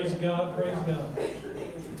say, praise God, praise God.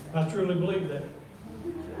 I truly believe that. I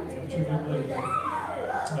truly believe that. I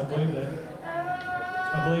believe that.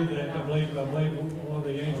 I believe that. I believe one of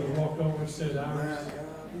the angels walked over and said, Iris,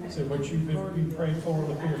 said, what you prayed for,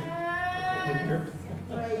 look here. Look here.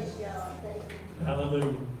 Praise God.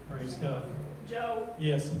 Hallelujah. Praise God. Joe,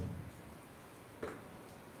 Yes.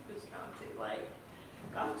 it's not too late.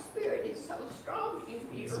 God's Spirit is so strong in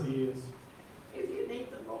Yes, you. He is. If you need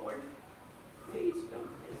the Lord, please don't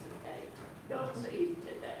hesitate. Don't leave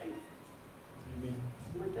today Amen.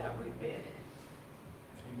 without repenting.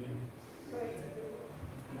 Amen.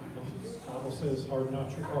 The Bible says, harden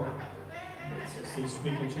not your heart. He's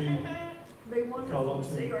speaking to you. Be wonderful on to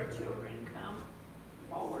to see him. our children come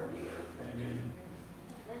forward here. Amen.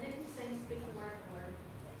 I didn't sing speak the word for her.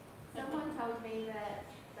 Someone told me that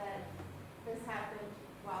this happened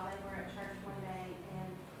while they were at church one day, and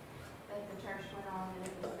that the church went on and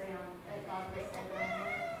it was them, that God was still down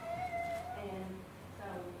there. And so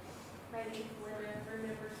maybe Linda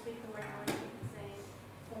remember speak the word for her, she can sing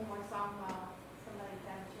one more song while somebody's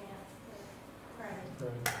got a chance to pray.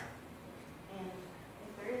 Right. And if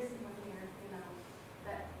there is someone here, you know,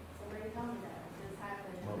 that somebody told me that this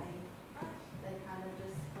happened, and they kind of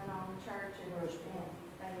just went on to church and they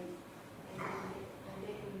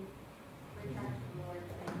didn't return to the Lord,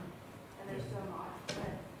 and they're still not.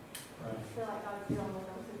 But Right. I feel like God's dealing with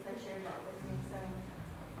them since they shared that with me, so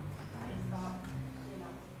I just thought, you know,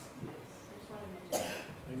 I just wanted to mention that.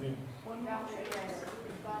 Amen. Y'all should rest,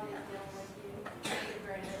 if God is dealing with you, you're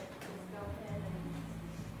great, just go ahead and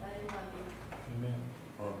let Him love you. Amen.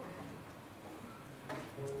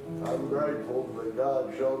 I'm grateful that God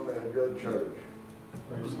showed me a good church.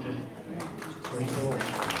 Praise God. Praise the Lord.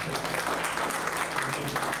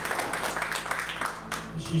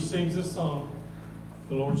 She sings this song.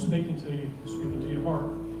 The Lord's speaking to you, speaking to your heart.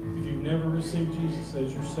 If you've never received Jesus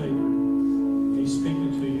as your Savior, He's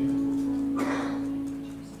speaking to you.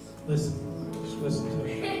 Listen. Just listen to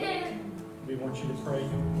Him. We want you to pray.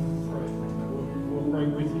 Pray. We'll pray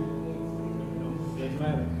with you. It doesn't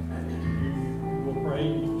matter. We'll pray.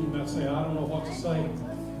 You might say, I don't know what to say.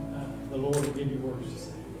 The Lord will give you words to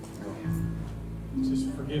say. Just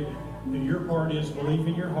forgive me. And your part is believe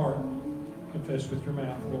in your heart, confess with your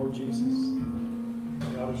mouth, Lord Jesus.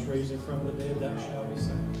 God is raising from the dead, thou shalt be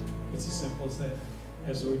saved. It's as simple as that.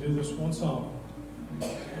 As we do this one song,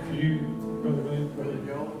 if you, Brother Glenn, Brother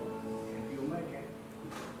Joe, if you'll make it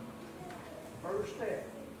first step.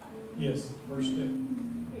 yes, first step.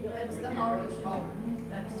 That's the hardest part.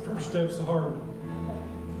 First step's the hard one.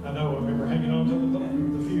 I know, I remember hanging on to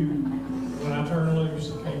the few. When I turned loose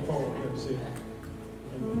and came forward, that's it.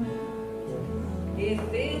 Amen. If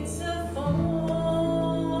it's a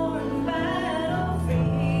foreign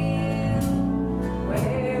battlefield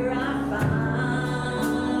where I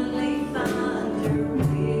finally find your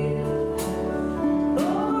will,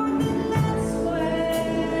 Lord, then that's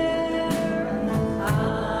where I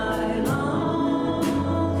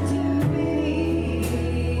long to be.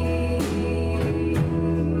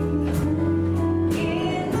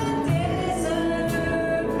 In the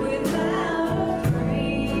desert without a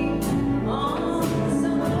dream, on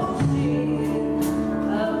some ocean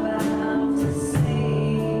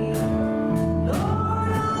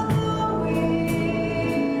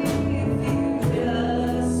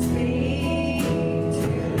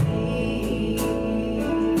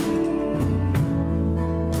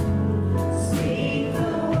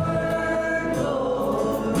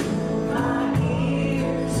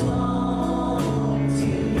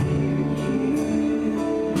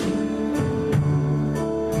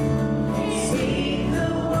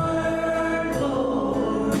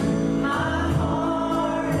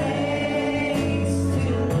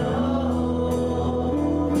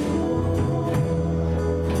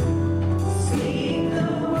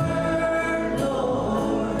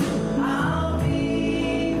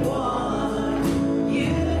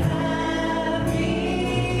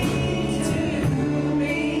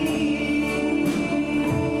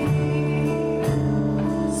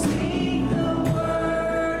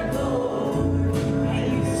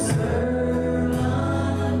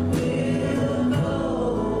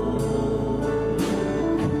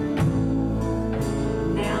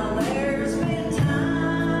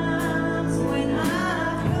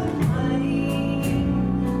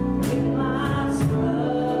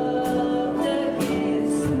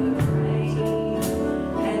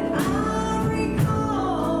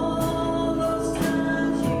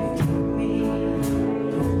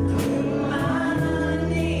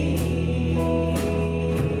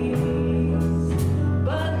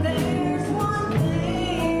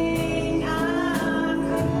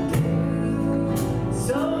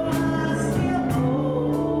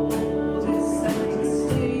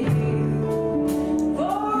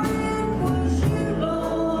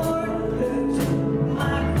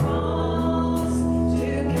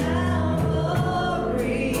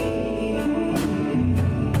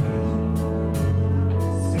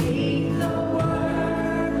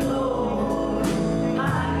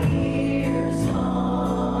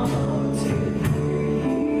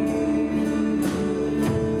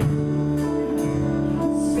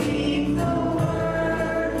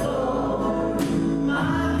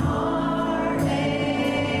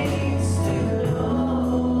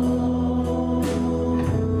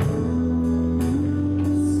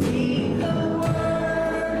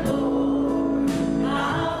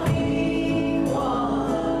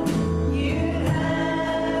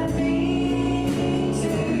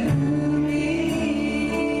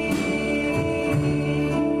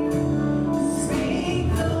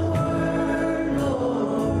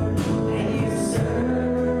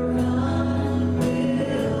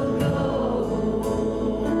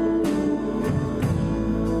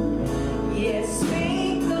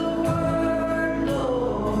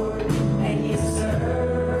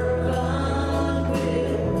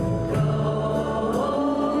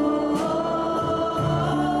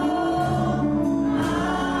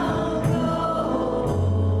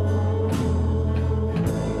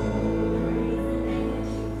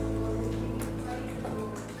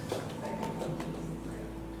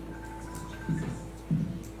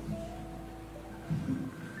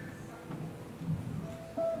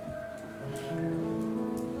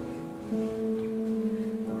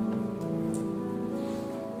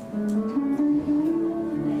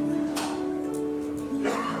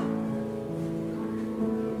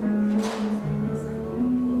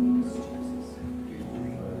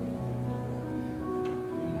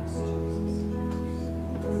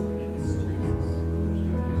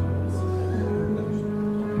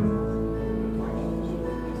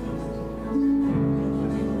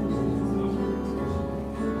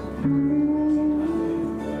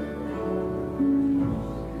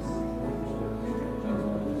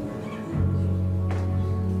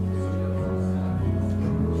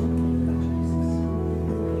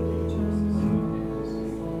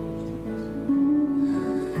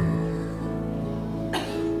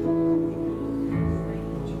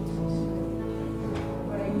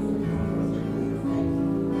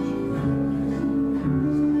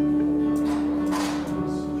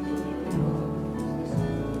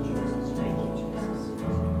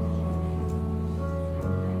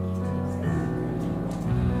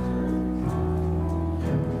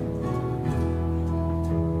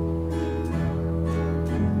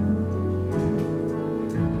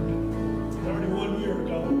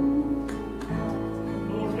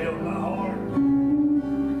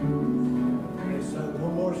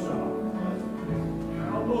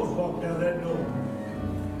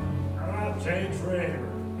changed forever.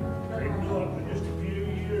 They grew up just a few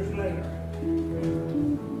years later.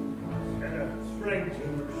 Had a brain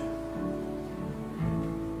tumors.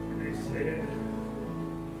 And they said,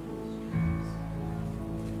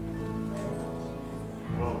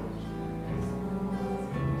 "Well,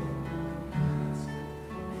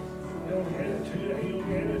 he only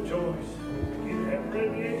had a choice. Either have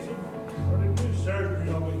radiation or they do surgery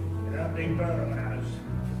on me and I'd be paralyzed."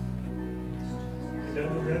 They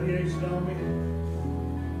done the radiation on me.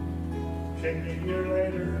 Checked a year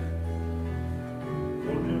later.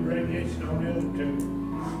 We'll do radiation on the other two.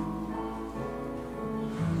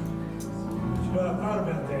 So I thought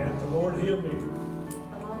about that. The Lord healed me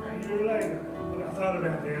a year later. But I thought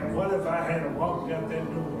about that. What if I had walked out that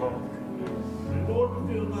door? The Lord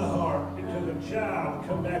revealed my heart. It took a child to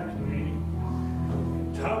come back to me,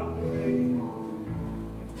 and talk to me,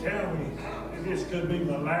 and tell me that this could be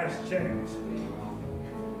my last chance.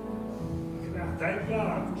 And I thank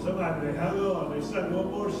God for somebody that hung on. They sang one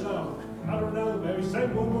more song. I don't know, maybe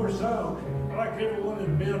sing one more song. I'd like everyone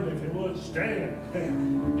in the building, if they would, stand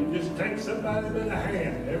and just take somebody by the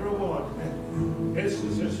hand, everyone. This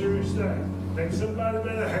is a serious thing. Take somebody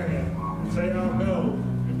by the hand and say, "I'll go,"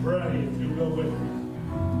 and pray if you'll go with me.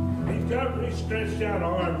 He's got really stretched out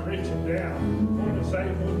arms, reaching down. I want to say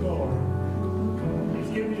one more.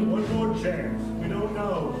 He's giving you one more chance. We don't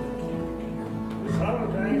know. This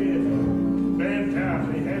holiday is bad times.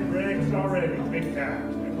 They had wrecks already, big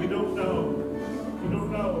times. And we don't know. We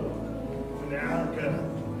don't know when the hour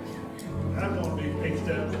comes. I'm going to be fixed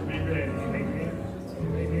up and be ready. Amen.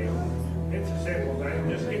 Amen. It's a simple thing.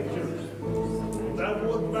 Just get yours. That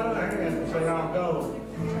one by the hand and say, "I'll go."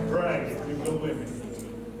 Pray if you go with me.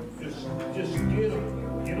 Just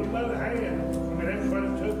get them by the hand. I mean, that's what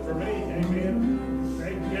it took for me. Amen.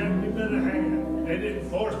 They got me by the hand. They didn't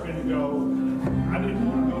force me to go. I didn't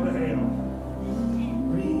want to go to hell.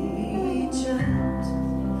 Reach out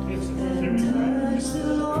It's a and serious thing. touch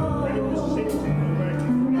the Lord. They just sit there and wait.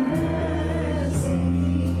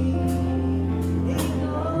 He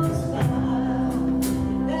goes by.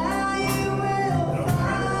 Now you will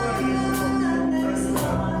find there's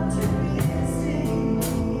not to be seen.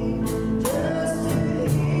 Just to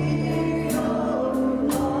hear your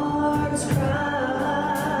heart's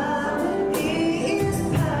cry. He is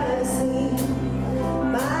passing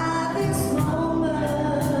by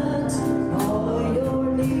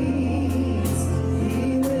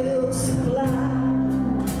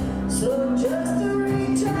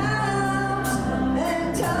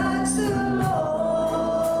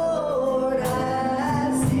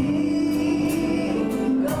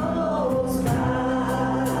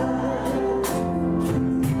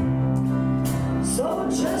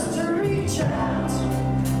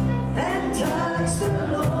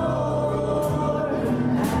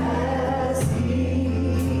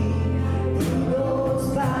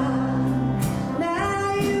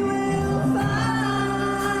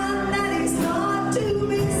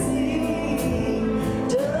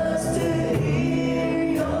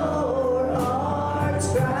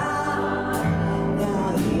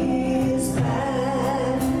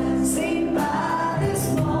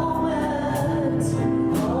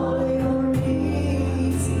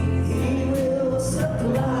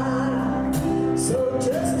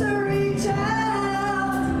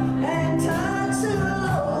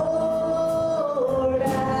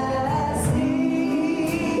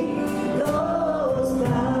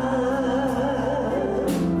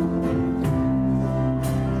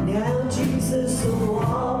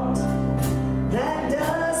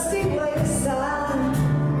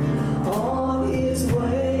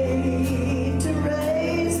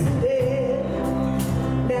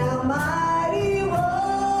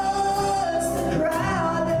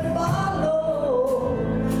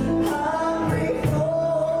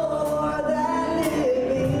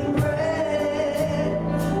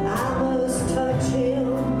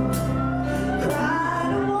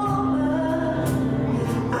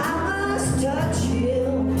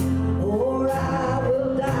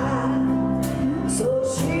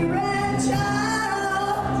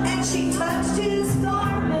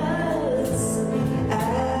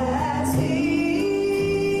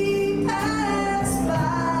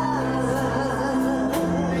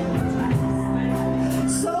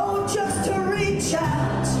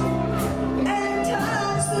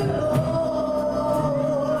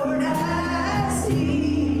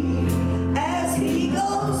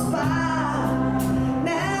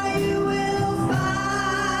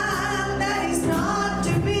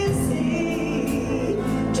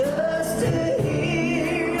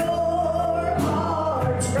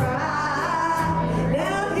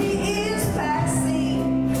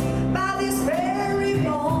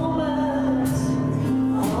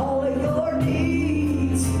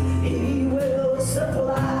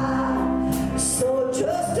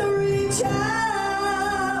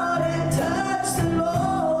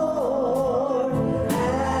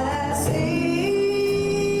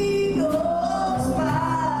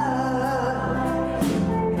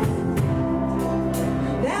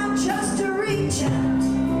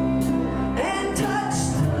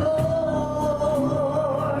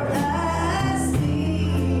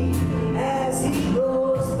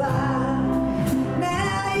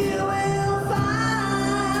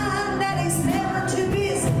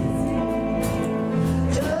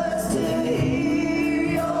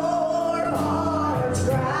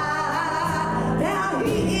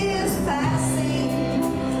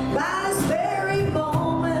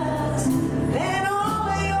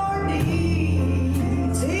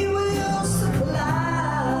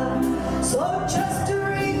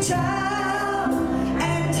out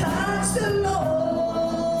and touch the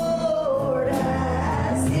Lord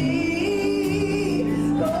as He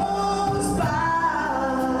goes by.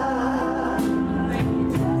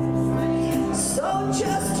 So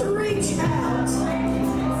just reach out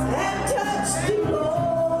and touch the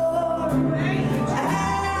Lord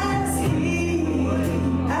as He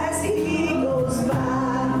goes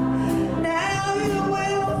by. Now you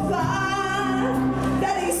will find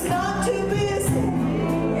that He's not too busy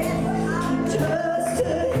just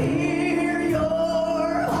to hear your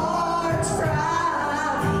heart's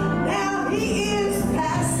cry. Now He is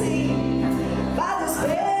passing by this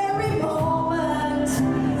very moment,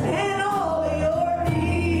 and all your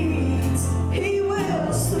needs He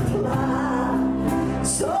will supply.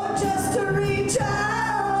 So just to reach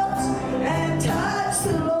out and touch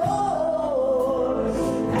the Lord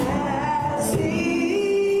as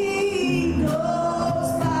He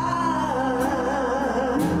goes by.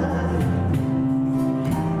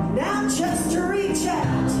 Now just to reach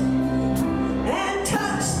out and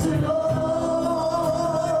touch the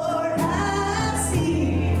Lord as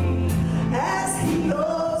He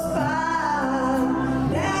goes by.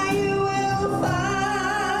 Now you will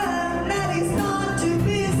find that He's not too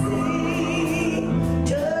busy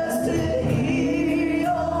just to hear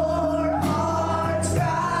your heart's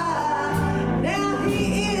cry. Now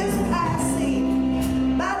He is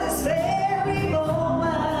passing by this very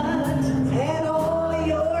moment, and all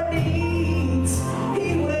your needs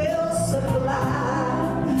He will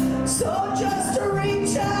supply. So just to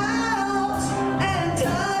reach out and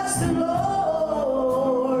touch the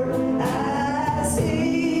Lord as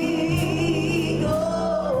He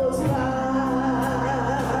goes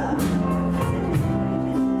by.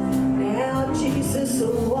 Now Jesus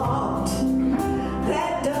walked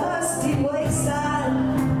that dusty wayside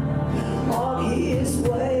on His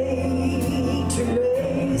way to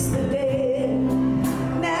raise the dead.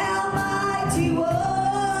 Now mighty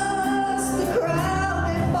was the crowd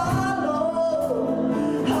that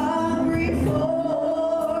followed, hungry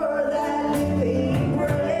for that living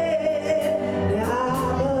bread. Now I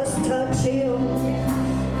must touch Him,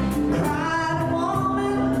 cried a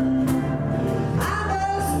woman. I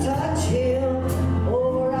must touch Him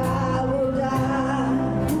or I will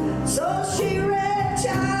die. So she reached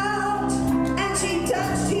out and she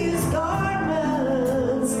touched His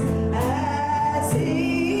garments as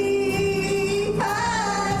He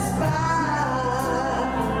passed by.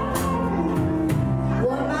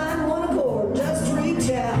 One mind, one accord, just reach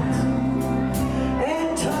out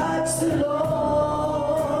and touch the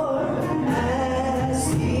Lord as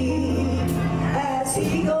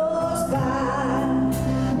He goes by.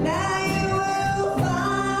 Now you will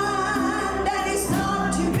find that He's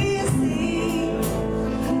not too busy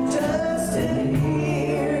just to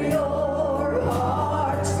hear your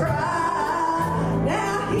heart's cry.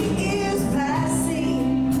 Now He is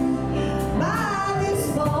passing by this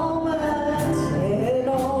moment, and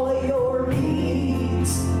all your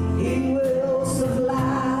needs He will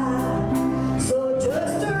supply. So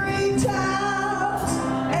just to reach out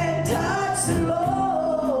and touch the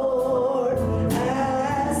Lord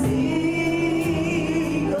as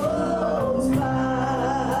He goes by.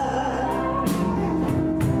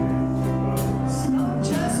 So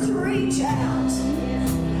just to reach out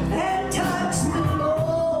and touch the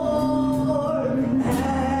Lord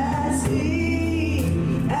as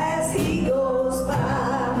He goes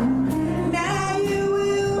by. Now you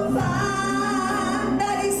will find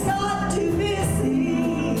that He's not too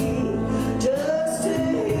busy just to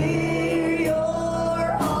hear your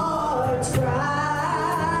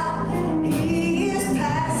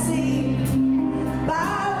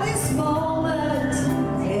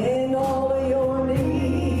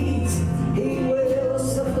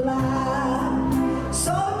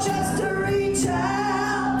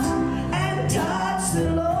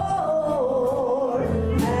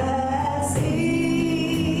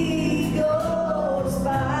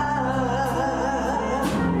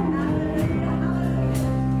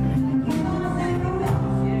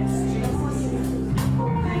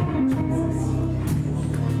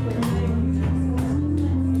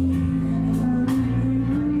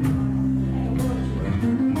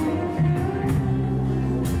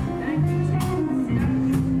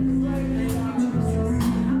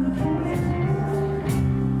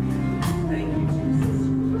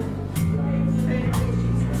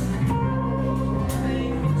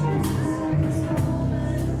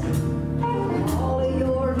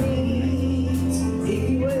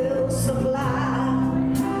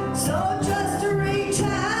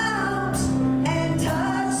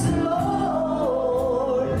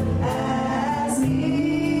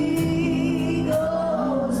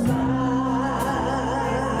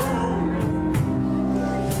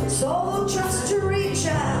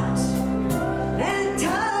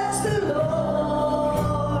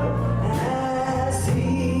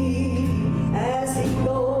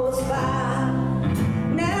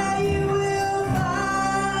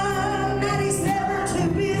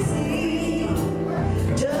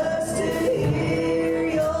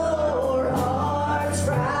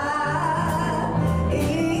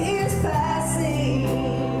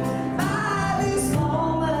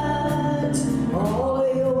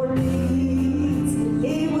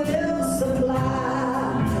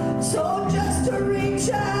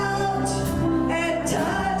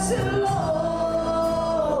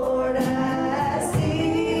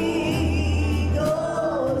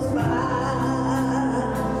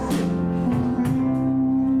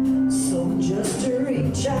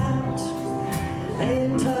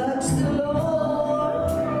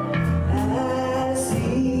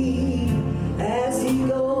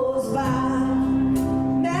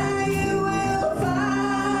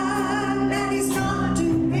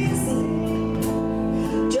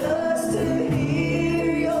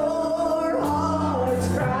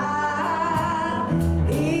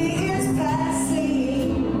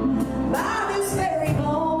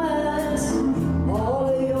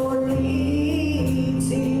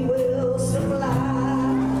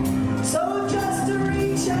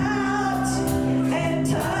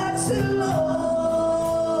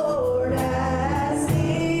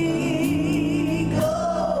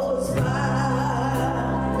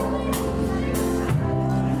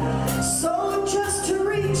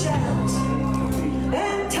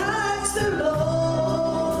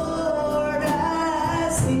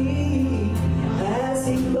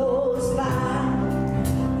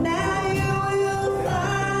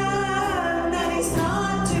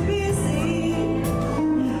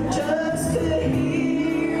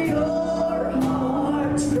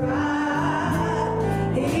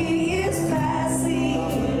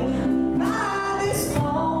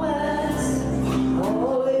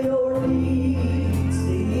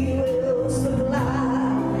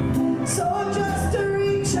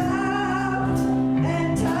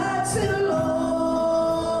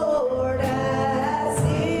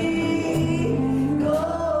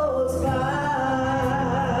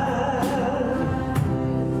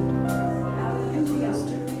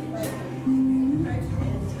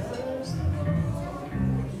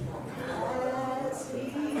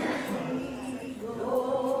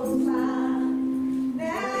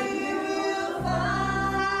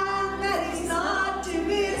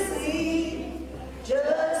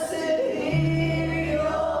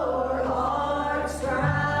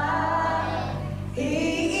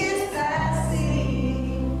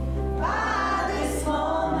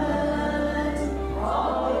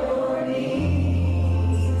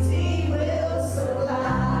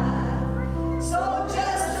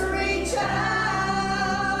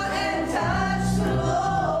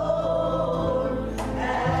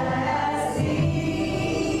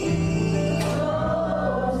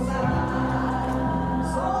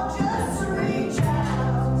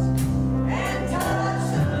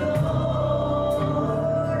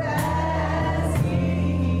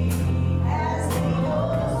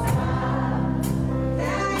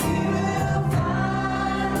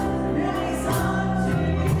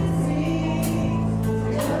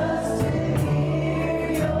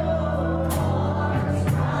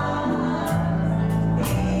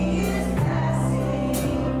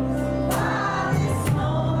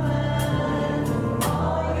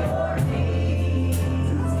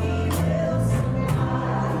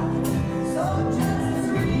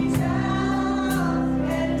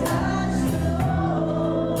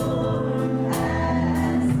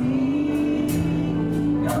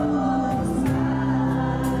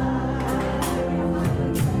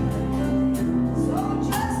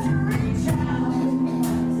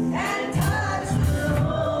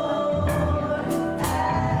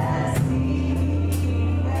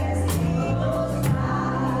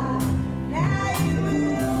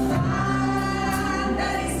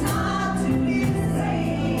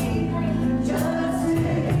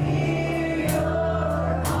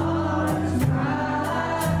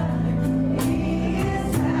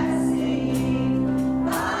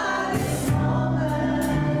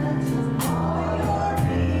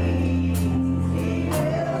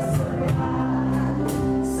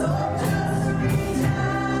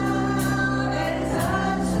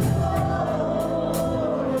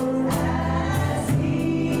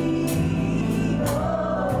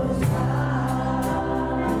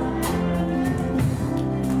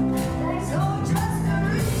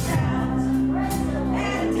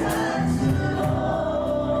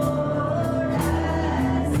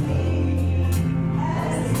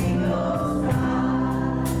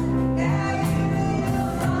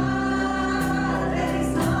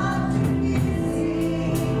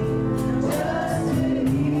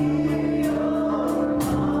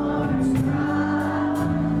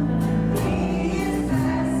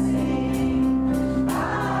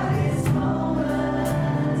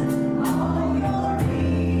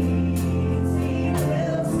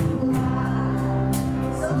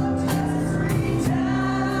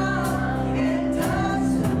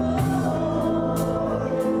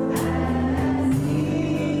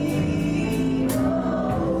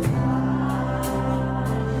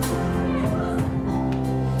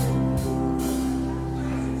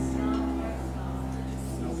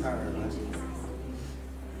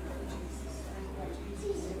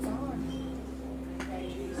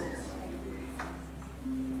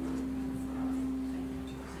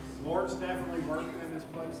Lord's definitely working in this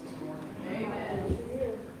place this morning. Amen.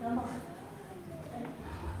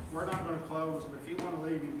 We're not gonna close, but if you wanna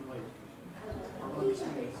leave, you can leave. Or we'll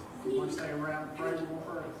dismiss. If you wanna stay around and pray, we'll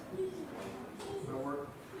pray. So we're,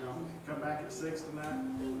 come back at 6 tonight.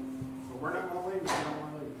 But we're not gonna leave if you don't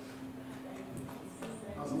wanna leave.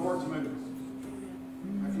 Because the Lord's moving.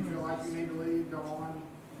 If you feel like you need to leave, go on.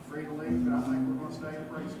 Free to leave, but I think we're gonna stay and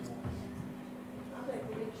pray some more. I think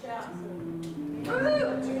we can shout.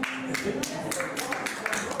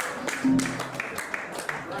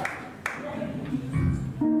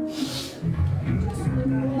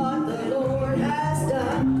 What the Lord has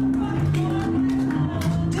done.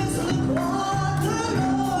 Just look what the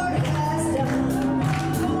Lord has done.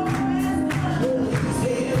 He's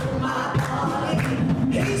healed my body.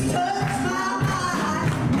 He's touched my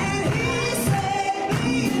mind. And He saved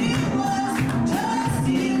me. And it was just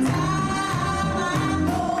in time. I'm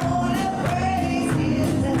gonna praise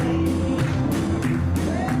His name.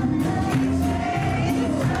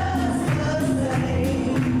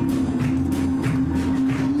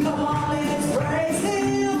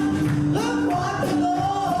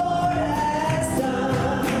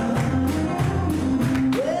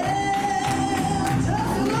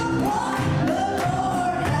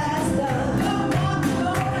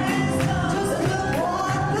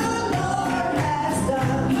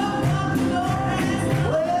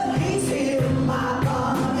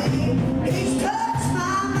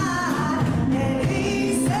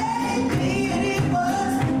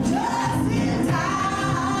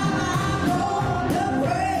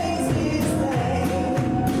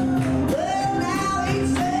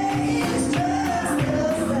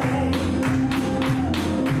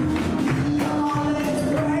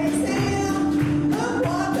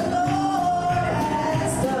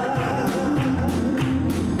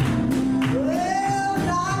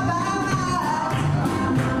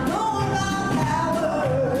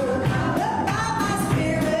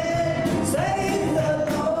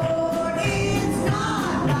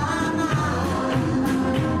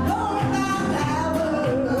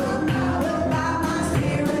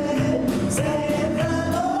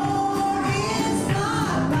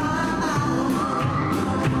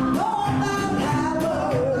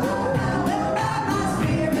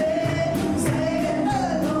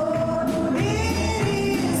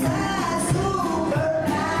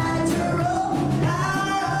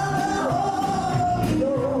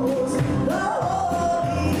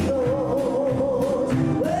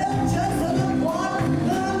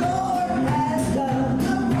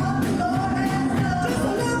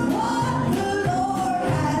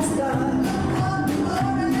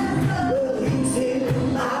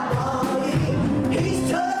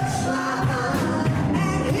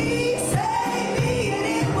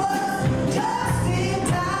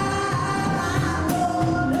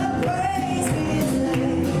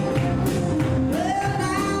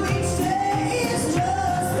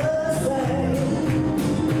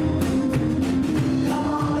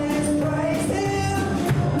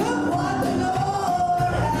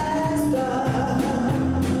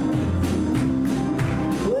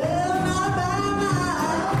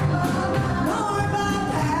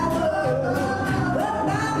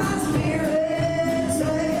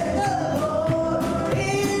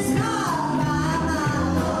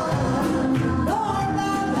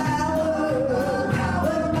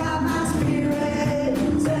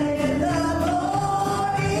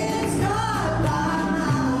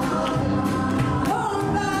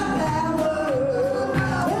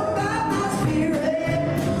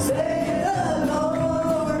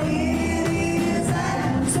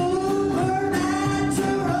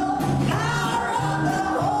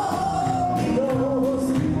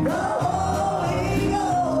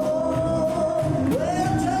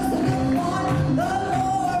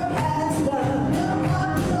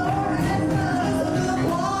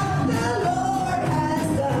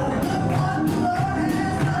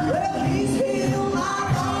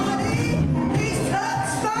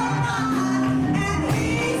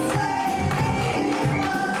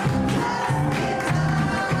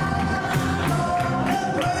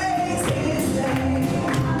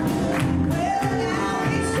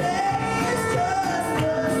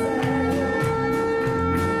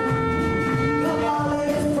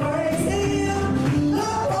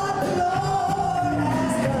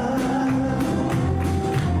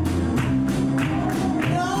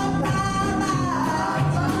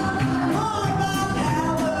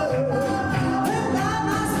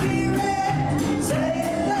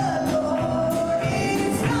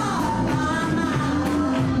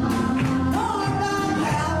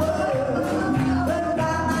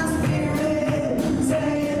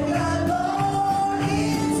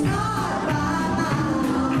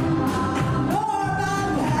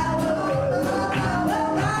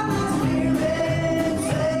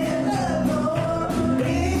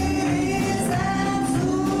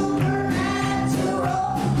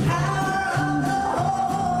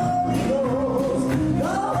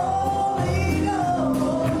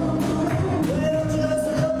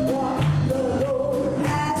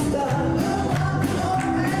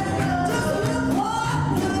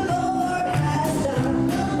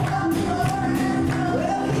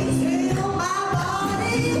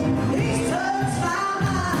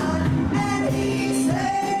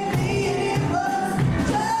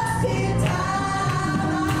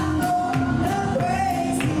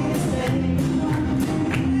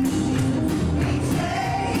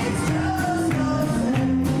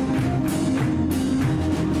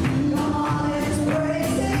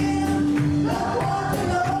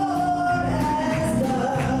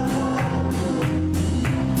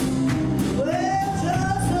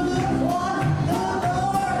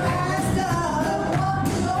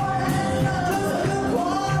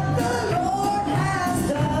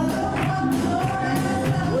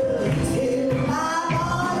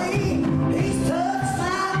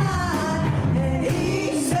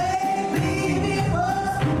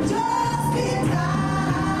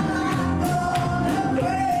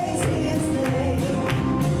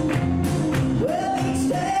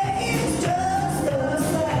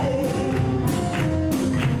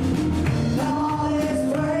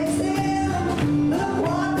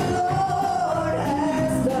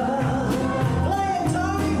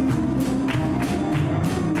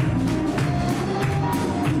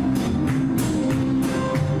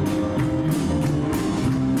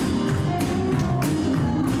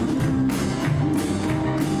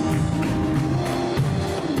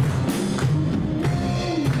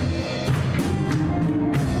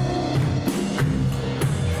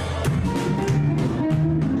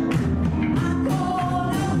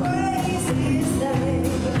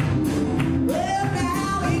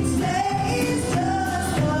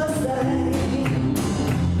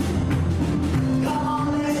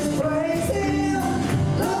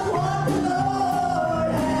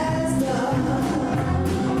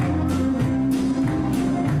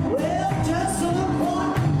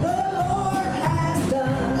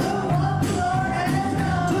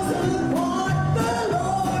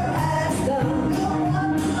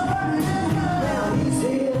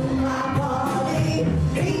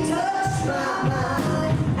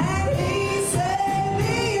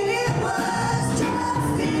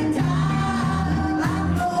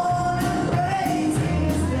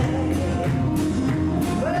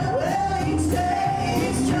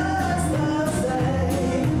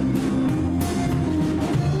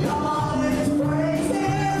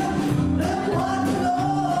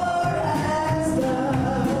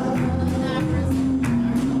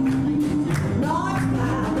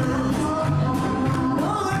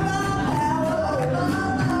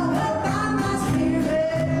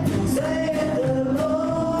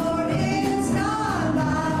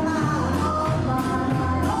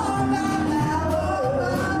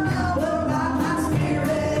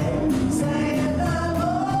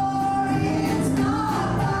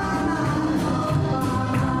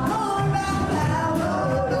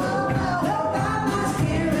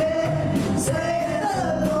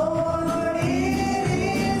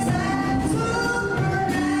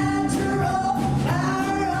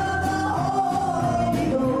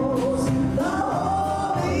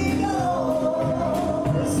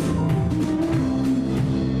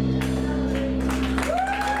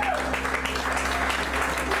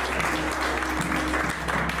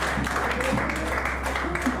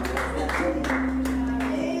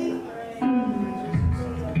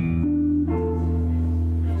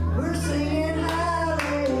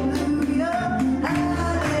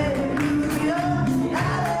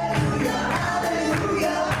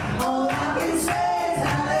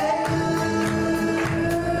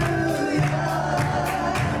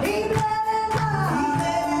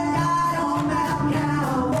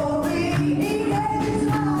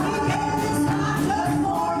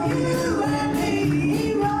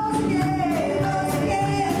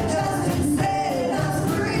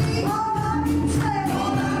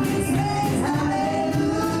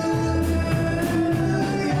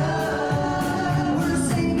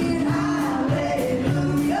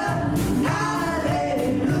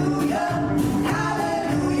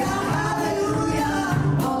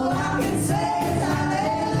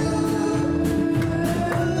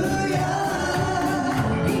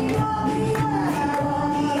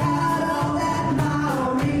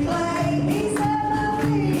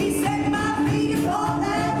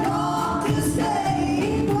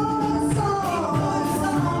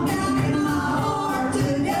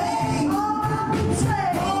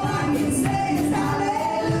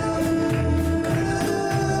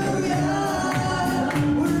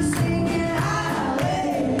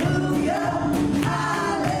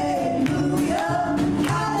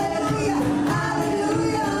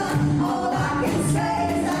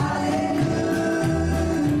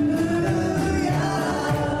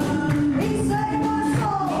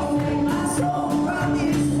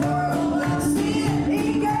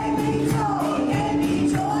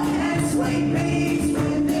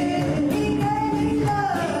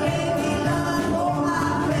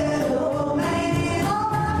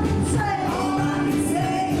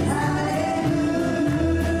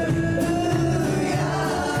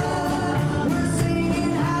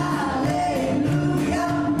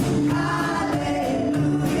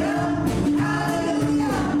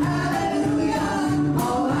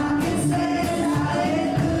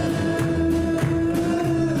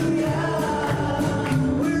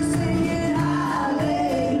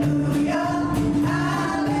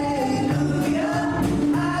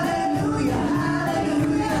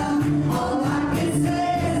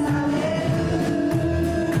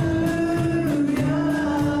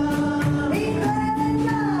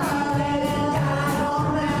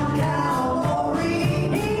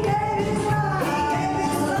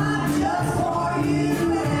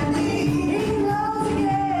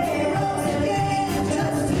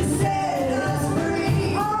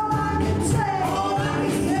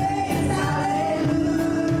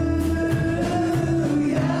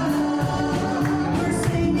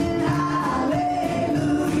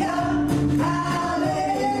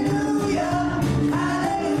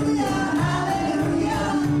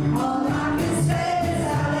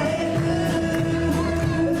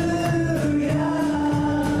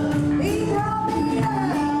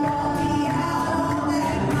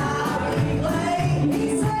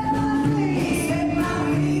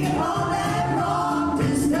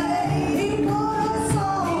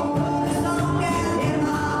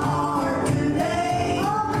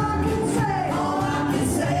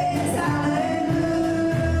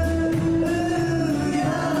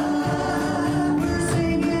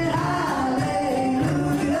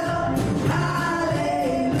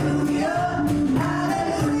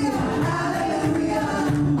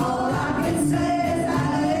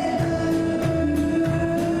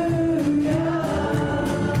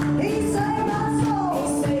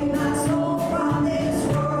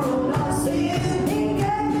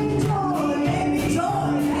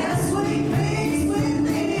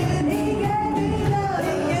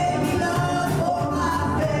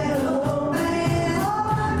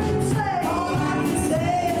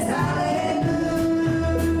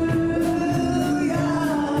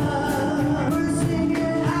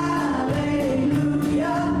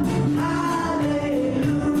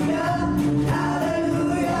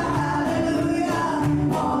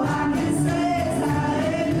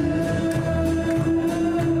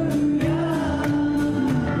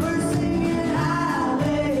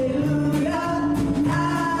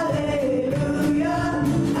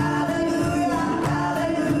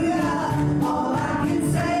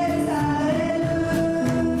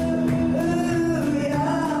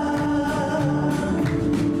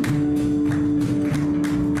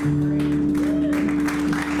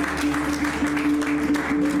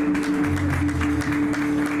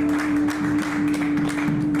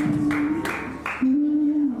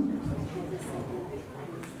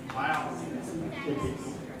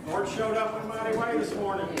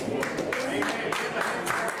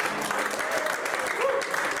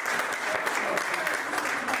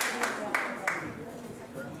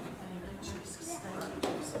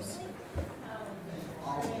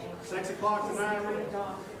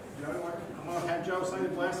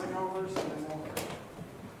 over us, and then we'll.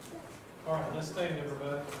 All right, let's stand,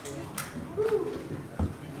 everybody. We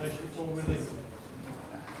bless you before we leave.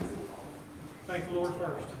 Thank the Lord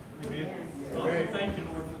first. Amen. Father, thank you,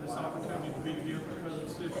 Lord, for this opportunity to be together with brothers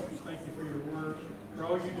and sisters. Thank you for your word, for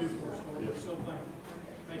all you do for us, Lord. We're so thankful.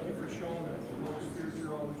 Thank you for showing us the Holy Spirit,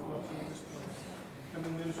 you're always welcome in this place. Come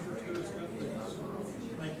and minister to us, God, please.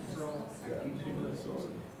 Thank you for all. Be blessed.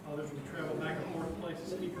 Others, we travel back and forth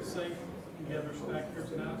places, keep us safe, and gather us back here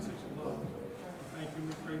tonight at 6 o'clock. Thank you,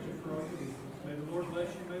 we praise you for all you do. May the Lord bless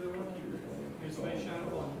you, may the Lord keep you. May his face shine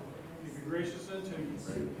upon you. Be gracious unto you,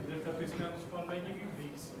 and lift up his countenance upon me, give you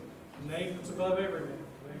peace. The name that's above every name,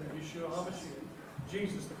 the name of Yeshua HaMashiach,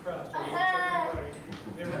 Jesus the Christ, our Lord and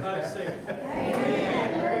Savior. Everybody say it.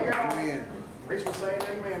 There you go. Amen. Preach will say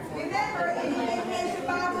amen for you. Remember, in the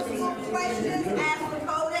Bible